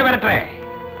நாட்டை விட்டு விரட்டுறேன்.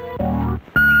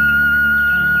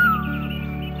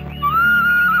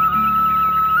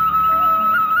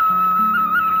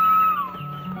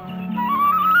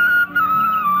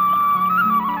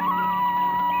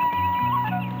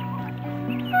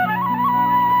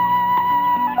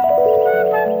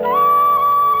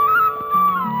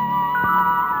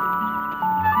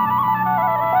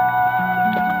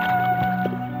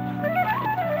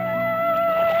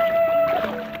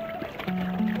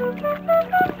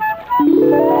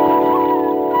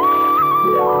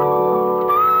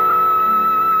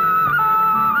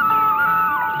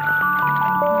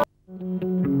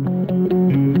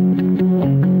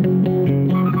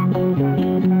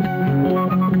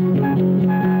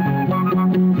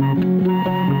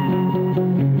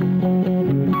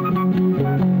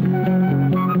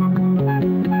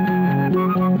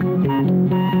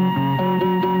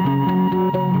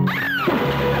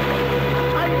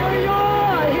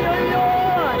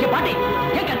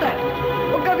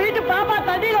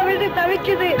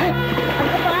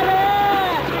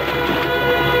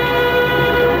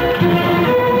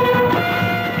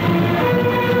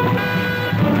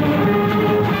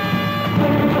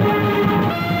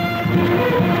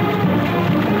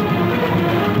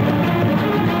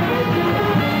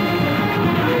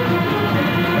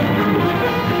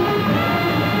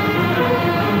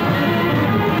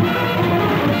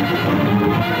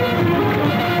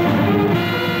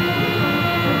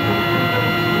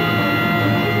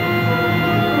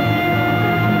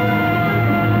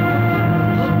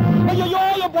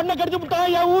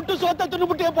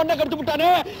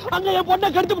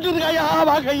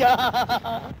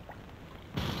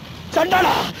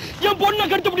 சண்டாளா, என் பொண்ணை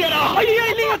கெடுத்து முடியாதா? ஐயோ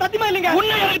இல்லைங்க, சத்தியமா இல்லைங்க.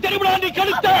 உன்னை எனக்கு தெரியுமா? நீ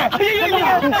கெடுத்த.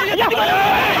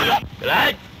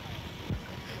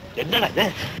 என்னடா இது?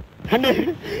 அண்ணே,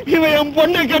 இவன் என்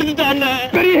பொண்ணை கெடுத்துட்டான்.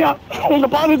 பெரியா, உங்க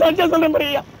பாது சாட்சியா சொல்றேன்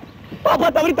பெரியா. பாப்பா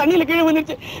தவறி தண்ணியில கீழே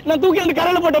வந்துருச்சு. நான் தூக்கி அந்த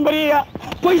கரையில போட்டேன் பெரியா.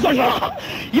 போய் சொல்றான்.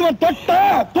 இவன் தொட்ட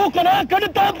தூக்கன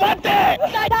கெடுத்த பாத்து.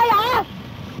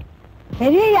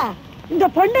 பெரியா, இந்த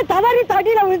பொண்ணு தவறி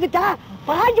தண்ணியில விழுந்துட்டா.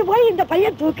 பாஞ்சு போய் இந்த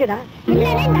பையன் தூக்குடா.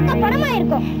 படமா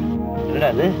இருக்கும்.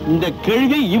 இந்த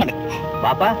கேள்வி இவன்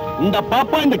பாப்பா, இந்த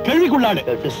பாப்பா இந்த கேள்விக்குள்ளாடு.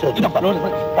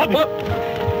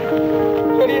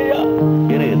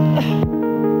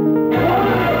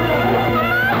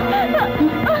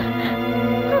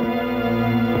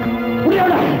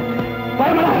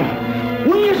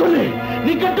 உண்மையை சொல்லு,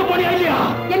 நீ கட்டு போனியா இல்லையா?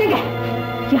 என்னங்க,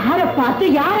 யார பார்த்து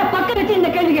யார பக்கம் வச்சு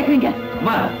இந்த கேள்வி கேட்குறீங்க?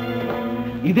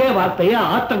 இதே வார்த்தைய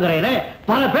ஆத்தங்கரையில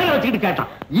பல பேரை வச்சுக்கிட்டு கேட்டான்.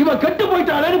 இவன் கெட்டு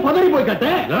போயிட்டாளேன்னு பதறி போய்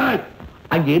கேட்டேன்.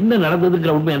 அங்க என்ன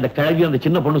நடந்ததுங்கிற உண்மை அந்த கிழவி அந்த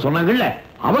சின்ன பொண்ணு சொன்னாங்கல்ல,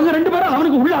 அவங்க ரெண்டு பேரும்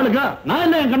அவனுக்கு உள்ள ஆளுங்க. நான்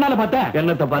என்ன என் கண்ணால பார்த்தேன்?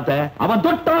 என்னத்தை பார்த்தேன்? அவன்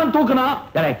தொட்டான் தூக்குனா.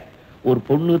 ஒரு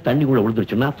பொண்ணு தண்ணிக்குள்ள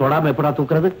விழுந்துருச்சுன்னா தொடாம எப்படா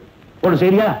தூக்குறது? ஒரு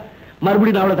சரியா,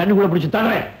 மறுபடியும் நான் அவளை தண்ணிக்குள்ள பிடிச்சு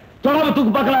தரேன். தொடாம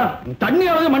தூக்கு பார்க்கலாம். தண்ணி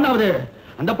ஆகுது மண்ணாவது.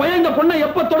 அந்த பையன் இந்த பொண்ணை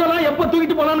எப்ப தொடலாம் எப்ப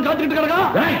தூக்கிட்டு போலான்னு காத்துக்கிட்டு கிடக்கா.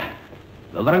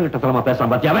 விவரம் கிட்டத்தனமா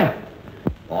பேசாம பாத்தியாவே?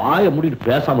 வாய மூடிட்டு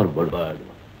பேசாம இருக்க.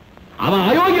 அவன்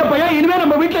அயோக்கிய பையன், இனிமே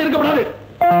நம்ம வீட்டுல இருக்கக்கூடாது.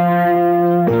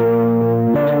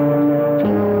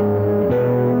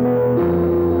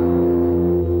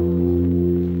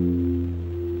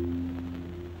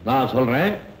 நான்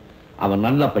சொல்றேன், அவன்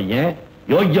நல்ல பையன்,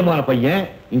 யோக்கியமான பையன்,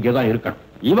 இங்கதான் இருக்கணும்.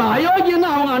 இவன் அயோக்கியன்னு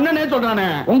அவங்க அண்ணனே சொல்றானே.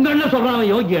 உங்க அண்ணன் சொல்றான்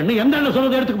யோகியன்னு. எந்த அண்ணன்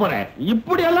சொல்றதை எடுத்துக்க போறேன்?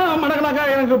 இப்படி எல்லாம் மடக்கலாக்கா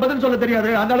எனக்கு பதில் சொல்ல தெரியாது.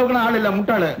 அந்த அளவுக்கு ஆள் இல்ல,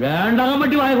 முட்டாளு. வேண்டாம்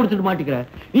மட்டும் வாய கொடுத்துட்டு மாட்டிக்கிறேன்.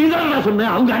 நீ தான் சொன்ன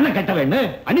அவங்க அண்ணன் கெட்டவன்னு.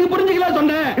 அன்னைக்கு புரிஞ்சுக்கலாம்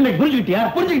சொன்னேன். இன்னைக்கு புரிஞ்சுக்கிட்டியா?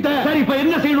 புரிஞ்சுக்கிட்டேன். சரி, இப்ப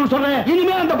என்ன செய்யணும்னு சொல்றேன்?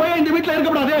 இனிமே அந்த பையன் இந்த வீட்டுல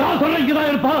இருக்கக்கூடாது. நான் சொல்றேன்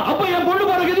இங்கதான் இருப்பான். அப்ப என் பொண்ணு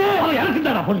போறது எனக்கு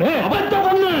தானே பொண்ணு. அவத்த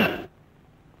பொண்ணு.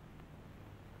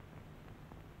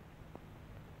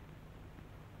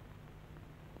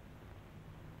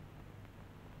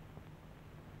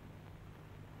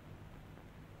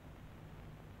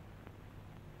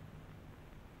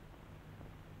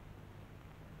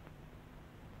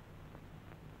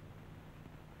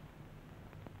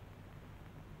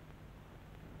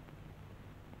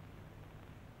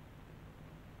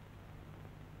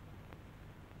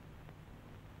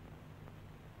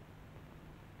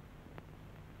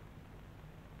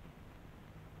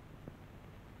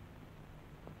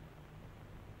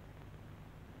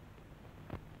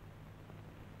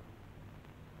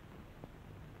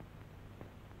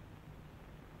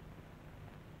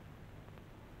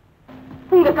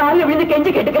 உங்க காலில் விழுந்து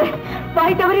கெஞ்சி கேட்டுக்கிறேன்.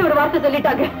 வாய் தவறி ஒரு வார்த்தை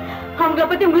சொல்லிட்டாங்க. அவங்கள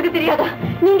பத்தி உங்களுக்கு தெரியாதா?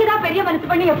 நீங்க தான் பெரிய மனசு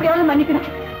பண்ணி எப்படியாவது மன்னிக்கணும்.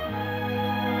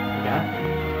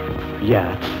 ஐயா,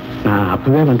 நான்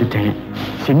அப்பவே வந்துட்டேன்.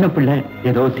 சின்ன பிள்ளை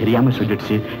ஏதோ தெரியாம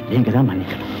சொல்லிடுச்சு. நீங்க தான்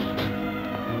மன்னிக்கணும்.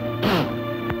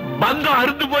 பந்தம்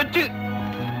அறுத்து போச்சு.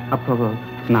 அப்போ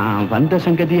நான் வந்த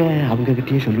சங்கதிய அவங்க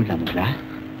கிட்டயே சொல்லிடலாங்களா?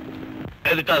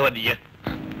 எதுக்காக வந்தீங்க?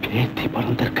 பேத்தி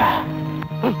பிறந்திருக்கா.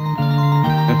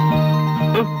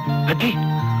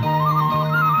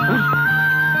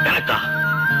 எனக்கா?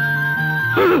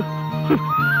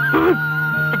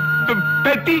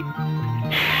 பேத்தி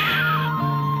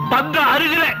பந்தம்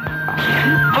அருகில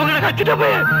அவங்களை கச்சிட்ட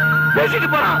போய் பேசிட்டு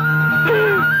போறான்.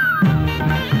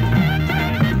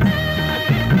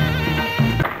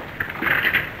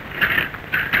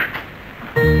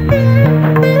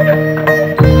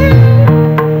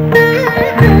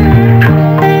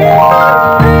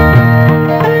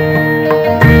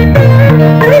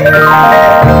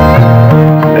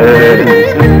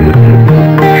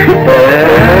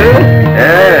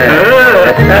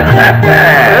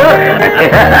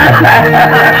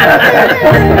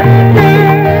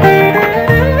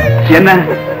 என்ன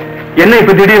என்ன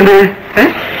இப்ப திடீர்னு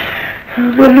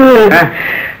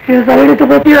என் தலையெடுத்து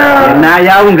பாத்தியா?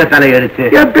 நாயா உங்க தலையெடுத்து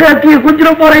என் பேத்திய குஞ்சிட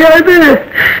போறையாது.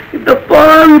 இந்த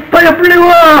பாவி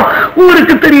பிள்ளைவோ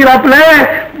ஊருக்கு தெரியறாப்புல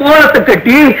மோளத்தை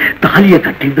கட்டி தாலிய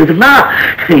கட்டிருந்ததுன்னா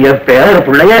என் பேர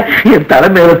பிள்ளைய என்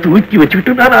தலைமையில தூக்கி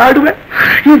வச்சுக்கிட்டு நான் ஆடுவேன்.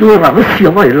 இது ஒரு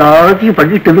ரகசியமா எல்லாத்தையும்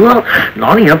பண்ணிட்டுதும்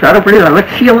நானும் என் பேர பிள்ளைய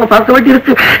ரகசியமா பார்க்க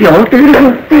வேண்டியிருக்கு. எவ்வளவு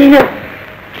தெரியும்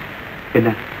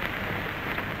என்ன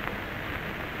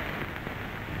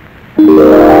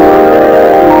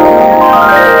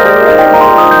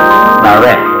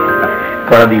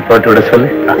குழந்தைக்கு போட்டு விட சொல்லு.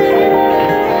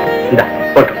 இந்த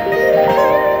போட்டு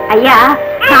ஐயா,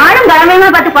 நானும் கவனமா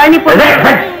பார்த்து குழந்தை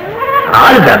போட்டு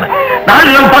ஆளு தானே. நாலு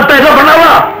நம்ம 10,000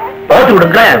 பண்ணாவா? போட்டு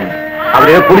விடுங்க.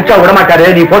 அவரே குடிச்சா விட மாட்டாரு.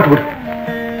 நீ போட்டு விடு.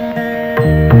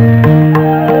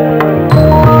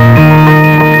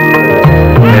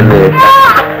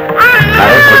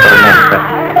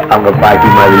 அவங்க பாட்டி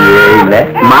மாதிரியே இல்ல.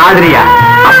 மாதிரியா?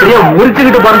 அப்படியே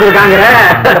முறிச்சுக்கிட்டு பிறந்திருக்காங்க.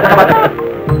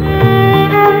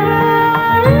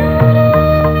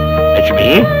 லட்சுமி,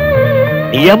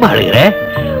 நீ ஏமா அழுகிற?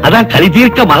 அதான் கலி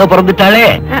தீர்க்க மக பிறந்துட்டாளே.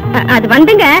 அது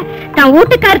வந்துங்க, தான்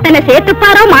வீட்டுக்கார் தன்னை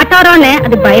சேர்த்துப்பாரோ மாட்டாரோன்னு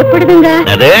அது பயப்படுதுங்க.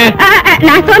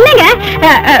 நான் சொன்னேங்க,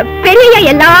 பெரிய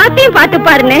எல்லாத்தையும் பார்த்து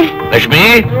பாருங்க. லட்சுமி,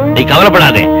 நீ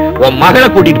கவலைப்படாதே. உன் மகளை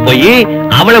கூட்டிட்டு போய்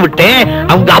அவளை விட்டு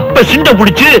அவங்க அப்ப சிண்ட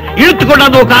புடிச்சு இழுத்து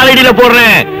கொண்டாந்து உன் காலடியில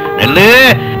போடுறேன். நெல்லு,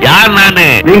 யார் நானு?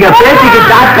 நீங்க பேசிக்கு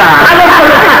தாத்தா.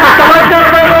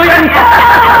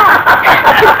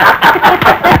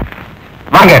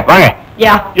 வாங்க வாங்க.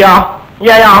 யா யா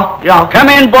யா யா யா. Come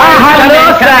in, boy. Hello,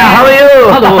 sir. How are you?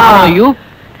 Hello, how are you?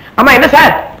 அம்மா, என்ன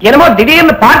சார் என்னமோ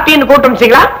திடீர்னு பார்ட்டின்னு கூட்டம்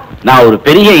வச்சீங்களா? நான் ஒரு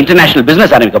பெரிய இன்டர்நேஷனல்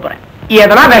பிசினஸ் ஆரம்பிக்க போறேன்.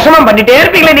 எதனா விஷமம் பண்ணிட்டே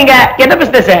இருப்பீங்களே நீங்க. என்ன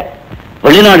பிசினஸ்?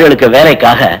 வெளிநாடுகளுக்கு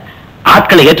வேலைக்காக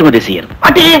ஆட்களை ஏற்றுமதி செய்யறது.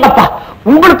 அடேங்கப்பா,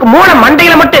 உங்களுக்கு மூளை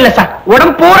மண்டையில மட்டும் இல்ல சார்,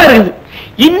 உடம்பு போற இருக்குது.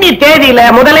 இன்னி தேதியில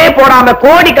முதலே போடாம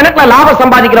கோடி கணக்குல லாபம்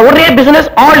சம்பாதிக்கிற ஒரே பிசினஸ்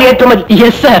ஆல் ஏற்றுமதி.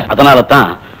 Yes sir. அதனால தான்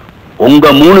உங்க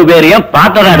 3 பேரையும்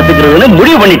பார்ட்னரா எடுத்துக்கிறதுன்னு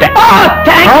முடிவு பண்ணிட்டேன்.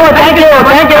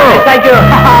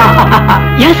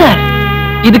 ஏன் சார்,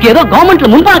 இதுக்கு ஏதோ கவர்மெண்ட்ல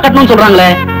முன்பணம் கட்டணும்னு சொல்றாங்களே?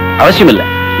 அவசியம் இல்ல,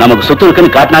 நமக்கு சொத்து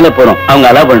இருக்குன்னு காட்டினாலே போறோம், அவங்க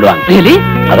அலோவ் பண்ணுவாங்க. Really?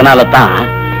 அதனால தான்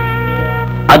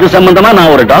அது சம்பந்தமா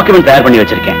நான் ஒரு டாக்குமெண்ட் தயார் பண்ணி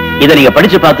வச்சிருக்கேன். இதை நீங்க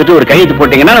படிச்சு பார்த்துட்டு ஒரு கையெழுத்து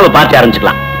போட்டீங்கன்னா நம்ம பார்ட்டி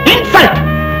ஆரம்பிச்சுக்கலாம். இன்சல்ட்.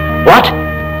 வாட்?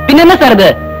 பின்ன என்ன சார் இது?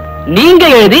 நீங்க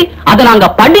எழுதி அதை நாங்க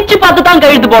படிச்சு பார்த்து தான்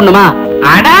கையெழுத்து போடணுமா?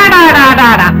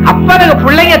 அடாடாடாடாடா, அப்பனுக்கு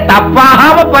பிள்ளைங்க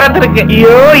தப்பாகாம பிறந்திருக்கு.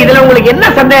 ஐயோ, இதுல உங்களுக்கு என்ன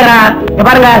சந்தேகம்? இங்க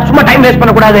பாருங்க, சும்மா டைம் வேஸ்ட்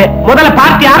பண்ண கூடாது. முதல்ல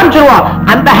பார்ட்டி ஆரம்பிச்சிருவோம்.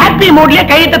 அந்த ஹாப்பி மூட்லயே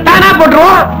கையெழுத்து தானா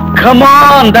போட்டுருவோம். Come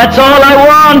on, that's all I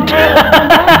want.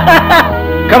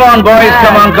 Come on, boys,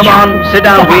 come on, come on. Sit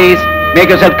down, please. Make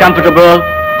yourself comfortable.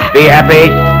 Be happy.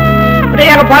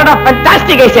 அப்படியே பாடா,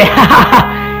 ஃபேண்டாஸ்டிக் ஐசே.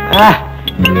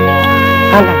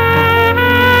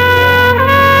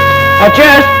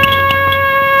 Cheers.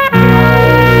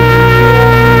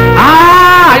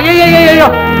 ஐயோ,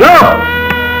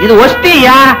 இது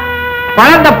ஒஸ்தியா?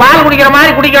 குழந்தை பால் குடிக்கிற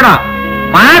மாதிரி குடிக்கணும்.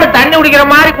 மாடு தண்ணி குடிக்கிற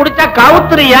மாதிரி குடிச்சா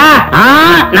கவுத்துறியா?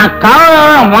 நான்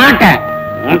கவர மாட்டேன்.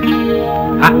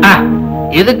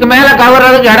 இதுக்கு மேல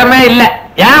கவர்றதுக்கு இடமே இல்ல.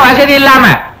 ஏன் வசதி இல்லாம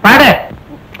பாடு.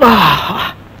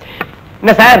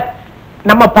 என்ன சார்,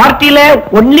 நம்ம பார்ட்டியில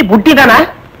ஒன்லி புட்டி தானா?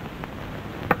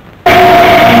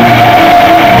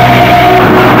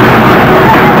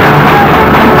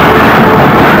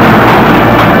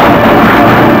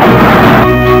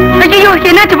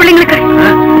 என்னாச்சு பிள்ளைங்களுக்கு?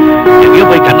 எங்கேயோ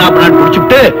போய் கண்ணாப்பண்ணான்னு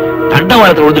குடிச்சுட்டு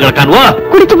தண்டவாளத்துல உழுது கிடக்கானுவோ.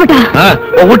 குடிச்சு போட்டா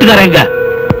வீட்டுக்காரன் எங்க?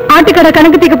 ஆட்டுக்கடை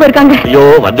கணக்கு தீக்க போயிருக்காங்க. ஐயோ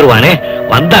வந்துருவானே,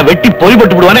 வந்தா வெட்டி பொறி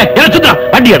போட்டு விடுவானே. என்ன சுத்தா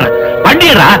வண்டியடா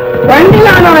வண்டியடா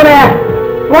வண்டியானவரே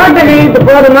போட்டு நீட்டு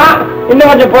போடுமா இன்னும்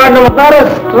கொஞ்சம் போடணும் சார்.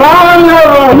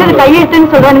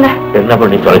 கையெழுத்துன்னு சொல்றானுங்க. என்ன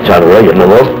பண்ணி தொலைச்சாடுவோ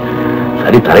என்னவோ.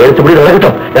 சரி தலையெழுத்துப்படி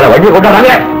நடக்கட்டும். ஏன்னா வண்டியை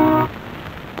கொண்டாடாங்க.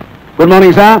 Good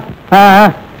morning sir.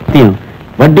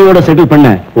 வட்டியோட செட்டில் பண்ண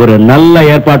ஒரு நல்ல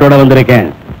ஏற்பாட்டோட வந்திருக்கேன்.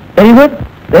 Very good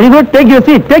very good. Take you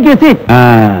seat take you seat.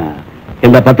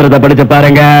 இந்த பத்திரத்தை படிச்சு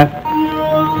பாருங்க.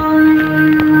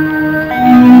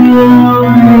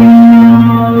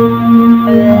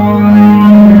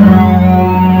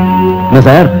 என்ன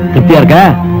சார் திருப்தியா இருக்கா?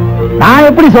 நான்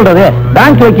எப்படி சொல்றது?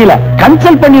 பேங்க் வக்கீல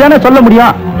கன்சல்ட் பண்ணி தானே சொல்ல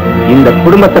முடியும். இந்த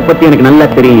குடும்பத்தை பத்தி எனக்கு நல்லா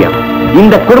தெரியும்.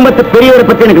 இந்த குடும்பத்தை பெரியவரை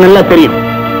பத்தி எனக்கு நல்லா தெரியும்.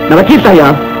 நான் வக்கீல் தாயா.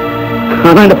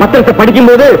 ஆனா இந்த பத்திரத்தை படிக்கும்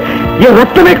போது என்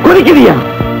ரத்தமே கொதிக்குதியா.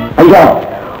 ஐயா,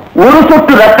 ஒரு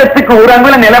சொட்டு ரத்தத்துக்கு ஒரு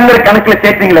அங்குல நிலங்கிற கணக்குல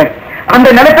சேர்த்தீங்களே, அந்த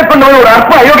நிலத்தை கொண்டு ஒரு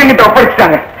அற்ப அயோக்கியங்கிட்ட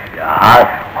ஒப்படைச்சிட்டாங்க.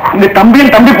 இந்த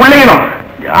தம்பியும் தம்பி பிள்ளைகளும்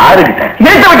யாருக்கிட்ட?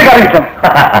 நேற்று வீட்டுக்காரங்க.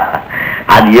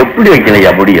 அது எப்படி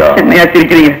வைக்கலையா முடியும்? என்னையா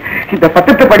சிரிக்கிறீங்க? இந்த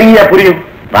பத்திரத்தை படிங்கயா புரியும்.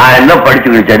 நான் என்ன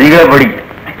படிச்சு நீங்களே படிக்க.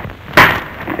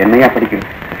 என்னையா படிக்கிறேன்?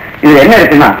 இது என்ன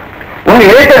இருக்குன்னா, உங்க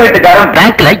ஏற்ற வீட்டுக்காரன்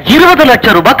பேங்க்ல 20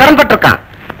 லட்சம் ரூபாய் கடன் பட்டிருக்கான்.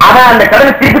 அவன் அந்த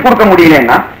கடனை திருப்பி கொடுக்க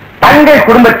முடியலன்னா, தங்கள்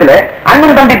குடும்பத்துல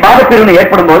அண்ணன் தம்பி பாகப்பிரிவினை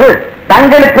ஏற்படும் போது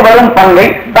தங்களுக்கு வரும் பங்கை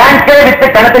பேங்கை விட்டு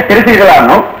கணத்தை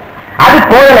செலுத்தீர்களானோ, அது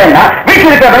போகலன்னா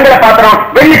வீட்டில் இருக்க வெங்கல பாத்திரம்,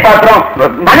 வெள்ளி பாத்திரம்,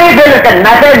 மனைவி பேர் இருக்க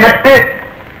நகை நட்டு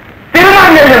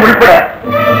திருமாங்கல்யம்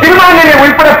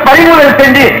உள்பட பறிமுதல்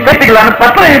செஞ்சு கட்டிக்கலாம்னு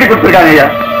பத்திரம் எழுதி கொடுத்துருக்காங்க ஐயா.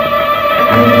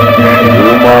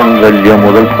 திருமாங்கல்யம்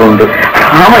முதல் கொண்டு.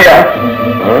 ஆமையா,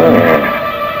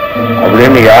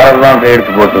 அப்படின்னு யாரெல்லாம்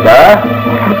கையெழுத்து போட்டுதா?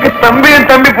 தம்பியும்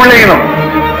தம்பி பிள்ளைகளும்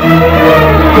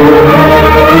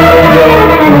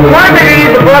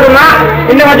போதுமா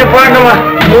இன்னும் கொஞ்சம் போடணுமா?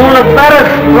 3 பேர்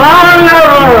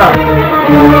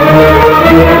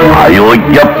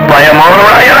அயோக்கிய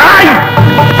பயமாய்.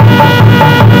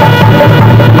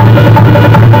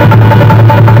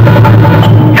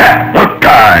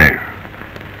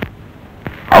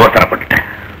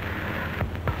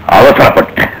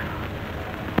 அவசரப்பட்டேன்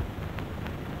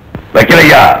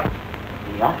வைக்கலையா?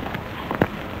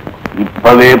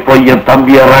 இப்பவே போய் என்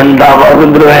தம்பிய 2ஆ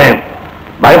வந்துருவேன்.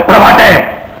 பயப்பட மாட்டேன்.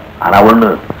 ஆனா ஒண்ணு,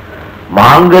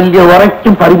 மாங்கல்ய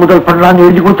வரைக்கும் பறிமுதல் பண்ணலான்னு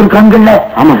எழுதி கொடுத்திருக்காங்கல்ல,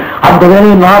 அந்த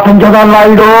வேலையை நான் செஞ்சதான்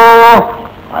ஆயிடும்.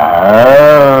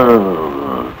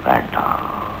 வேண்டாம்,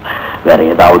 வேற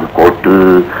ஏதாவது கோர்ட்டு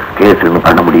கேஸ்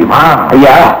பண்ண முடியுமா?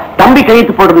 ஐயா, தம்பி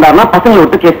கையெழுத்து போட்டிருந்தாருன்னா பசங்களை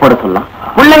விட்டு கேஸ் போட சொல்லலாம்.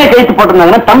 பிள்ளைங்க கையெழுத்து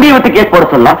போட்டிருந்தாங்கன்னா தம்பியை விட்டு கேஸ் போட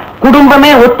சொல்லலாம்.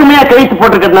 குடும்பமே ஒத்துமையா கையெழுத்து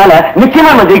போட்டிருக்கிறதுனால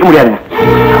நிச்சயமா நம்ம ஜெயிக்க முடியாதுங்க.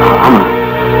 ஆமா,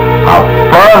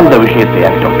 அப்ப அந்த விஷயத்தை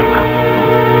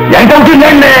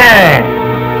என்ன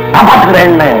நான்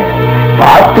பாத்துக்கிறேன்.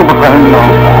 பார்த்து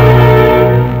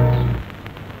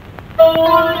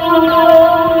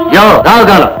யோ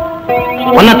காலம்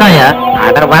ஒன்னத்தாயா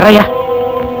அட வரையா.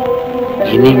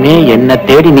 இனிமே என்ன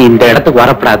தேடி நீ இந்த இடத்துக்கு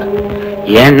வரப்படாது.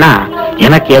 ஏன்னா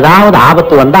எனக்கு ஏதாவது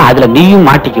ஆபத்து வந்தா அதுல நீயும்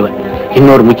மாட்டிக்குவ.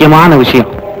 இன்னொரு முக்கியமான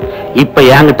விஷயம், இப்ப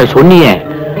என்கிட்ட சொன்னியே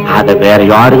அத வேற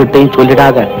யாருகிட்டையும்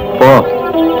சொல்லிடாத. போ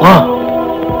போ.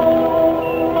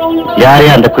 யாரே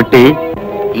அந்த குட்டி?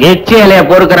 எச்சி இலைய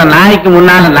பொறுக்கிற நாய்க்கு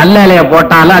முன்னால நல்ல இலைய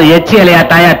போட்டாலும் அது எச்சி இலையா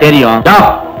தாயா தெரியும்.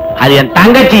 அது என்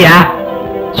தங்கச்சியா?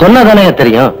 சொன்னதானே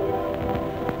தெரியும்.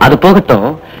 அது போகட்டும்,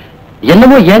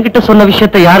 என்னமோ என்கிட்ட சொன்ன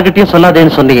விஷயத்தை யார்கிட்டயும்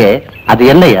சொல்லாதேன்னு சொன்னீங்க, அது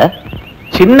என்னையா?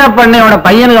 சின்ன பண்ணையோட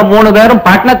பையனுங்க 3 பேரும்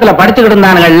பட்டணத்துல படிச்சுக்கிட்டு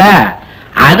இருந்தானுங்கல்ல,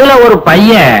 அதுல ஒரு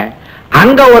பையன்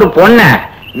அங்க ஒரு பொண்ண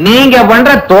நீங்க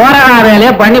பண்ற தோரணா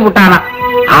வேலைய பண்ணி விட்டானா.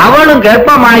 அவளும்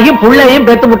கர்ப்பமாகி புள்ளையும்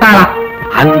பெத்து விட்டானாம்.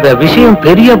 அந்த விஷயம்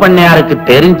பெரிய பண்ணையாருக்கு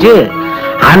தெரிஞ்சு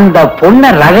அந்த பொண்ண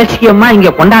ரகசியமா இங்க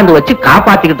கொண்டாந்து வச்சு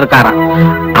காப்பாத்திக்கிட்டு இருக்காராம்.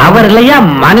 அவர் இல்லையா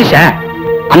மனுஷன்?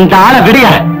 அந்த ஆளை விடிய.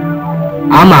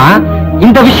 ஆமா,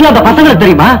 இந்த விஷயம் அந்த பசங்களுக்கு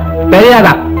தெரியுமா?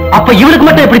 தெரியாதா? அப்ப இவனுக்கு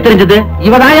மட்டும் எப்படி தெரிஞ்சது?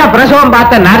 இவதாயா பிரசவம்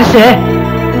பார்த்த நர்ஸு.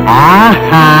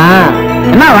 ஆஹா,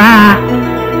 என்னவா?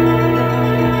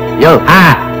 யோ,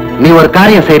 நீ ஒரு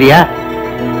காரியம் செய்றியா?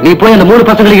 நீ போய் அந்த 3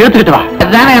 பசங்களை இழுத்துக்கிட்டு வா.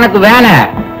 அதுதானே எனக்கு வேலை.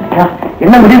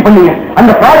 என்ன முடிவு பண்ணீங்க?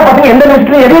 அந்த பாட பசங்க எந்த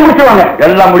நிமிஷத்துல எதையும் முடிச்சுவாங்க.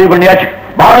 எல்லாம் முடிவு பண்ணியாச்சு.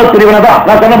 பாரத பிரிவினதா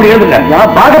நான் சொன்னபடி எழுதுங்க.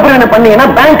 பாகப்பிரிவினை பண்ணீங்கன்னா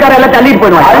பேங்க்கார எல்லாம் தள்ளிட்டு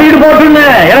போயிடுவாங்க. அள்ளிட்டு போட்டுன்னு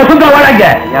எனக்கு சுந்தரம் வாடாங்க.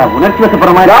 உணர்ச்சி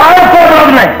வசப்படுற மாதிரி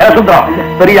சுந்தரம்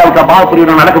பெரியாவுக்கு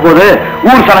பாகப்பிரிவினை நடக்க போது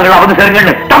ஊர் சனங்கள் வந்து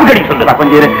சேருங்கன்னு தம்கடி சொல்லுதா.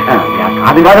 கொஞ்சம் இரு.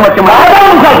 அதுக்காக வச்ச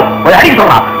அடிக்க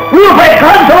சொல்லலாம். ஊர் போய்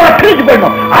கால் சொல்ல கிழிச்சு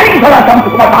போயிடணும். அடிக்க சொல்லலாம்.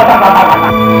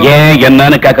 ஏன்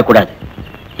என்னன்னு கேட்க கூடாது.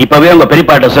 இப்பவே உங்க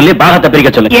பெரியப்பாட்ட சொல்லி பாகத்தை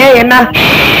பிரிக்க சொல்லு. ஏன் என்ன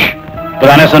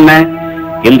சொன்னேன்?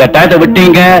 இந்த டயத்தை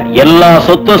விட்டீங்க எல்லா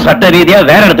சொத்தும் சட்ட ரீதியா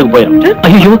வேற இடத்துக்கு போயிடும்.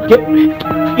 ஐயோ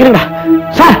இருங்க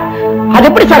சார், அது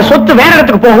எப்படி சார் சொத்து வேற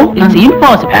இடத்துக்கு போகும்?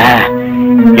 இம்பாசிபிள்.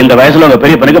 இந்த வயசுல உங்க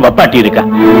பெரிய பொண்ணுக்கு வப்பாட்டி இருக்கா,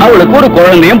 அவளுக்கு ஒரு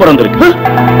குழந்தையும் பிறந்திருக்கு.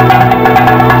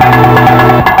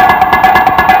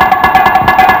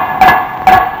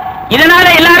 இதனால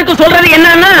எல்லாருக்கும் சொல்றது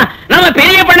என்னன்னா, நம்ம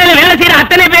பெரிய பண்ணையில வேலை செய்யற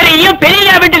அத்தனை பேரையும்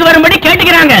பெரிய வீட்டுக்கு வரும்படி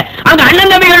கேட்டுக்கிறாங்க. அவங்க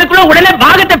அண்ணன் தம்பிகளுக்குள்ள உடனே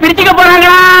பாகத்தை பிரிச்சுக்க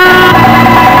போறாங்களா?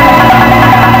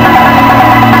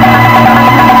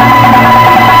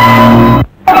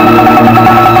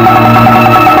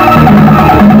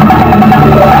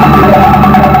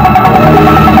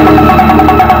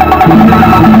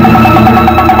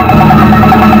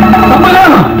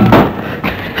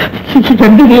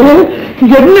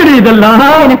 என்னடி இதெல்லாம்?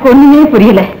 எனக்கு ஒண்ணுமே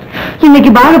புரியல. இன்னைக்கு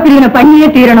பாக பிரிவினை பண்ணியே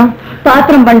தீரணும்.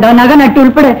 பாத்திரம் பண்டம் நகை நட்டு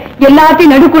உள்பட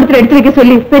எல்லாத்தையும் நடு கொடுத்து எடுத்து வைக்க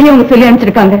சொல்லி பெரியவங்க சொல்லி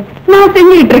அனுப்பிச்சிருக்காங்க. நான்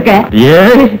செஞ்சுக்கிட்டு இருக்கேன்.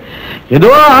 ஏதோ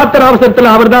ஆத்திர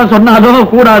அவசரத்துல அவர் தான்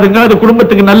சொன்னாலும் கூடாதுங்க, அது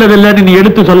குடும்பத்துக்கு நல்லது இல்லைன்னு நீ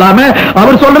எடுத்து சொல்லாம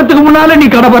அவர் சொல்றதுக்கு முன்னால நீ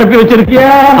கடை பரப்பி வச்சிருக்கிய.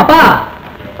 அப்பா,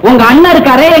 உங்க அண்ணன்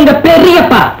இருக்காரே எங்க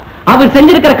பெரியப்பா, அவர்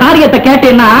செஞ்சிருக்கிற காரியத்தை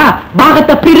கேட்டேன்னா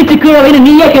பாகத்தை பிரிச்சு கீழே வைன்னு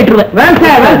நீயே கேட்டுருவேன்.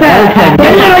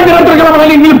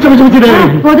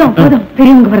 போதும் போதும்,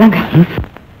 பெரியவங்க வர்றாங்க.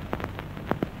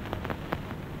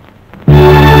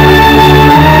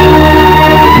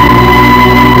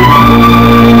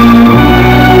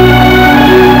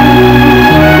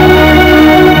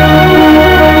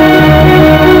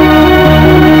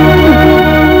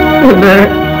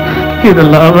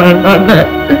 இதெல்லாம் வேண்டாம்,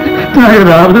 நான்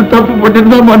ஏதாவது தப்பு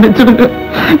பண்ணிருந்தா மன்னிச்சிடுங்க.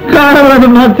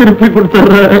 காரணமா திருப்பி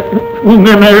கொடுத்துறேன்.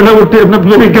 உங்க நகரை விட்டு என்ன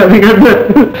பிரிக்காதீங்க.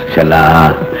 செல்லா,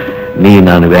 நீ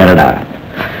நான் வேறடா.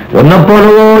 உன்னை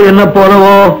போலவோ என்ன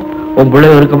போலவோ உன் பிள்ளை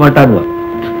இருக்க மாட்டாங்க.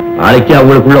 நாளைக்கு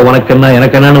அவங்களுக்குள்ள உனக்கு என்ன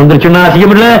எனக்கு என்னன்னு வந்துருச்சுன்னா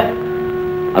அசிங்கம் இல்ல.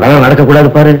 அதெல்லாம்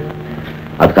நடக்கக்கூடாது பாரு.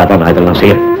 அதுக்காக தான் நான் இதெல்லாம்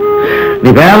செய்யறேன்.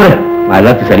 நீ வேற நான்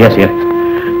எல்லாத்தையும் சரியா செய்யறேன்.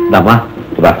 இந்தாமா,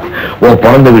 உன்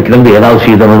பிறந்த வீட்டுல இருந்து ஏதாவது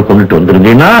சீதனம் கொண்டுட்டு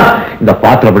வந்துருந்தீங்கன்னா இந்த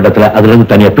பாத்திர பண்டத்துல அதுல இருந்து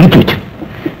தனியா பிரிச்சு வச்சு.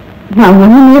 நான்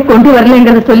ஒண்ணுமே கொண்டு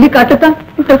வரலைங்கிறத சொல்லி காட்டத்தான்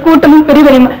இந்த கூட்டமும்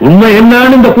பிரிவினை. உண்மை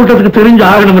என்னன்னு இந்த கூட்டத்துக்கு தெரிஞ்சு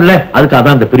ஆகணும் இல்ல, அதுக்காக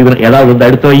தான் இந்த பிரிவினை. ஏதாவது வந்து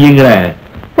எடுத்து வையுங்கிற.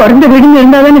 பிறந்த வீடுங்க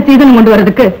இருந்தாதானே சீதனம் கொண்டு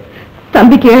வர்றதுக்கு.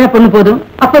 தம்பிக்கு ஏழை பொண்ணு போதும்,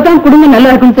 அப்பதான் குடும்பம்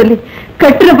நல்லா இருக்கும்னு சொல்லி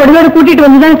கட்டுற படுவார கூட்டிட்டு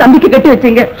வந்துதான் தம்பிக்கு கட்டி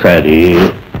வச்சீங்க. சரி,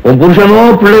 உன் புருஷனோ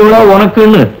பிள்ளைகளோ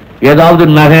உனக்குன்னு ஏதாவது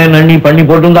நகை நன்னி பண்ணி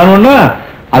போட்டுருந்தானோன்னா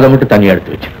அதை மட்டும் தனியா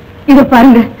எடுத்து வச்சு. இத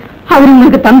பாருங்க, அவர்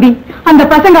உங்களுக்கு தம்பி, அந்த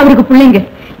பசங்க அவருக்கு பிள்ளைங்க.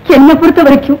 என்னை பொறுத்த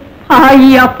வரைக்கும் ஆயி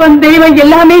அப்பன் தெய்வம்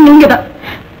எல்லாமே நீங்க தான்.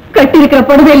 கட்டி இருக்கிற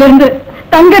புடவையில இருந்து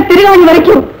தங்க திருவாணி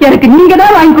வரைக்கும் எனக்கு நீங்க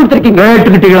தான் வாங்கி கொடுத்துருக்கீங்க.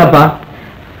 கேட்டுக்கிட்டீங்களாப்பா?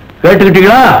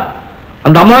 கேட்டுக்கிட்டீங்களா?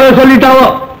 அந்த அம்மாவே சொல்லிட்டாவோ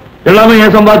எல்லாமே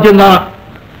என் சம்பாத்தியம் தான்.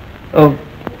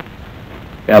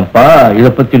 அப்பா, இத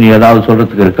பத்தி நீ ஏதாவது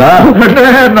சொல்றதுக்கு இருக்கா?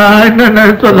 நான் என்ன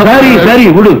சொல்ல? சரி சரி,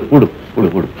 விடு விடு விடு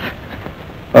விடு.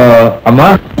 அம்மா,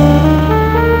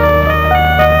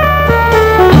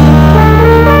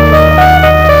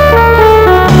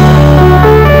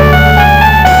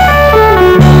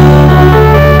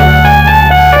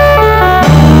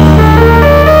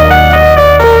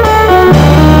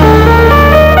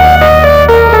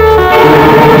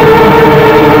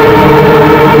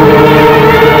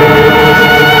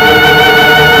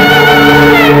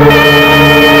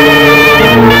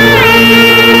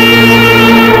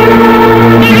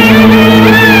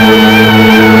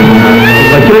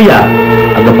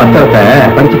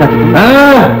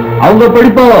 அவங்க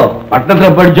படிப்போ பட்டணத்துல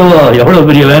படிச்சோ எவ்வளவு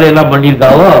பெரிய வேலையெல்லாம்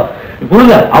பண்ணிருக்காவோ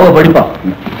கொடுங்க, அவ படிப்பா.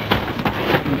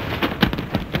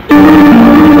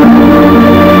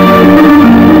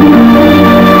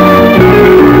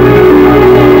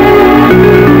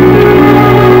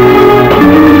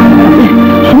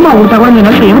 சும்மா ஒரு தகவல்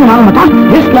நிலத்தை எவரும் வாங்க மாட்டான்.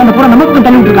 வேஸ்ட்ல பூரா நமக்கு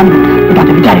தள்ளி விட்டுருக்காங்க.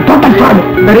 விசாரி டோட்டல் ஃப்ராட்.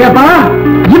 சரியாப்பா,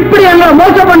 இப்படி எல்லாம்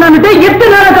மோசம் பண்ணான்ட்டு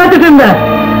எத்தனை நேரம் காத்துட்டு இருந்தேன்?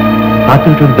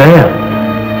 காத்துட்டு இருந்தேன்.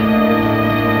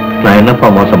 நான் என்னப்பா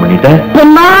மோசம் பண்ணிட்டேன்?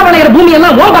 பொன்னாவளையர் பூமி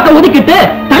எல்லாம் ஓ பக்கம் ஒதுக்கிட்டு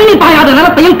தண்ணி பாயாத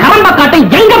நிலத்தையும் கரம்ப காட்டை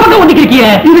எங்க பக்கம் ஒதுக்கிருக்கிய?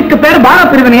 இதுக்கு பேர் பாக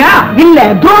பிரிவினையா இல்ல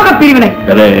துரோக பிரிவினை?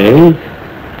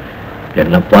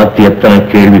 என்ன பார்த்து எத்தனை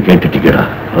கேள்வி கேட்டுட்டீங்கடா.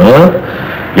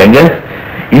 எங்க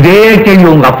இதே கேள்வி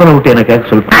உங்க அப்பனை விட்டு என்ன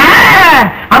கேட்க சொல்ல?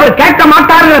 அவர் கேட்க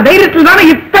மாட்டாருங்கிற தைரியத்தில் தானே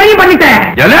இத்தனையும் பண்ணிட்டேன்.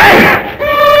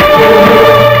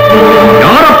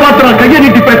 யார பார்த்து நான் கையை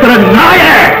நீட்டி பேசுறேன் நாய?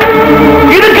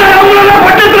 இதுக்கு அவங்களெல்லாம்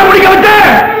பட்டத்துல முடிக்க வச்ச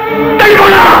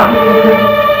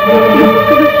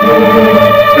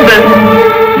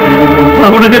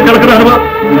அவனுக்கு கிடக்கிறாருவா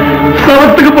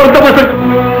சவத்துக்கு பொறுத்த பசங்க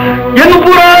எங்க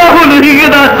பூரா நீங்க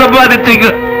தான் சம்பாதிச்சீங்க.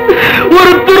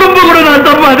 ஒரு துரும்பு கூட நான்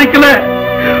சம்பாதிக்கல.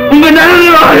 உங்க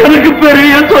நல்ல எனக்கு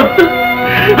பெரிய சொத்து.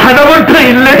 அதை மட்டும்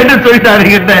இல்லைன்னு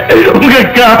சொல்லிட்டாருங்க. உங்க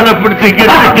காலை பிடிச்சிக்க.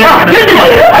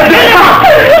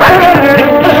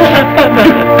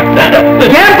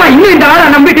 ஏன்பா இன்னும் இந்த ஆளை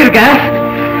நம்பிட்டு இருக்க?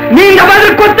 நீ இந்த மாதிரி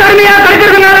கொத்தருமையா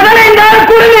கிடைக்கிறதுனாலதானே இந்த ஆளை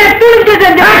குழுமையை துணிச்சு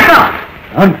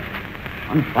செஞ்சான்.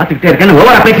 பாத்துக்கிட்டே இருக்கேன்னு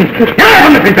ஓவரா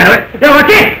பேசிட்டாரு.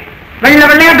 வெள்ள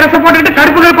வெள்ளையா ட்ரெஸ் போட்டுக்கிட்டு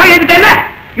கருப்புகள் போய் எழுதிட்டேன்.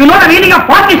 You know the meaning of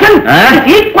partition?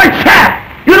 Equal share.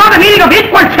 You know the meaning of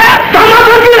equal share?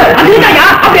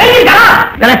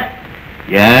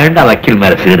 ஏண்டா வக்கீல்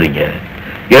மேல சீடுறீங்க?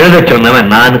 எழுத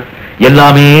சொன்னவன் நான்.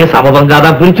 எல்லாமே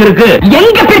சமபங்காதான் பிரிச்சிருக்கு.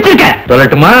 எங்க பிரிச்சிருக்க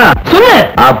சொல்லட்டுமா? சொல்லு.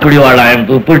 அப்படி வாழ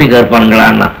துப்புட்டி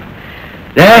கற்பானுங்களான்னா.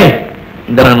 டேய்,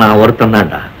 இந்த நான் ஒருத்தன்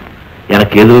தான்டா.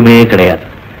 எனக்கு எதுவுமே கிடையாது.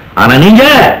 ஆனா நீங்க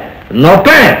நோக்க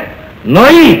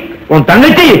நோய் உன்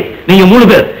தங்கச்சி நீங்க 3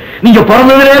 பேர். நீங்க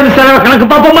பிறந்ததுல இருந்து செலவு கணக்கு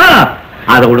பாப்போமா?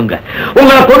 அதை விடுங்க.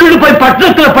 உங்களை கொண்டுட்டு போய்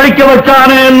பட்டணத்துல படிக்க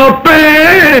வச்சானே நொப்பே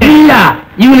இல்ல.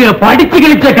 இவங்க படிச்சு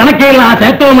கழிச்ச கணக்கையெல்லாம்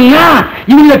சேர்த்தோம்னா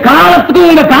இவங்க காலத்துக்கு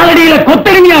உங்க காலடியில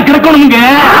கொத்தடிமையா கிடக்கணுங்க.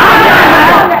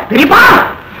 தெரியுமா?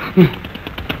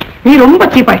 நீ ரொம்ப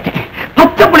சீப்பாயிட்ட.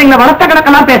 பச்சை பிள்ளைங்களை வளர்த்த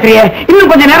கணக்கெல்லாம் பேசுறிய.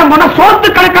 இன்னும் கொஞ்ச நேரம் போனா சோத்து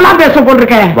கணக்கெல்லாம் பேச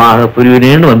போட்டிருக்கேன். வாக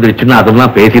பிரிவினேன்னு வந்துருச்சுன்னா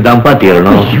அதெல்லாம் பேசிதான்ப்பா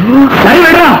தீரணும். சரி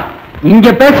வேடா, இங்க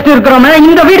பேசிட்டு இருக்கிறோமே,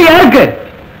 இந்த வீடு யாருக்கு?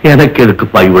 எனக்கு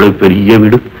எதுக்குப்பா இவ்வளவு பெரிய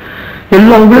வீடு?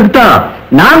 எல்லாம் உங்களுக்கு தான்.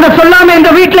 நாங்க சொல்லாம இந்த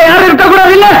வீட்டுல யாரும் இருக்க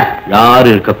கூடாது. இல்ல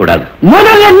யாரும் இருக்க கூடாது.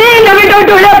 முதல்ல நீ இந்த வீட்டை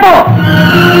விட்டு வெளியே போ.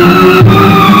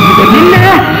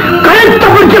 கழுத்தை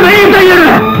பிடிச்சு வெளியே கையிடுற.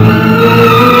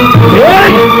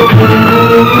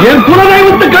 என்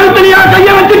குலதெய்வத்து கழுத்தலியா கைய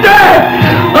வச்சுட்ட.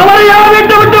 அவரை யார்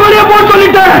வீட்டை விட்டு வெளியே போக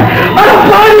சொல்லிட்டேன்.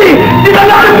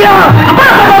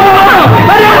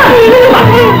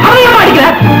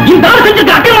 இந்த ஆள்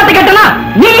செஞ்சிருக்க அக்கிரமத்தை கேட்டனா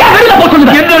நீ ஏன் வெளியில போக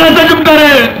சொல்லுங்க? என்ன செஞ்சுட்டாரு?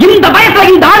 இந்த வயசுல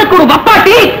இந்த ஆளுக்கு ஒரு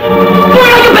வப்பாட்டி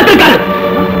பெற்றிருக்காரு.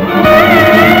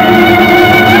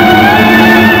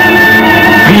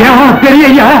 ஐயா, பெரிய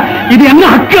ஐயா, இது என்ன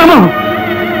அக்கிரமம்?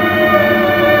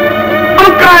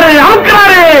 அமுக்கிறாரு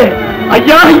அமுக்கிறாரு.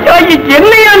 ஐயா ஐயா,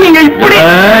 என்னையா நீங்க இப்படி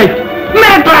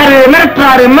மிரட்டுறாரு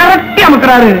மிரட்டுறாரு மிரட்டி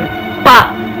அமுக்கிறாரு.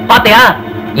 பாத்தையா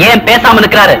ஏன் பேசாம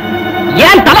இருக்கிறாரு?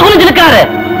 ஏன் தலை குனிஞ்சு இருக்கிறாரு?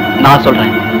 நான்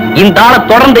சொல்றேன், இந்த ஆளை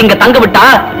தொடர்ந்து இங்க தங்க விட்டா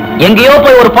எங்கேயோ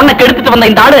போய் ஒரு பொண்ணை கெடுத்துட்டு வந்த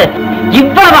இந்த ஆளு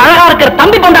இவ்வளவு அழகா இருக்கிற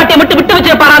தம்பி பொண்டாட்டியை மட்டும் விட்டு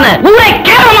வச்சிருப்பாரான்னு ஊரே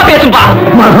கேவலமா பேசும்பா.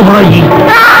 மகமாயி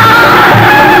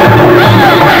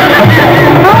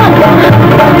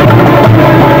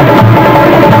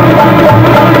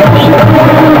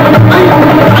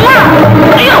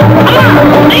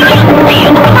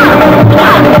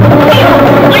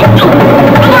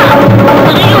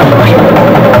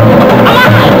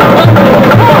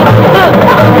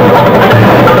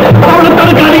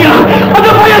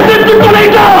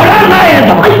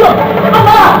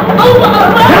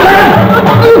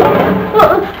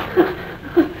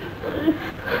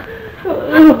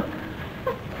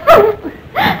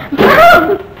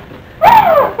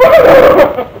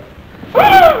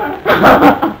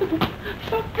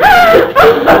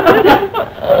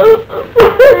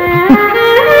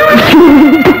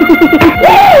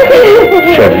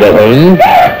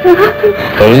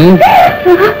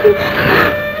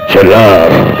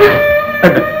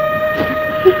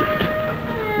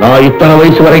நான் இத்தனை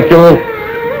வயசு வரைக்கும்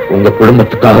உங்க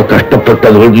குடும்பத்துக்காக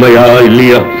கஷ்டப்பட்டது உண்மையா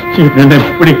இல்லையா?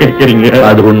 எப்படி கேட்கிறீங்க?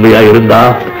 அது உண்மையா இருந்தா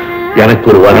எனக்கு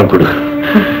ஒரு வரம் கொடு.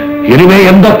 இனிமே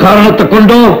எந்த காரணத்தை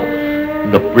கொண்டும்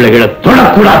இந்த பிள்ளைகளை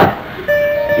தொடக்கூடாது.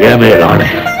 ஏமேலான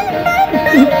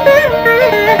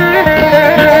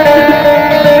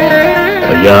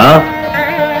ஐயா,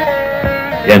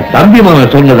 என் தம்பி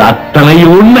மகன் சொன்னது அத்தனை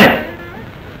உண்மை,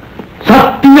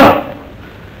 சத்தியம்.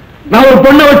 நான் ஒரு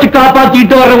பொண்ணை வச்சு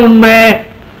காப்பாத்திட்டு வர உண்மை,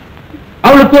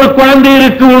 அவளுக்கு ஒரு குழந்தை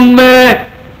இருக்கு உண்மை,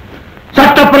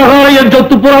 சட்ட பிரகாரம் என்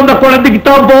சொத்து பூரா அந்த குழந்தைக்கு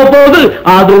தான் போக போகுது,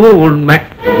 அதுவும் உண்மை.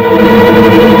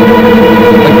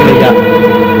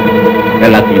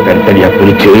 எல்லாத்தையும் தனித்தனியா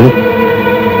பிரிச்சு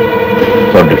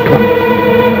கொண்டுட்டோம்.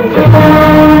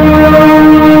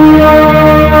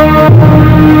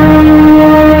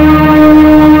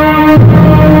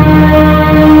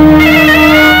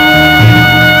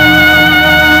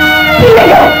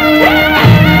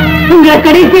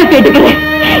 கடைசியா கேட்டுக்கிறேன்,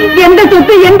 எந்த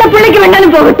சொத்து எந்த பிள்ளைக்கு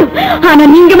வேண்டாலும் போகட்டும், ஆனா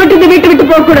நீங்க மட்டும் இந்த வீட்டை விட்டு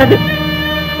போக கூடாது.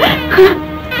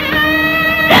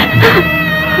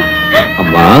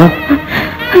 அம்மா,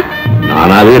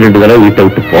 நானாவே 2 தடவை வீட்டை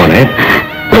விட்டு போனேன்,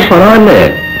 பரவாயில்ல.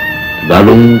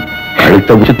 இருந்தாலும்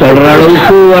கழுத்தை முடிச்சு தள்ளுற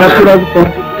அளவுக்கு வரக்கூடாது.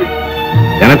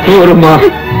 எனக்கு ஒரு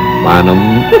மானம்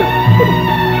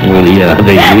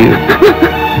மரியாதை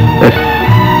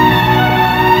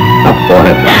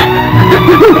போறேன்.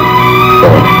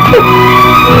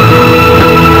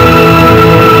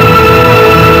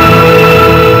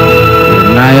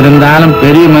 இருந்தாலும்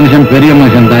பெரிய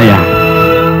மனுஷன் தாயா.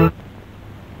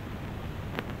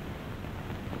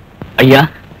 ஐயா,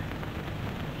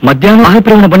 மத்தியானம்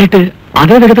ஆகப்பிரவணம் பண்ணிட்டு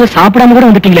அதே விதத்துல சாப்பிடாம கூட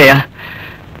வந்துட்டீங்களேயா?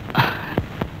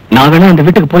 நான் வேணா அந்த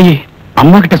வீட்டுக்கு போய்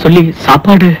அம்மா கிட்ட சொல்லி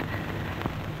சாப்பாடு.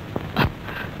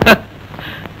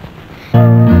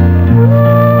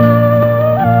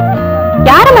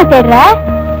 யாரம்மா தேடுற?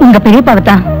 உங்க பெரியப்பாவை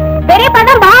தான். பெரியப்பா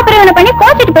தான் மகாபிரவணம் பண்ணி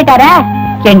கோச்சிட்டு போயிட்டாரே.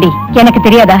 ஏண்டி, எனக்கு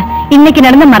தெரியாதா? இன்னைக்கு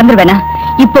நடந்த மறந்துடுவேனா?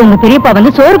 இப்ப உங்க பெரியப்பா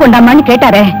வந்து சோறு கொண்டாமான்னு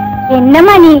கேட்டாரே.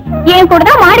 என்னம்மா நீ என் கூட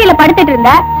தான் மாடியில படுத்துட்டு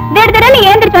இருந்த, திடீர்னு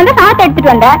ஏந்திரிச்சு வந்து சாத்த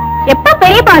எடுத்துட்டு வந்த. எப்ப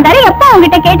பெரியப்பா வந்தாரு, எப்ப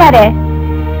உங்ககிட்ட கேட்டாரு?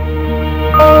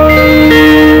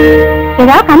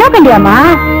 ஏதாவது கனவு கண்டியாமா?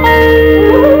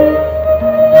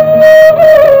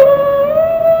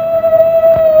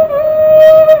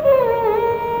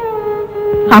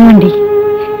 ஆமாண்டி,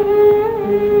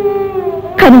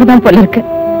 கனவுதான் போல இருக்கு.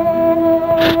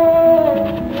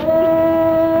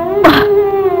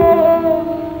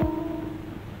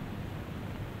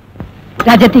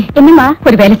 ராஜாத்தி, என்னம்மா?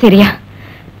 ஒரு வேலை செய்றியா?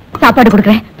 சாப்பாடு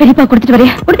கொடுக்குறேன், பெரியப்பா கொடுத்துட்டு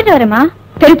வரையா? கொடுத்துட்டு வரேம்மா.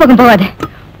 தெரு பக்கம் போகாத.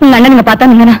 உங்க அண்ணனுங்க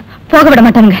பார்த்தானுங்கன்னா போக விட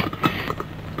மாட்டானுங்க.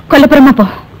 கொல்லப்புறமா போ.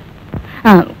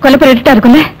 கொல்லப்புறம் இருட்டா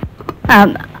இருக்கும்ல,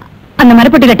 அந்த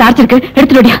மரப்பட்டியில டார்ச் இருக்கு,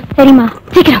 எடுத்துட்டு வரியா? சரிம்மா.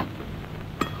 சீக்கிரம்.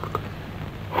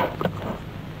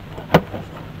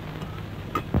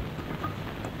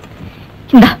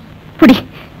 இந்தா புடி,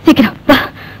 சீக்கிரம் வா.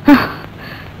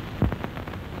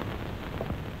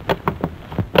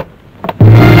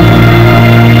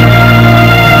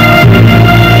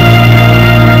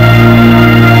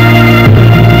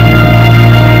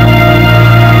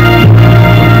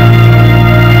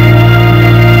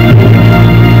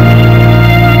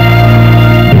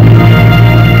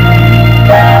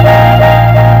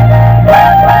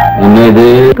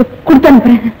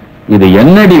 இது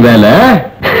என்னடி வேலை?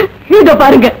 இத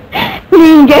பாருங்க,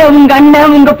 நீங்க உங்க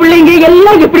அண்ணன் உங்க பிள்ளைங்க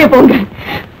எல்லாம் எப்படியே போங்க.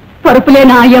 பொறுப்புலே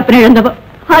நான் ஐயப்பன் இழந்தவ,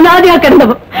 அனாதையா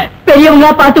கிடந்தவ, பெரியவங்க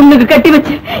பார்த்து உங்களுக்கு கட்டி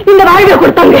வச்சு இந்த வாழ்வை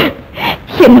கொடுத்தாங்க.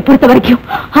 என்னை பொறுத்த வரைக்கும்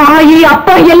ஆயி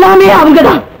அப்பா எல்லாமே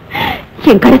அவங்கதான்.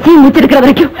 என் கடைசி மூச்சிருக்கிற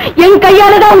வரைக்கும் என்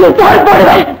கையாலதான் உங்க சோறு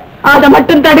போடுவேன். அதை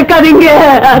மட்டும் தடுக்காதீங்க,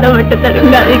 அதை மட்டும்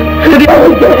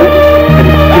தடுக்காதீங்க.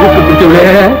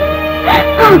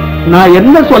 நான்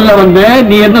என்ன சொல்ல வந்தேன்,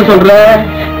 நீ என்ன சொல்ற?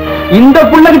 இந்த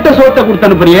புள்ளகிட்ட சோத்தை கொடுத்து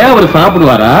அனுப்புறிய, அவர்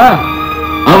சாப்பிடுவாரா?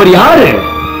 அவர் யாரு?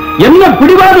 என்ன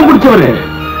பிடிவாதம் பிடிச்சவரு?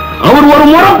 அவர் ஒரு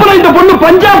முறப்புல இந்த பொண்ணு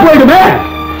பஞ்சா போயிடுமே.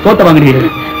 சோத்தை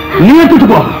வாங்குறீங்க, நீ எடுத்துட்டு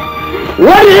போ.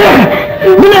 ஓடி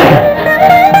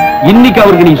இன்னைக்கு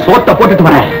அவருக்கு நீ சோத்தை போட்டுட்டு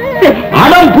வர.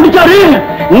 அடம் பிடிச்சாரு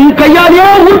உன் கையாலேயே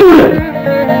ஊட்டு விடு.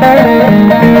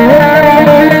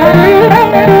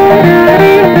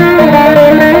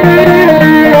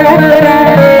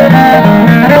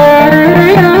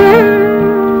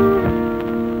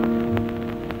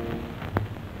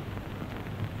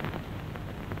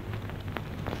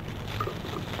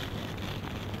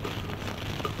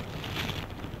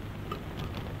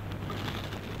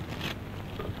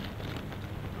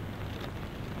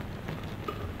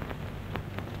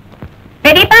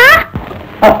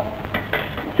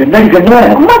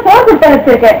 அம்மா சோறு கொடுத்து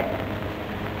வச்சிருக்கேன்.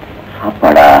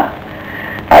 சாப்பாடா?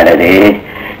 அடடே,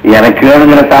 எனக்கு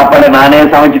வேணுங்கிற சாப்பாடை நானே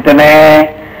சமைச்சிட்டேனே.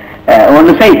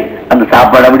 ஒண்ணு செய், அந்த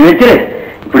சாப்பாடு அப்படி வச்சிரு,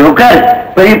 இப்படி உட்காரு.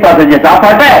 பெரியப்பா செஞ்ச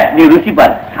சாப்பாட்டை நீ ருசி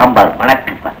பாரு. சாம்பார்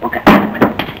வணக்கம்.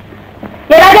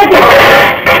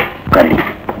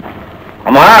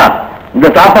 அம்மா, இந்த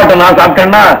சாப்பாட்டை நான்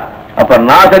சாப்பிட்டேன்னா அப்ப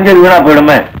நான் செஞ்சது வீணா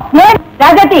போயிடுமே.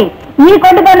 ராஜாத்தி, நீ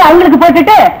கொண்டு வந்து அவங்களுக்கு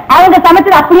போட்டுட்டு அவங்க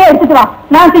சமைச்சது அப்படியே எடுத்துட்டு வா,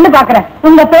 நான் தின்னு பாக்குறேன்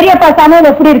உங்க பெரியப்பா சமையல்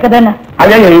எப்படி இருக்குதுன்னு.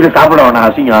 அதே இது சாப்பிட வேணாம்,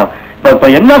 அசிங்கம். இப்ப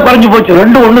என்ன குறைஞ்சு போச்சு?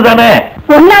 ரெண்டு ஒண்ணு தானே.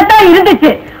 ஒன்னாத்தான்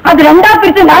இருந்துச்சு, அது ரெண்டா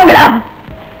பிரிச்சு நாங்களா?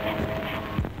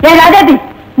 ஏன் ராஜாத்தி,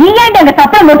 நீ ஏன் எங்க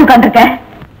தப்பை போட்டு கண்டிருக்க?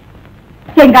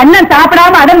 எங்க அண்ணன்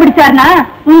சாப்பிடாம அடம் பிடிச்சாருனா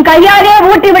உன் கையாலே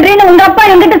ஊட்டி விடுறீன்னு உங்க அப்பா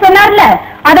என்கிட்ட சொன்னார்ல,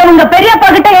 அத உங்க பெரியப்பா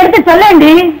கிட்ட எடுத்து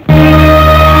சொல்லேண்டி.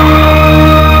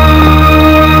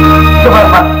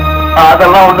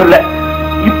 அதெல்லாம் ஒண்ணும் இல்ல,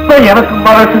 இப்ப எனக்கு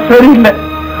மனசு சரியில்லை,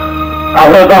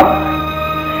 அவ்வளவுதான்.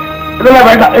 இதெல்லாம்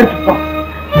வேண்டாம்,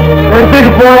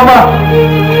 எடுத்துட்டு போவாமா?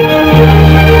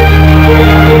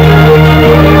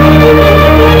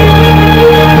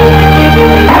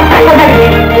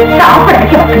 சாப்பிட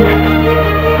வைக்க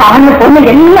ஆண் பொண்ணு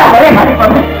எல்லாம் ஒரே மாதிரி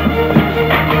போடுது.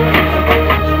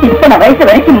 இத்தனை வயசு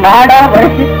வரைக்கும் மாடா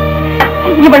உழைச்சு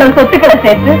இவ்வளவு சொத்துக்களை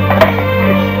சேர்த்து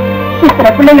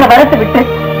இத்தனை பிள்ளைங்களை வளர்த்து விட்டு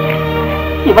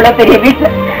இவ்வளவு பெரிய வீட்டுல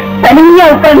தனியா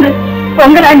உட்கார்ந்து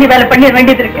பொங்கலாண்டி வேலை பண்ணிட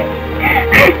வேண்டியது இருக்கு.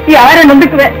 யார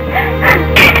நொந்துக்குவேன்,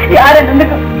 யார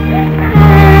நொந்துக்குவேன்?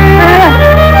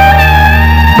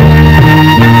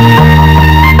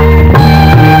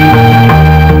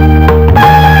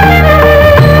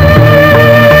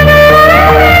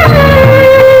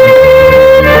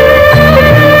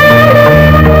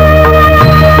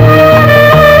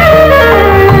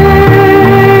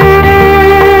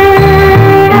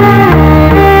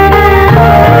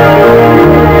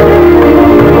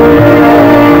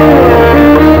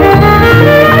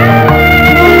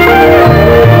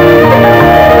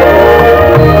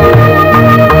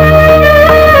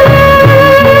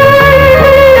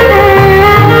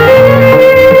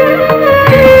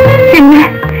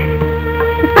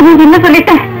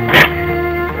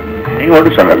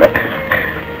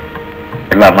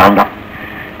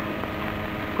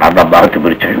 நான் தான் மறத்து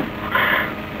பிரிச்சேன்.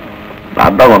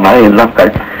 நான் தான் உன்னால எல்லாம்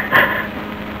கழிச்சு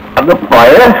அந்த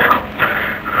பய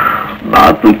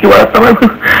நான் தூக்கி வளர்த்தவன்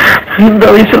இந்த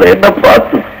வயசுல என்ன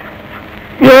பார்த்து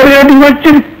யாரையாடி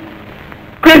வச்சு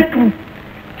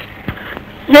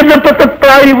என்ன பத்த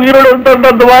தாய் உயிரோடு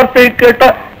வந்து அந்த வார்த்தையை கேட்டா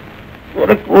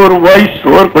எனக்கு ஒரு வயசு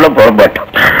சோறு கூட போட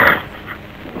மாட்டான்.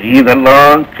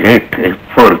 இதெல்லாம் கேட்டு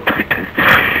பொறுத்துக்கிட்டு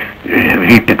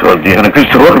வீட்டுக்கு வந்து எனக்கு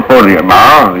சோறு போடுறியா?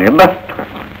 என்ன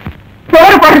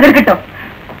சோறு போடுறது இருக்கட்டும்,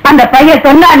 அந்த பையன்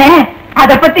சொன்னானே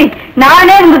அத பத்தி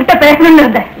நானே உங்ககிட்ட பேசணும்னு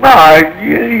இருந்தேன்.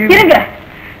 இருங்க,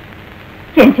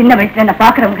 என் சின்ன வயசுல என்ன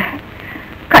பாக்குறவங்க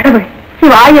கடவுள்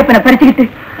சிவாயப்பனை பறிச்சுக்கிட்டு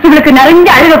இவளுக்கு நிறைஞ்ச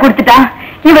அழுக கொடுத்துட்டான்,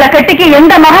 இவளை கட்டிக்கு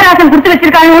எந்த மகாராசன் கொடுத்து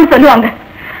வச்சிருக்காங்கன்னு சொல்லுவாங்க.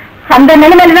 அந்த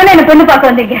நிலைமையில தானே என்ன பொண்ணு பார்க்க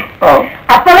வந்தீங்க.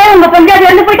 அப்பவே உங்க பஞ்சாயத்து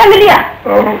இருந்து போயிட்டாங்க இல்லையா?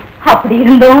 அப்படி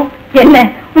இருந்தும் என்ன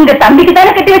உங்க தம்பிக்கு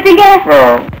தானே கட்டி வச்சீங்க.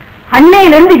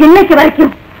 அன்னையில இருந்து இன்னைக்கு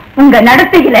வரைக்கும் உங்க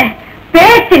நடத்தையில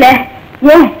பேச்சில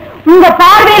ஏன் உங்க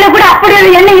பார்வையில கூட அப்படி ஒரு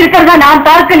எண்ணம் இருக்கிறதா நான்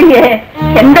பார்க்கலையே.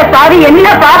 எந்த பாவி என்ன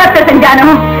பாவத்தை செஞ்சானோ,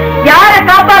 யார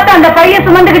காப்பாத்த அந்த பையன்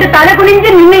சுமந்துகிட்டு தலை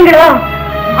குனிஞ்சு நின்னீங்களோ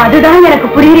அதுதான் எனக்கு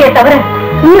புரியலையே தவிர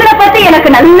உங்களை பத்தி எனக்கு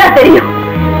நல்லா தெரியும்.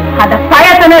 அத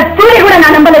பயத்தன துளி கூட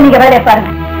நான் நம்பல. நீங்க வேலையை பாருங்க.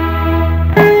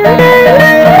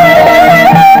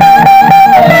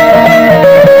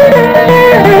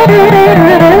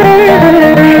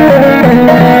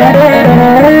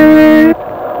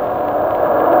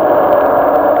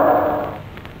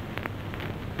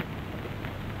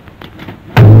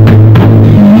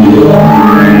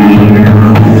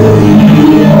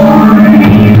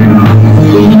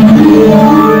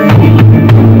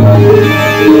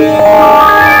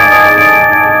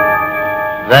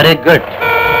 Very good.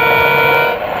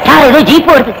 சார் ஏதோ ஜீப்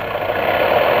வருது.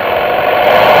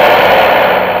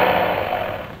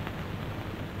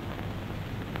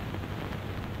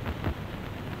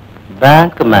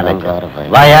 பேங்க் மேனேஜர்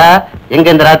வாயா, எங்க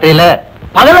இந்த ராத்திரியில?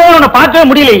 பகல உன்னை பார்க்கவே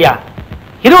முடியலையா?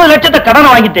 20 லட்சத்தை கடனை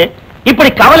வாங்கிட்டு இப்படி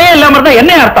கவலையே இல்லாம இருந்தா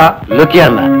என்ன அர்த்தம்?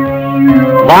 லுக்கியார்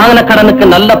வாங்கின கடனுக்கு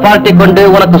நல்ல பார்ட்டி கொண்டு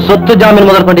உனக்கு சொத்து ஜாமீன்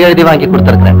முதல் கொண்டு எழுதி வாங்கி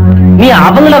கொடுத்திருக்கிறேன். நீ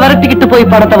அவங்கள விரட்டிக்கிட்டு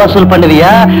போய் பணத்தை வசூல்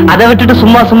பண்ணுவியா? அதை விட்டுட்டு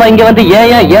சும்மா சும்மா இங்க வந்து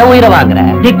ஏன் உயிரை வாங்குற?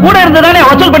 நீ கூட இருந்துதானே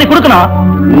வசூல் பண்ணி கொடுக்கணும்.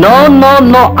 No no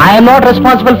no, I am not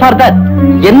responsible for that.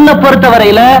 என்ன பொறுத்த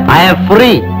வரையில ஐ எம்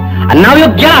ஃப்ரீ. நவ you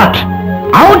get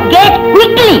out, get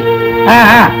quickly.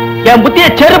 என் புத்திய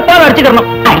செருப்பால் அடிச்சுக்கணும்.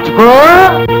 அடிச்சுக்கோ.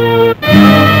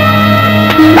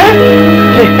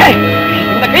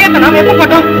 இந்த கையத்தை நாம எப்ப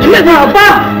போட்டோம்? அப்பா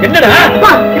என்னடா அப்பா,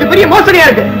 இது பெரிய மோசடியா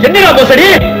இருக்கு. என்னடா மோசடி?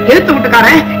 எழுத்து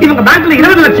விட்டுக்காரன் இவங்க பேங்க்ல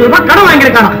 20 லட்சம் ரூபாய் கடன்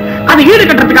வாங்கியிருக்காங்க. அது ஈடு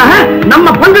கட்டுறதுக்காக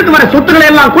நம்ம பங்குக்கு வர சொத்துக்களை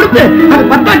எல்லாம் கொடுத்து அது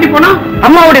பத்தாட்டி போனா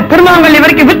அம்மாவுடைய திருமணங்கள்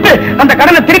வரைக்கும் விட்டு அந்த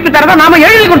கடனை திருப்பி தரதா நாம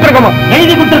எழுதி கொடுத்திருக்கோம்.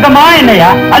 எழுதி கொடுத்திருக்கோமா என்னையா?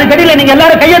 அதுக்கடியில நீங்க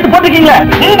எல்லாரும் கையெழுத்து போட்டுக்கீங்களா?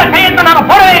 இந்த கையெழுத்தை நாம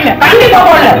போடவே இல்லை. கண்டிப்பா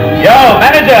போடல. யோ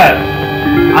மேனேஜர்,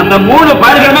 அந்த 3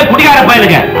 பயல்களுமே குடிகார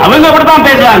பயலுங்க. அவங்க கூட தான்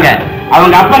பேசுவாங்க.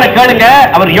 அவங்க அப்பனை கேளுங்க,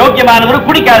 அவர் யோக்கியமானவர்,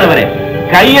 குடிக்காதவர்.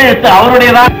 கையெழுத்து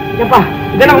அவருடையதான்.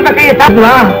 இதெல்லாம் உங்க கையை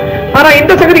தாக்கலாம். ஆனா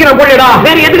இந்த சகதிக்கு நான் போடா.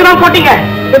 வேற எதுக்கு நான் போட்டீங்க?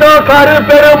 ஏதோ காரு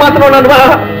பேரு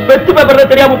மாத்தணும் வெத்து பேப்பர்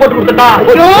தெரியாம போட்டு கொடுத்துட்டா.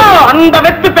 அந்த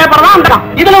வெத்து பேப்பர் தான்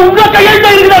இதுல உங்க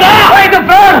கையெழுத்து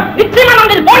இருக்குதா? நிச்சயமா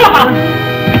நான் இது போடலப்பா.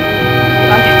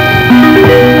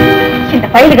 இந்த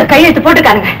பையனுக்கு கையெழுத்து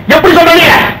போட்டுக்கானுங்க. எப்படி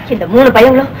சொல்றீங்க? இந்த 3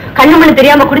 பையங்களும் கண்ணு மண்ணு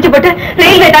தெரியாம குடிச்சு போட்டு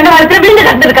ரயில்வே தண்டவாளத்துல விழுந்து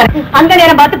கிடந்திருக்காரு. அந்த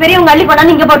நேரம் பார்த்து பெரியவங்க அள்ளி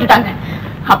போனான்னு இங்க போட்டுட்டாங்க.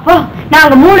 அப்போ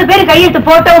நாங்க 3 பேர் கையெழுத்து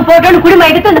போட்டோன்னு குடும்பம்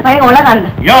எடுத்து அந்த பையன்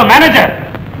உள்ளதானுங்க. யோ மேனேஜர்,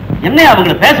 என்ன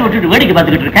அவங்களை பேச விட்டுட்டு வேடிக்கை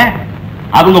பார்த்துக்கிட்டு இருக்கேன்?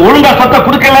 அவங்க ஒழுங்கா சொத்தை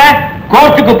கொடுக்கல,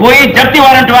 கோர்ட்டுக்கு போய் ஜப்தி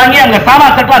வாரண்ட் வாங்கி அங்க சாமா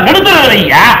சட்டா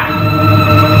நிறுத்துறதுலையா?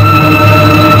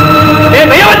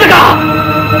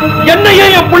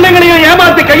 என்னையும் என் பிள்ளைங்களையும்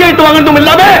ஏமாத்தி கையெழுத்து வாங்கட்டும்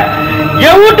இல்லாம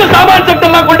என் வீட்டு சாமான்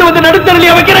சட்டெல்லாம் கொண்டு வந்து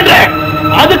நடுத்தரலையா வைக்கிறேன்.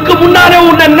 அதுக்கு முன்னாலே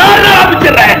உன்னை நான்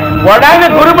ஆரம்பிச்சிடுறேன். உடனே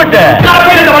குறிப்பிட்டு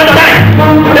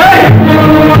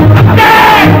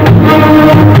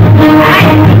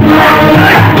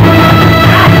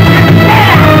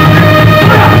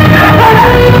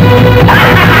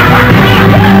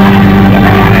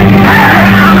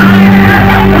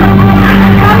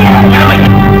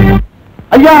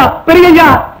ஐயா பெரியய்யா,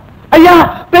 ஐயா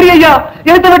பெரியய்யா,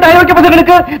 எழுத்தப்பட்ட அயோக்கிய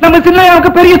பசங்களுக்கு நம்ம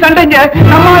சின்னையாவுக்கு பெரிய சண்டைங்க.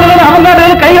 நம்ம அவங்க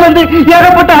கையில வந்து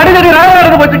ஏகப்பட்ட அடிதடி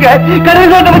நடந்து போச்சுங்க.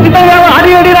 கடைசியில் நம்ம சின்னையாவை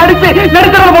அடி அடிச்சு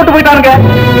நடுத்தரவு போட்டு போயிட்டாருங்க.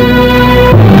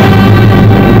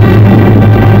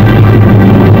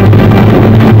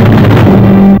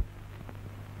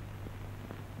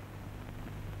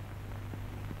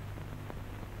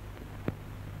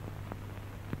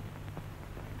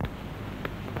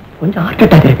 கொஞ்சம் ஹார்ட்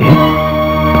அட்டாக் இருக்கு.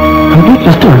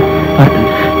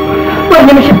 ஒரு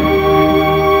நிமிஷம்.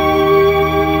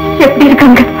 எப்படி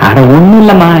இருக்காங்க. அட ஒண்ணும்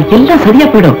இல்லம்மா, எல்லாம் சரியா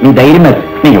போயிடும். நீ தைரியமா இரு.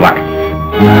 நீங்க வாங்க.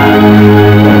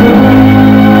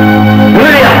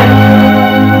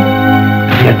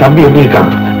 என் தம்பி எப்படி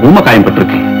இருக்கான்? உண்மை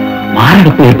காயப்பட்டிருக்கு.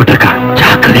 மாரடைப்பு ஏற்பட்டிருக்கா.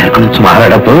 ஜாக்கிரதையா இருக்கணும்.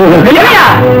 மாரடைப்பு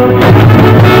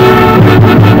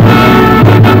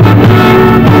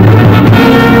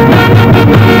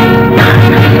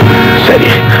சரி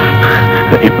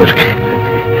இப்ப இருக்கு.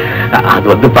 அது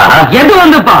வந்துப்பா. எது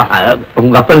வந்துப்பா?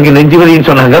 உங்க அப்பனுக்கு நெஞ்சு வலின்னு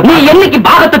சொன்னாங்க. நீ என்னைக்கு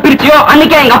பாகத்தை பிரிச்சியோ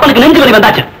அன்னைக்கு எங்க அப்பனுக்கு நெஞ்சு வலி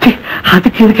வந்தாச்சு.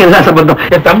 அதுக்கு இதுக்கு என்ன சம்பந்தம்?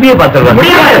 என் தம்பியை பார்த்துருவேன்.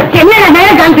 என்ன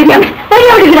நேரம் தெரியாம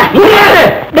முடியாது.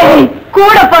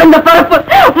 கூட பிறந்த பரப்பு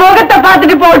முகத்தை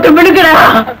பார்த்துட்டு போட்டு விடுக்கிறா.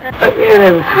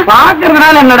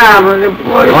 பாக்குறதுனால என்னடா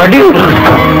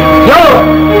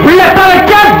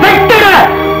வச்சா வெட்டுட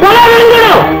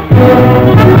உலகம்.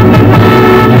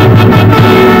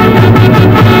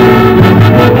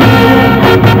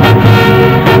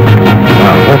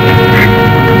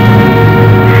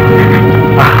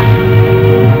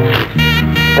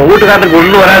 வீட்டுக்காரனுக்கு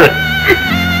ஒண்ணும் வராது.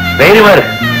 தைரியமா இரு.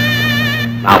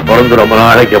 நான் பிறந்து ரொம்ப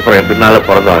நாளைக்கு அப்புறம் என் பின்னால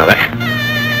பிறந்து வாங்குறேன்.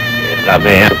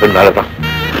 எல்லாமே என் பின்னாலதான்.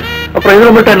 அப்புறம்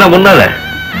இதுல மட்டும் என்ன முன்னால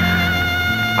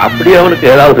அப்படியே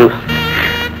அவனுக்கு ஏதாவது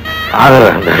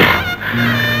ஆதரவு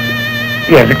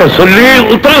என்கிட்ட சொல்லி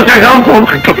உத்தரவு கேட்காம போக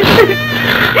மாட்டோம்.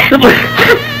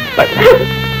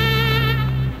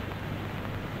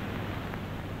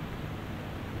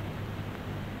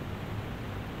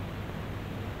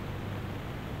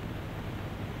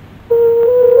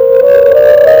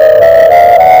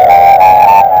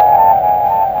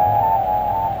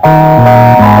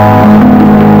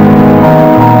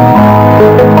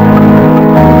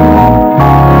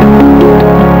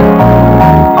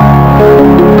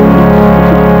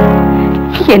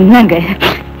 என்னங்க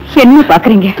என்ன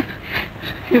பாக்குறீங்க?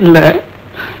 இல்ல,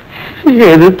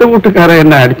 எதிர்த்த வீட்டுக்கார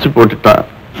என்ன அடிச்சு போட்டுட்டா.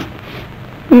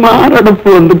 மாரடைப்பு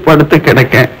வந்து படுத்து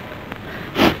கிடக்க.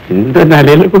 இந்த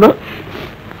நிலையில கூட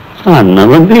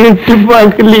அண்ணன் வந்து எட்டி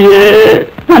பார்க்கலையே.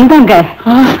 வந்தாங்க.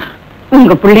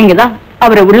 உங்க பிள்ளைங்கதான்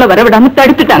அவரை உள்ள வரவிடாம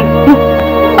தடுத்துட்டாங்க.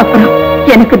 அப்புறம்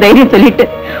எனக்கு தைரியம் சொல்லிட்டு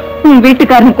உன்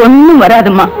வீட்டுக்காரனுக்கு ஒண்ணும்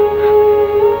வராதுமா.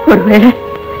 ஒருவேளை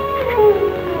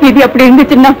இது அப்படி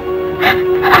இருந்துச்சுன்னா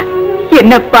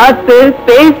என்ன பார்த்து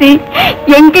பேசி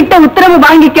என்கிட்ட உத்தரவு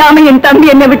வாங்கிக்காம என்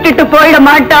தம்பி என்னை விட்டுட்டு போயிட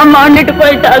மாட்டான்னு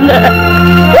போயிட்டாங்க.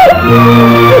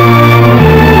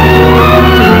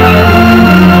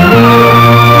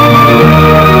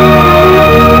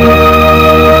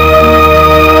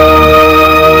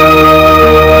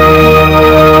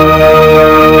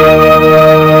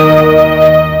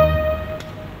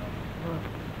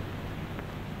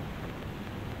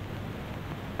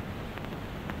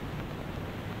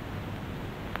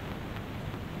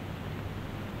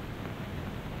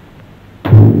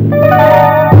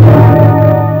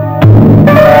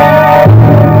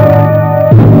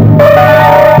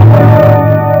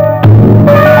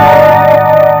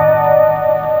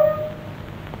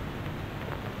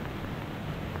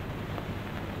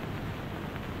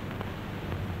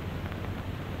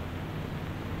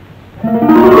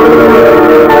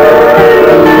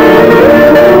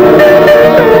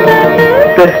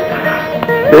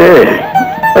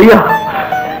 ஐயா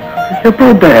எப்ப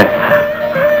வந்த?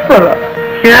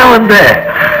 ஏன் வந்த?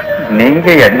 நீங்க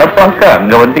என்ன பார்க்க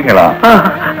அங்க வந்தீங்களா?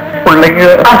 பிள்ளைங்க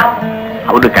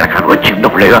அவனுக்கு கணக்கான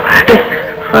சின்ன பிள்ளைங்க.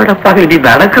 நீ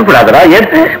நடக்க கூடாதுடா.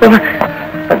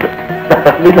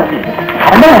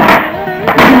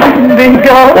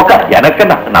 எனக்கு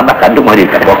நான் தான் கண்டு மாறி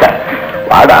இருக்கேன்.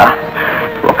 வாடா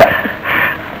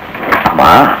ஆமா,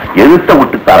 எழுத்த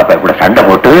விட்டு தாரப்ப கூட சண்டை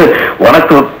போட்டு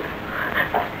உனக்கு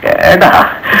ஏடா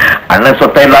அண்ணன்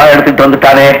சொத்தை எல்லாம் எடுத்துட்டு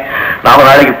வந்துட்டானே, நாம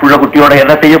நாளைக்கு புள்ள குட்டியோட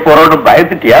என்ன செய்ய போறோம்னு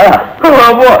பயந்துட்டியா?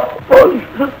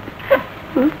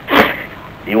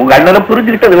 நீ உங்க அண்ணனை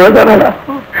புரிஞ்சுக்கிட்டது தானடா.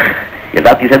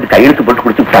 எல்லாத்தையும் சேர்ந்து கையெழுத்து போட்டு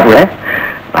குடிச்சு விட்டாங்க.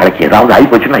 நாளைக்கு ஏதாவது ஆகி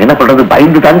போச்சுன்னா என்ன பண்றது?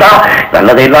 பயந்து தாண்டா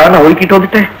நல்லதையெல்லாம் நான் ஒதுக்கிட்டு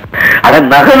வந்துட்டேன். ஆனா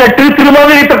நகை நட்டு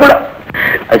திரும்ப கூட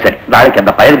அது சரி. நாளைக்கு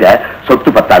அந்த பயலுங்க சொத்து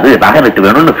பத்தாது, நகை நட்டு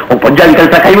வேணும்னு உன் பஞ்சாதி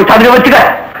கழுத்தா கை விட்டாங்க வச்சுக்க.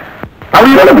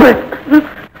 அவங்க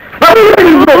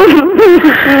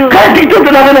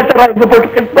கட்டிட்டு நகை நட்டுறா இங்க போட்டு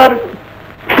கெட்டாரு.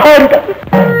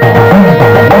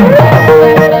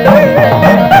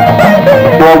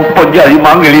 பஞ்சாதி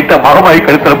மாங்கலிட்ட மகமாயி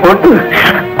கழுத்துல போட்டு,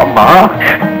 அம்மா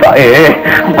தாயே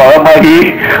மகமாயி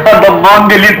அந்த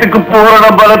மாங்கல்யத்துக்கு பூரண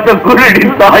பலத்தை குருடி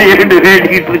தாயேன்னு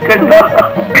வேண்டிட்டு இருக்கா.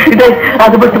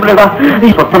 அது மட்டும் இல்லடா, நீ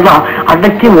சொத்தலாம்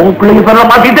அன்னைக்கு உன் பிள்ளைங்க சொல்ல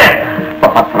மாட்டிட்டேன்.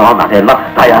 அப்புறம் நகையெல்லாம்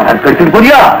தாயார கெடுத்துட்டு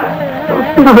போறியா?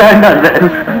 வேண்டாம்,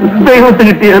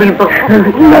 தெய்வத்துக்கிட்டே இருக்கட்டும்.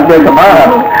 சந்தோஷமா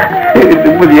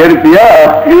நிம்மதி ஏறிப்பியா?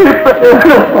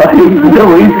 இந்த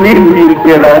வயசுலயே நீ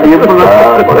இருக்கியடா,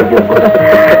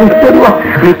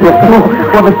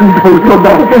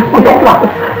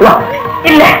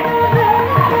 இல்ல,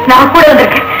 நான் கூட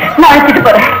வந்திருக்கேன். நான் அழைச்சிட்டு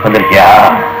போறேன். வந்திருக்கியா?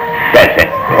 சரி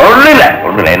சரி, ஒண்ணு இல்ல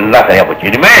எல்லாம் சரியா போச்சு.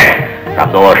 இனிமே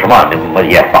சந்தோஷமா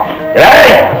நிம்மதியா இருப்பான்.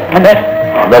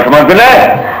 சந்தோஷமா இருக்குல்ல?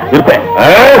 இருப்பேன்.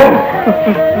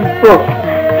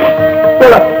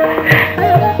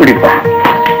 குடிப்பா.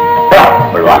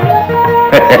 வா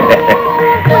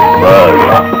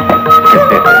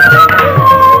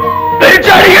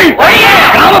பெருச்சாடிகள்,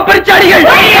 கிராம பெருச்சாடிகள்,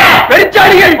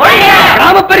 பெருச்சாடிகள்,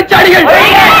 கிராம பெருச்சாடிகள்,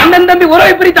 அண்ணன் தம்பி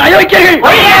உறவை பிரித்த அயோக்கியர்கள்,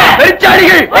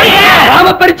 பெருச்சாடிகள், கிராம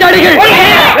பெருச்சாடிகள்,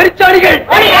 பெருச்சாடிகள்,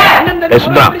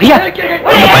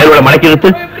 பயலோட மலைக்கு இழுத்து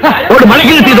ஒரு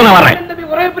மலைக்கு இழுத்து நான் வர்றேன்.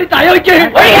 உறவை பிரித்த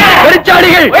அயோக்கியர்கள்,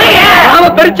 பெருச்சாடிகள், கிராம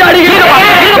பெருச்சாடிகள்,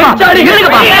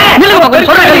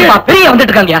 பெரிய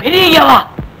வந்துட்டு இருக்காங்க.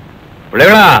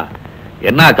 பிள்ளைகளா,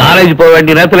 என்ன காலேஜ் போக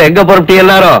வேண்டிய நேரத்துல எங்க பொறுப்பி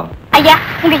எல்லாரும்? ஐயா,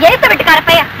 உங்க எழுத்த வீட்டுக்கார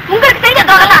பையன் உங்களுக்கு செஞ்ச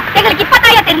துரோகம் எங்களுக்கு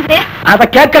இப்பதாயா தெரிஞ்சு. அத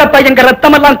கேட்கிறப்ப எங்க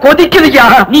ரத்தம் எல்லாம் கொதிக்குதுயா.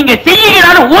 நீங்க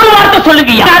செய்யீங்கன்னு ஒரு வார்த்தை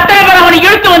சொல்லுங்க. அத்தனை பேர் அவனை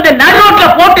இழுத்து வந்து நடுரோட்ல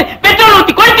போட்டு பெட்ரோல்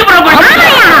ஊத்தி கொளுத்தி போட.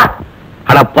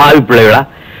 அட பாவி பிள்ளைகளா,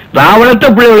 ராவணத்த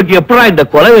பிள்ளைகளுக்கு எப்படா இந்த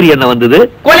கொலைவெறி என்ன வந்தது?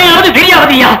 கொலையாவது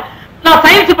வெறியாவதுயா. நான்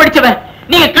சயின்ஸ் படிச்சவன்.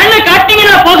 நீங்க கண்ணை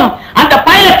காட்டீங்கன்னா போதும், அந்த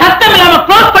பையில சத்தம் இல்லாம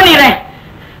க்ளோஸ் பண்ணிடுறேன்.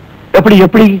 எப்படி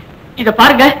எப்படி? இத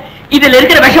பாருங்க, இதுல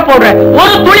இருக்கிற விஷ போடுற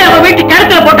ஒரு துளி அவன் வீட்டு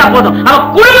கிணத்துல போட்டா போதும், அவன்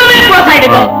குடும்பமே க்ளோஸ்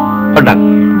ஆயிடுங்க.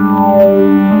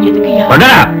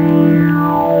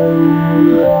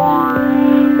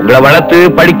 உங்களை வளர்த்து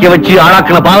படிக்க வச்சு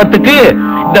ஆளாக்குன பாவத்துக்கு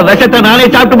இந்த விஷத்தை நானே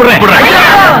சாப்பிட்டு போடுறேன்.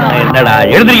 என்னடா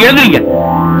எழுதுறீங்க?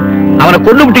 அவனை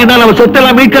கொண்டு விட்டீங்கன்னா நம்ம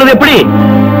சொத்தெல்லாம் மீட்கிறது எப்படி?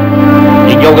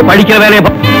 நீங்க உங்க படிக்கிற வேலையை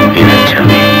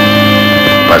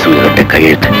பசங்க கிட்ட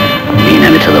கையெழுத்து. நீ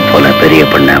நினைச்சதை போல பெரிய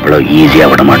பண்ண அவ்வளவு ஈஸியா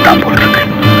விட மாட்டான் போல் இருக்கு.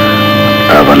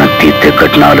 அவனை தீர்த்து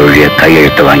கட்டினால் ஒழிய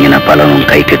கையெழுத்து வாங்கின பலனும்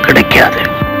கைக்கு கிடைக்காது.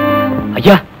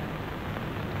 ஐயா,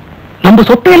 நம்ம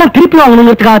சொத்தையெல்லாம் திருப்பி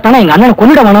வாங்கணுங்கிறதுக்காகத்தானே எங்க அண்ணனை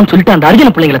கொண்டுட வேணாம்னு சொல்லிட்டு அந்த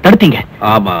அர்ஜுன பிள்ளைங்களை தடுத்தீங்க.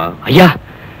 ஆமா ஐயா,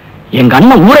 எங்க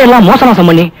அண்ணன் ஊரையெல்லாம் மோசமாசம்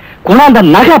பண்ணி கொண்டாந்த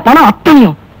நகை பணம்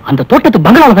அத்தனையும் அந்த தோட்டத்து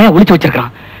பங்களால தான் ஒளிச்சு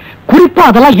வச்சிருக்கான். குறிப்பா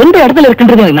அதெல்லாம் எந்த இடத்துல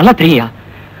இருக்குன்றது எனக்கு நல்லா தெரியா.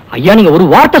 ஐயா, நீங்க ஒரு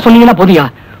வார்த்தை சொன்னீங்கன்னா போதியா,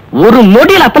 ஒரு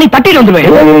நொடியில் அத்தனை தட்டிட்டு வந்துருவேன்.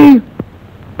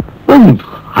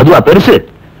 அதுவா பெருசு?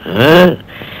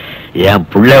 என்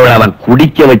பிள்ளையோட அவன்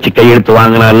குடிக்க வச்சு கையெழுத்து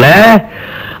வாங்கினால,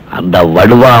 அந்த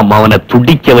வடுவா அவனை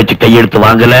துடிக்க வச்சு கையெழுத்து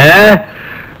வாங்கல.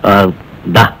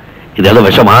 இதெல்லாம்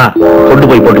விஷமா? கொண்டு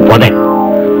போய் போட்டு போனேன்.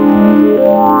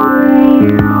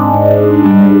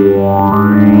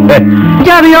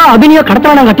 அபினியோ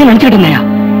கடத்தலாம் கட்டி நினைச்சிட்டு இருந்தேன்.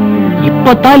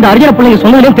 இப்பதான் இந்த அர்ஜுன பிள்ளைங்க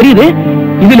சொன்னதுல தெரியுது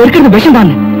இதுல இருக்கிறது விஷம்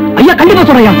தான். ஐயா, கண்டிப்பா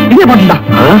சொல்றையா, இதே பாட்டில் தான்,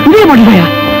 இதே பாட்டில் தான்யா.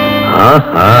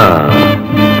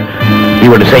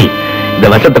 இவனு செய், இந்த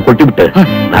விஷத்தை கொட்டி விட்டு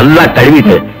நல்லா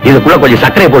கழுவிட்டு இதுக்குள்ள கொஞ்சம்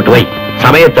சர்க்கரை போட்டு வை,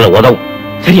 சமயத்துல உதவும்.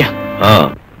 சரியா?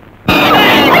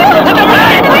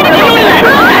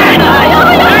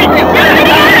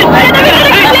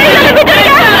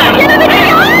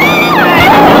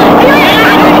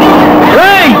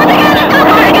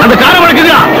 அந்த காரை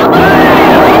வளர்க்குதா?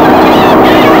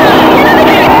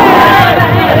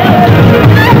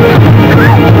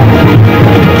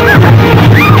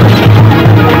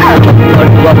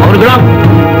 அவர்களா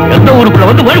எந்த ஊருக்குள்ள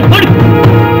வந்து வழி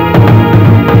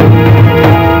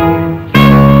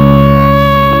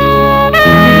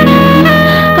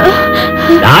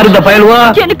யாரு இந்த பயலுவா?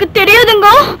 எனக்கு தெரியாதுங்க.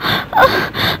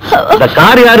 இந்த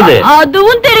கார் யாருது?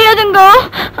 அதுவும் தெரியாதுங்க.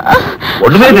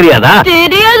 ஒண்ணுமே தெரியாதா?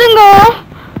 தெரியாதுங்க.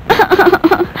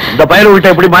 இந்த பயலு விட்ட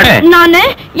எப்படி மாட்டே? நானு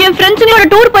என் ஃப்ரெண்ட்ஸுங்களோட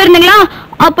டூர் போயிருந்தீங்களா,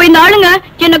 அப்ப இந்த ஆளுங்க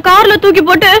என்ன கார்ல தூக்கி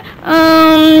போட்டு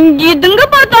இதுங்க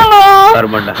பார்த்தாங்க.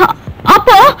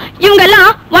 அப்போ இவங்க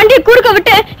எல்லாம் வண்டியை குறுக்க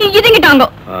விட்டு இதுங்கிட்டாங்க.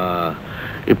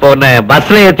 இப்போ உன்னை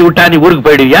பஸ்ல ஏத்தி விட்டா நீ ஊருக்கு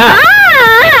போயிடுவியா?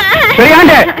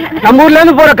 சரியாண்டே, நம்ம ஊர்ல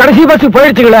இருந்து போற கடைசி பஸ்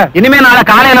போயிடுச்சுங்களே. இனிமே நாளை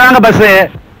காலையில தாங்க பஸ்.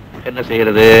 என்ன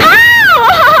செய்யறது?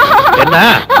 என்ன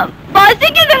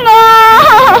பசிக்குதுங்க.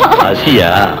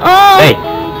 பசியா?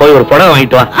 போய் ஒரு புடவை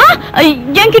வாங்கிட்டு வா.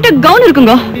 என்கிட்ட கவுன்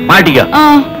இருக்குங்க. மாட்டிக்க.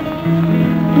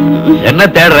 என்ன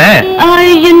தேடுற?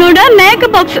 என்னோட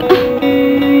மேக்கப் பாக்ஸ்.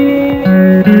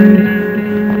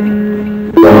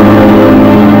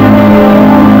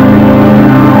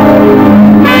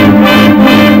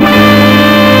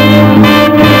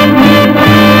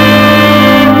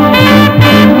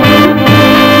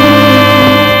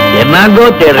 என்னங்கோ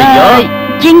தேடுறீங்க?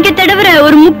 இங்க தடவுற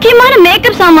ஒரு முக்கியமான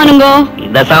மேக்கப் சாமானுங்க.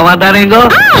 இந்த சாமான் தானேங்கோ?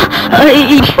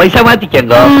 பைசா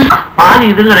மாத்திக்கங்க. பாதி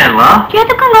இதுங்கிறேங்க.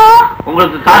 எதுக்குங்க?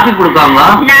 உங்களுக்கு காஃபி கொடுக்காங்க?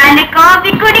 நானு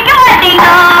காபி குடிக்க மாட்டீங்க.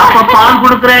 அப்ப பால்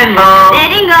கொடுக்குறேங்க.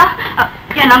 சரிங்க.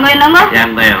 என்னங்க என்னங்க?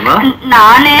 ஏங்க ஏங்க?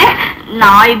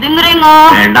 நான் இதுங்கிறேங்க.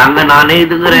 வேண்டாங்க, நானே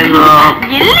இதுங்கிறேங்க.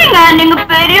 இல்லைங்க, நீங்க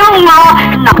பெரியவங்க.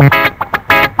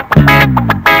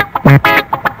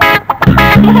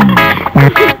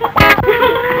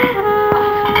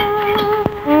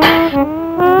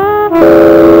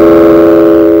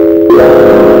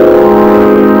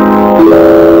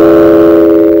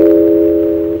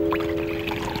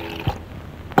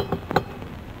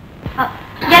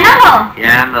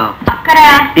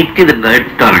 டிக்குதுங்க,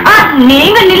 எடுத்துட்டு வரேன்.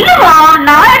 நீங்க நில்லுங்க,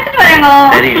 நான் எடுத்துட்டு வரேங்க.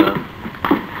 சரிங்க.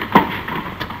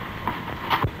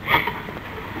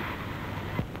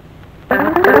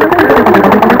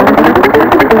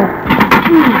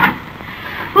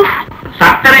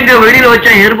 சக்கரைங்க வெளியில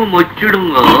வச்சா எறும்பு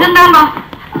மொச்சிடுங்க.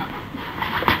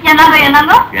 என்னங்க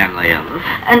என்னங்க? ஏங்க ஏங்க?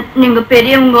 நீங்க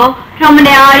பெரியவங்க, ரொம்ப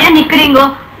நேரம் நிக்கிறீங்க,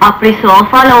 அப்படி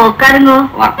சோஃபால உட்காருங்க.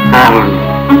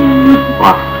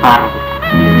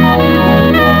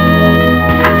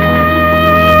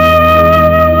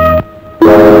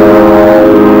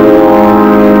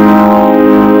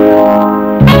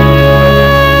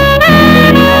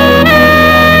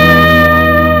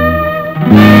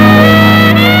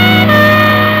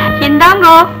 இந்தாங்க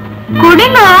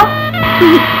குடிங்க.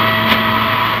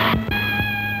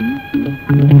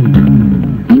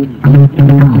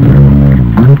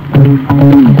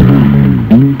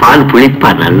 பால் புளிப்பா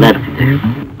நல்லா இருக்குது.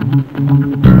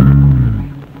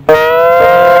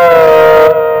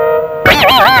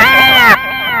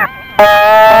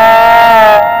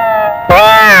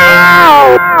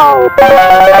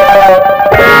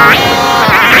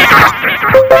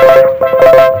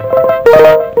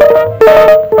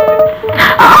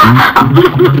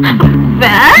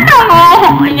 வேண்டாமோ,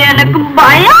 எனக்கு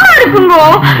பயம் இருக்குங்க.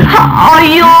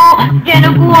 ஐயோ,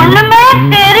 எனக்கு ஒண்ணுமே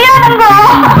தெரியாதுங்க.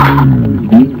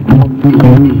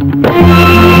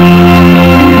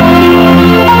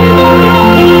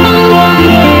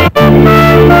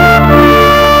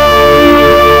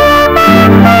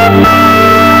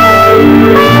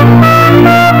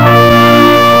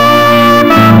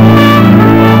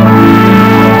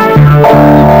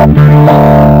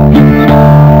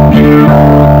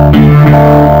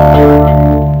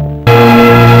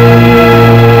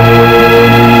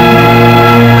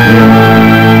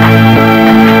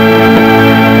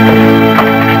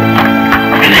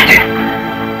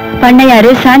 பண்ணையாரு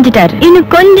சாஞ்சிட்டாரு, இன்னும்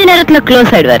கொஞ்ச நேரத்துல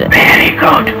க்ளோஸ் ஆயிடுவாரு.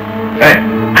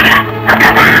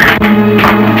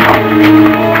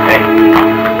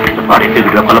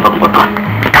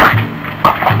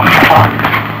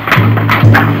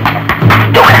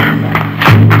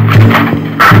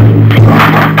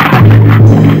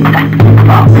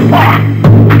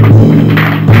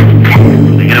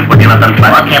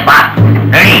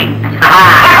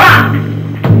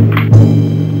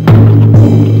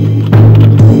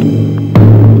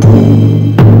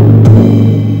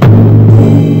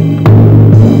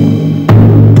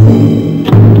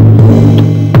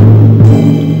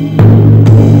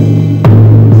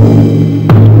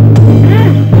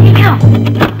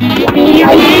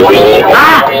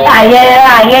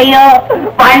 ஐயோ,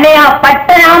 பண்ணையா பட்ட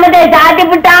நாமத்தை சாத்தி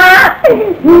விட்டான்.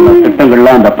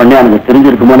 திட்டங்கள்லாம் அந்த பண்ணையானுக்கு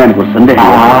தெரிஞ்சிருக்குமோன்னு எனக்கு ஒரு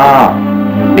சந்தேகம்.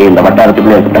 நீ இந்த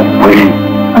வட்டாரத்துக்குள்ளே இருக்கட்டும்.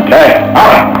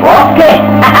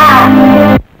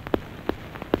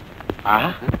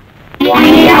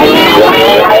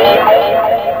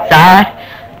 சார்,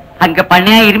 அங்க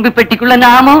பண்ணையா இரும்பு பெட்டிக்குள்ள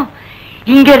நாமம்,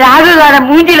 இங்க ராகுகார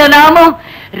மூஞ்சில நாமம்,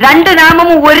 ரெண்டு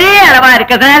நாமமும் ஒரே அளவா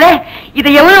இருக்கிறதுனால இதை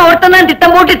எவ்வளவு ஒருத்தன் தான்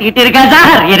திட்டம் போட்டு தீட்டு இருக்கா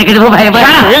சார். எனக்கு இது பயமா.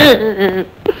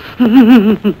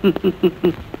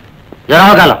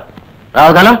 ராகுகாலம்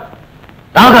ராகுகாலம்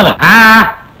ராகுகாலம்.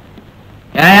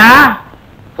 ஏயா,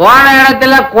 போன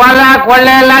இடத்துல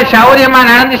கொள்ளையெல்லாம் சௌரியமா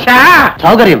நடந்துச்சா?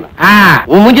 சௌகரியம்.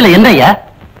 உன் மூஞ்சில என்ன ஐயா?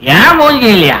 ஏன் மூஞ்சி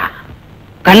இல்லையா?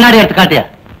 கண்ணாடி எடுத்து காட்டியா?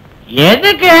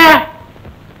 எதுக்கு?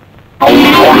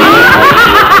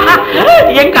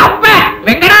 எங்க அப்ப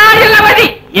வெங்கடாஜலபதி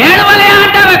ஏழுமலை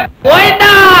ஆண்டவன் கோயந்தா.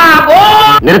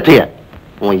 நிறுத்திய.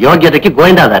 உன் யோகியதைக்கு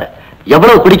கோயந்தாதாரு.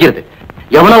 எவ்வளவு குடிக்கிறது?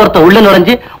 எவ்வளவு ஒருத்த உள்ள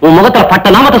நுழைஞ்சு உன் முகத்துல பட்ட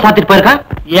நாமத்தை சாத்திட்டு போயிருக்கான்.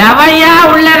 எவையா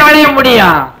உள்ள நுழைய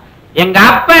முடியும்? எங்க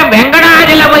அப்ப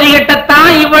வெங்கடாஜலபதி கிட்டத்தான்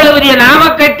இவ்வளவு பெரிய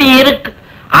நாமக்கட்டி இருக்கு.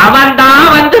 அவன் தான்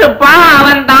வந்திருப்பான்,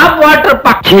 அவன் தான்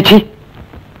போட்டிருப்பான். சீச்சி,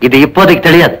 இது இப்போதைக்கு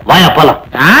தெரியாது. வாயா போலாம்.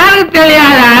 யாருக்கு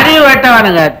தெரியாத அறிவு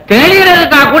வெட்டவனுங்க,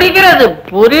 தெரியறதுக்கா குடிக்கிறது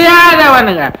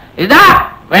புரியாதவனுங்க. இதா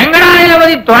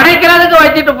வெங்கடாஜலபதி துடைக்கிறதுக்கு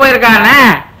வச்சுட்டு போயிருக்கானே.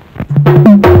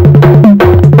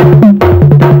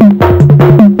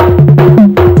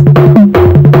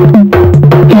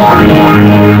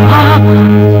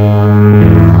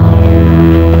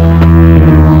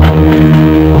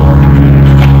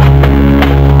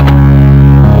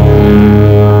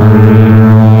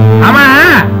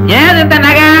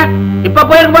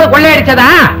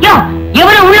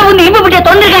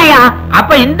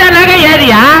 அப்ப இந்த நகை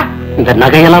ஏறியா? இந்த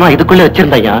நகையெல்லாம் நான் இதுக்குள்ள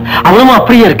வச்சிருந்தையா, அவளும்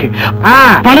அப்படியே இருக்கு.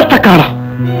 பணத்தை காணோம்.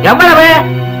 எவ்வளவு?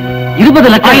 20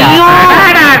 லட்சம்.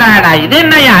 இது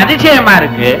என்னையா அதிசயமா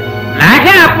இருக்கு?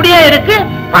 நகை அப்படியே இருக்கு,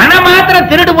 பணம் மாத்திரம்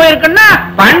திருடு போயிருக்குன்னா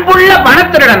பண்புள்ள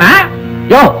பணம் திருடனா?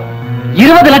 யோ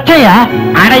 20 லட்சம்யா.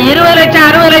 அட 20 லட்சம்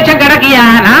 60 லட்சம் கிடக்கியா?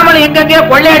 நாமளும் எங்கெங்கயோ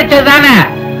கொள்ளையடிச்சது தானே.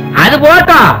 அது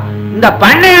போட்டோம், இந்த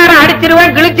பண்ணையார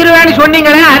அடிச்சிருவேன் கிழிச்சிருவேன்னு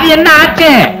சொன்னீங்களே, அது என்ன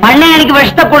ஆச்சு? பண்ணையாருக்கு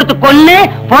விஷத்தை கொடுத்து கொல்லு,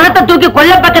 பணத்தை தூக்கி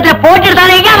கொல்ல பக்கத்துல போட்டுட்டு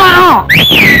தானே வரும்.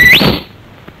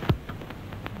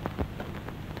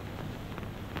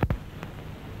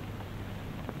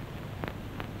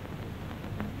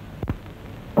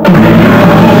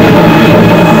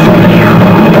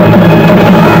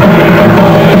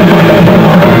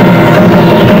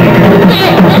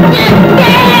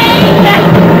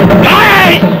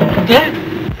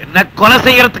 என்ன கொலை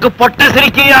செய்யறதுக்கு பொட்ட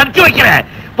சிரிக்கி அனுப்பிச்சு வைக்கிறேன்.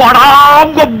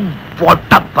 போடாங்க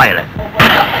பொட்ட பயல.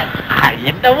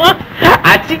 என்னவோ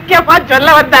அசிங்கமா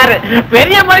சொல்ல வந்தாரு.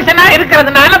 பெரிய மனுஷனா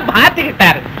இருக்கிறதுனால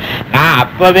மாத்திக்கிட்டாரு. நான்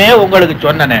அப்பவே உங்களுக்கு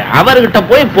சொன்னேன், அவர்கிட்ட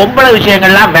போய் பொம்பளை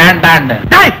விஷயங்கள்லாம் வேண்டான்னு.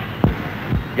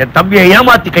 என் தம்பியை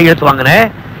ஏமாத்தி கையெழுத்து வாங்கினேன்,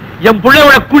 என்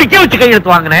பிள்ளையோட குடிக்க வச்சு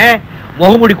கையெழுத்து வாங்கினேன்.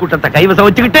 முகமுடி கூட்டத்தை கைவசம்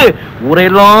வச்சுக்கிட்டு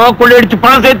ஊரையெல்லாம் கொள்ளையடிச்சு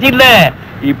பணம் சேர்த்தி இல்ல.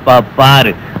 இப்ப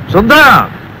பாரு சுந்தரம்,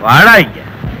 வாடா இங்க.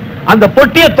 அந்த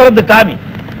பொட்டியை திறந்து காமி,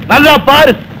 நல்லா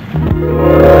பாரு.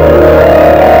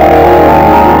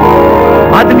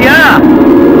 பாத்துட்டியா?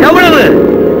 எவ்வளவு?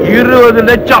 20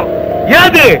 லட்சம்.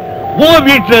 ஏது உன்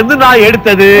வீட்டுல இருந்து நான்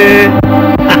எடுத்தது.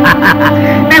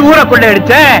 நீ ஊரை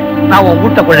கொள்ளையடிச்ச, நான் உன்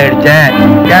வீட்டை கொள்ளையடிச்சேன்.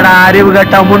 ஏடா அறிவு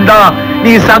கட்ட முண்டம்,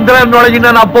 நீ சந்திரன்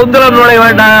நுழைஞ்சினா நான் பொந்திரன் நுழைய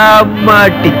வேண்டாம்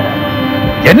மாட்டி.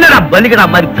 என்னடா பலிகடா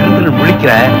மாதிரி திரு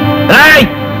முழிக்கிற?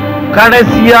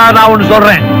 கடைசியா நான் ஒண்ணு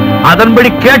சொல்றேன், அதன்படி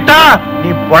கேட்டா நீ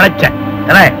பொழைச்ச.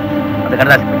 அது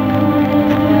கடதாசி.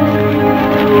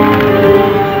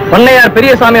 பண்ணையார்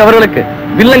பெரியசாமி அவர்களுக்கு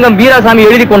வில்லங்கம் வீராசாமி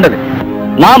எழுதி கொண்டது.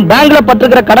 நான் பேங்க்ல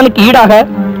பட்டிருக்கிற கடனுக்கு ஈடாக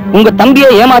உங்க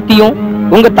தம்பியை ஏமாத்தியும்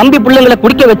உங்க தம்பி பிள்ளைங்களை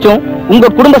குடிக்க வச்சும்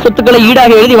உங்க குடும்ப சொத்துக்களை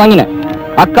ஈடாக எழுதி வாங்கினேன்.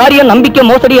 அக்காரியம் நம்பிக்கை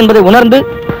மோசடி என்பதை உணர்ந்து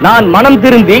நான் மனம்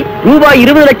திருந்தி ரூபாய்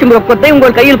 20 லட்சம் ரொக்கத்தை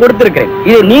உங்கள் கையில் கொடுத்திருக்கிறேன்.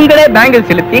 இதை நீங்களே பேங்கில்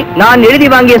செலுத்தி நான் எழுதி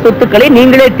வாங்கிய சொத்துக்களை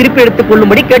நீங்களே திருப்பி எடுத்துக்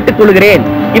கொள்ளும்படி கேட்டுக் கொள்கிறேன்.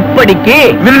 இப்படிக்கு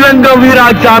வில்லங்கம்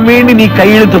வீராசாமின்னு நீ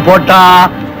கையெழுத்து போட்டா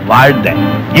வாழ்ந்த,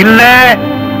 இல்ல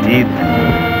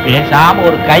பேசாம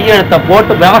ஒரு கையெழுத்த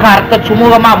போட்டு விவகாரத்தை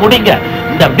சுமூகமா முடிங்க.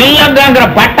 இந்த வில்லங்கங்கிற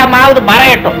பட்டமாவது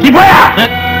மறையட்டும்.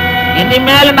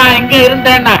 இனிமேல நான் எங்க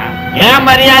இருந்தேன்னா என்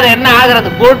மரியாதை என்ன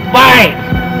ஆகுறது? Good bye.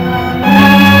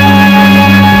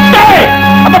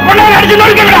 அப்ப பொண்ணை அடிச்சு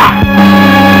நோக்கிடா.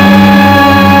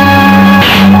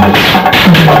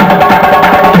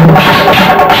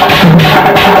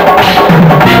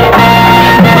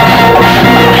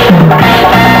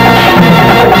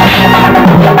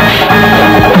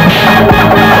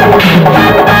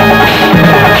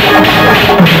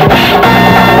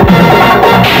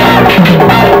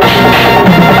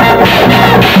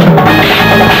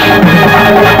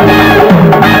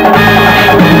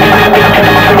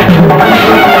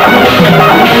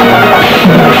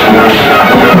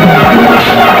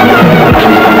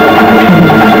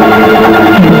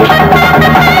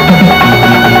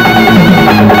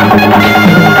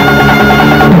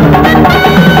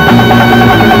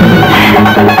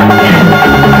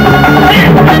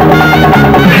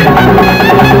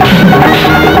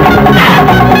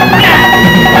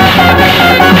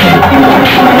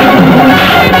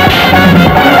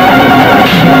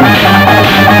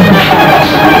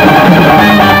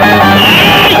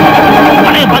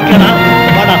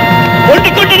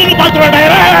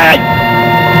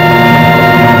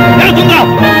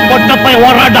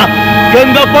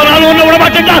 எங்க போனாலும் ஒண்ணு விட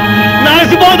மாட்டேன்டா.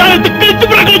 நாசி போதாலும் கிழிச்சு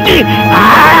பிறகு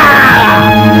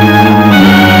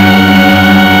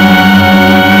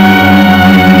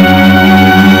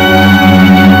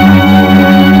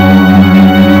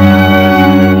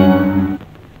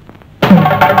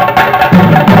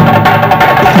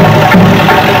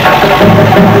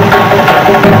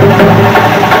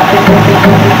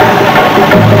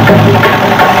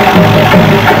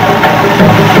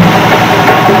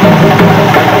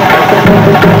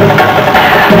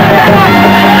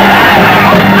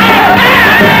Hey!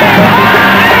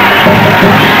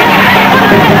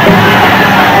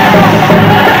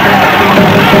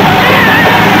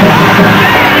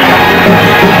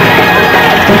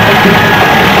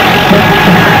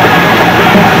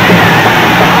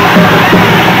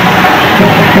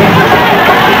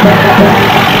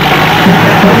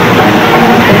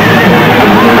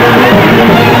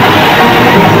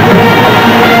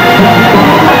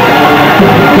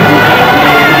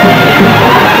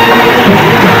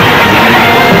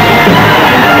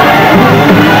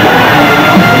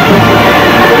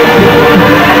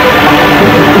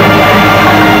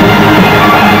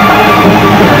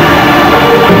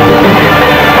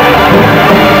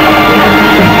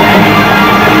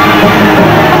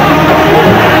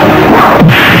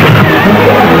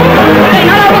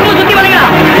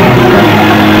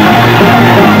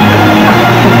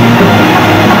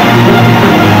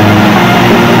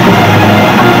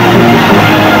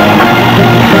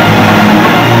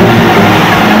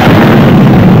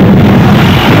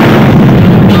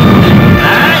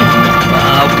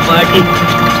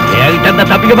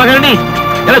 இங்க பகரணி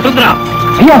எல்லாம் சுந்தரம்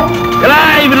ஐயா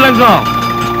வில்லங்கம்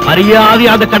மரியாதை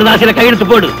அந்த கடுதாசியில கையெழுத்து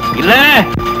போடு இல்ல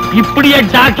இப்படியே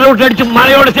டாக்டர் அவுட் அடிச்சு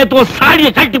மலையோட சேர்த்து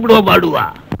சாடியை கட்டி விடுவோம் பாடுவா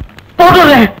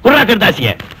போடுறேன் குர்ரா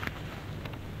கடுதாசிய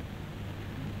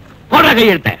போடுற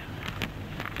கையெழுத்த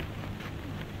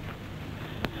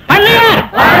பண்ணையார்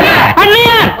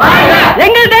பண்ணையார்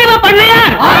எங்கள் தெய்வ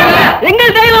பண்ணையார்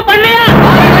எங்கள் தெய்வ பண்ணையார்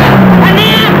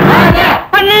பண்ணையார்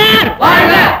பண்ணையார்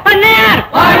பண்ணையார்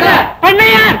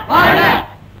பண்ணையார்.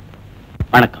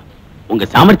 வணக்கம். உங்க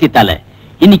சாமர்த்தியத்தால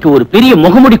இன்னைக்கு ஒரு பெரிய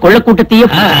முகமுடி கொள்ள கூட்டத்தையே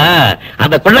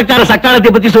அந்த கொள்ளக்கார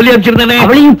சக்காலத்தை பத்தி சொல்லி அனுப்பிச்சிருந்தானே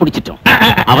அவளையும் பிடிச்சிட்டோம்.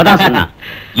 அவதான் சொன்னா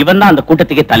இவன் தான் அந்த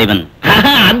கூட்டத்துக்கே தலைவன்.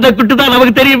 அந்த குட்டு தான்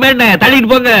நமக்கு தெரியுமே என்ன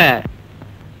தள்ளிட்டு போங்க.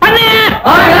 பண்ணையார்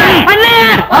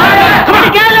பண்ணையார்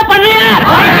பண்ணையார்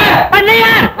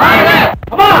பண்ணையார்.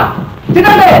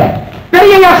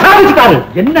 பெரிய சாதிச்சுட்டாரு.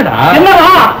 என்னடா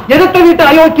எதிர்த்த வீட்டு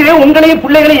அயோக்கியே உங்களையும்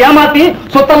பிள்ளைகளையும் ஏமாத்தி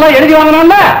சொத்தெல்லாம் எழுதி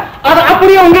வாங்கினால அது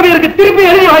அப்படியே உங்க பேருக்கு திருப்பி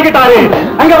எழுதி வாங்கிட்டாரு.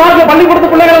 அங்க வாழ்க்கை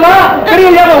பள்ளிக்கூடத்து பிள்ளைகள் எல்லாம் பெரிய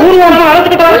ஊர்வலம்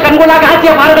அழைச்சுக்கிட்டாரு. கண்கொள்ளாக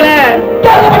ஆட்சியா பாருங்களேன்.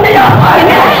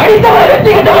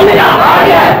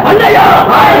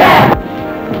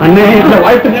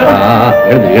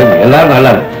 எல்லாரும்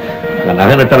நல்லா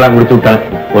நகை நட்டெல்லாம் கொடுத்து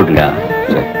விட்டாங்க போட்டுடா.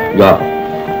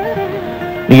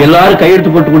 நீங்க எல்லாரும்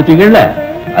கையெழுத்து போட்டு கொடுத்தீங்கல்ல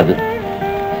அது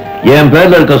என்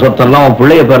பேர்ல இருக்க சொத்தெல்லாம் உன்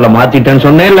பிள்ளைய பேர்ல மாத்திட்டேன்னு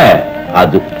சொன்னேன்ல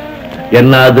அது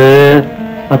என்ன? அது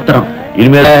பத்திரம்.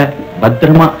 இனிமேல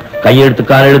பத்திரமா கையெழுத்து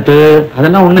கால் எழுத்து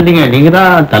அதெல்லாம் ஒண்ணு இல்லைங்க. நீங்க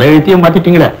தான் தலையெழுத்தையும்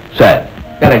மாத்திட்டீங்களே சார்.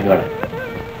 கரெக்ட்.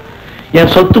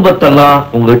 என் சொத்து பத்தெல்லாம்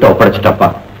உங்ககிட்ட ஒப்படைச்சிட்டப்பா.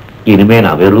 இனிமே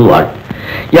நான் வெறும் வாழ்.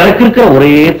 எனக்கு இருக்கிற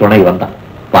ஒரே துணை வந்தான்.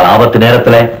 பல ஆபத்து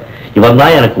நேரத்துல இவன்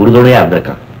தான் எனக்கு உறுதுணையா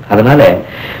இருந்திருக்கான். அதனால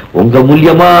உங்க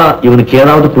மூலியமா இவனுக்கு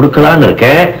ஏதாவது கொடுக்கலான்னு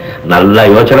இருக்கேன். நல்லா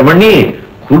யோசனை பண்ணி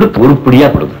கொடுத்து உருப்படியா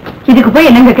கொடுங்க. இதுக்கு போய்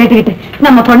என்னங்க கேட்டுக்கிட்டு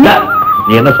நம்ம பொண்ணு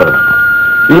நீ என்ன சொல்ற?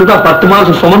 இவருதான் 10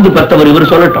 மாசம் சுமந்து பெற்றவர். இவரு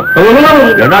சொல்லட்டும்.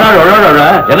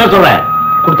 என்ன சொல்ற?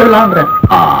 கொடுத்துடலாம்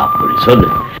அப்படி சொல்லு.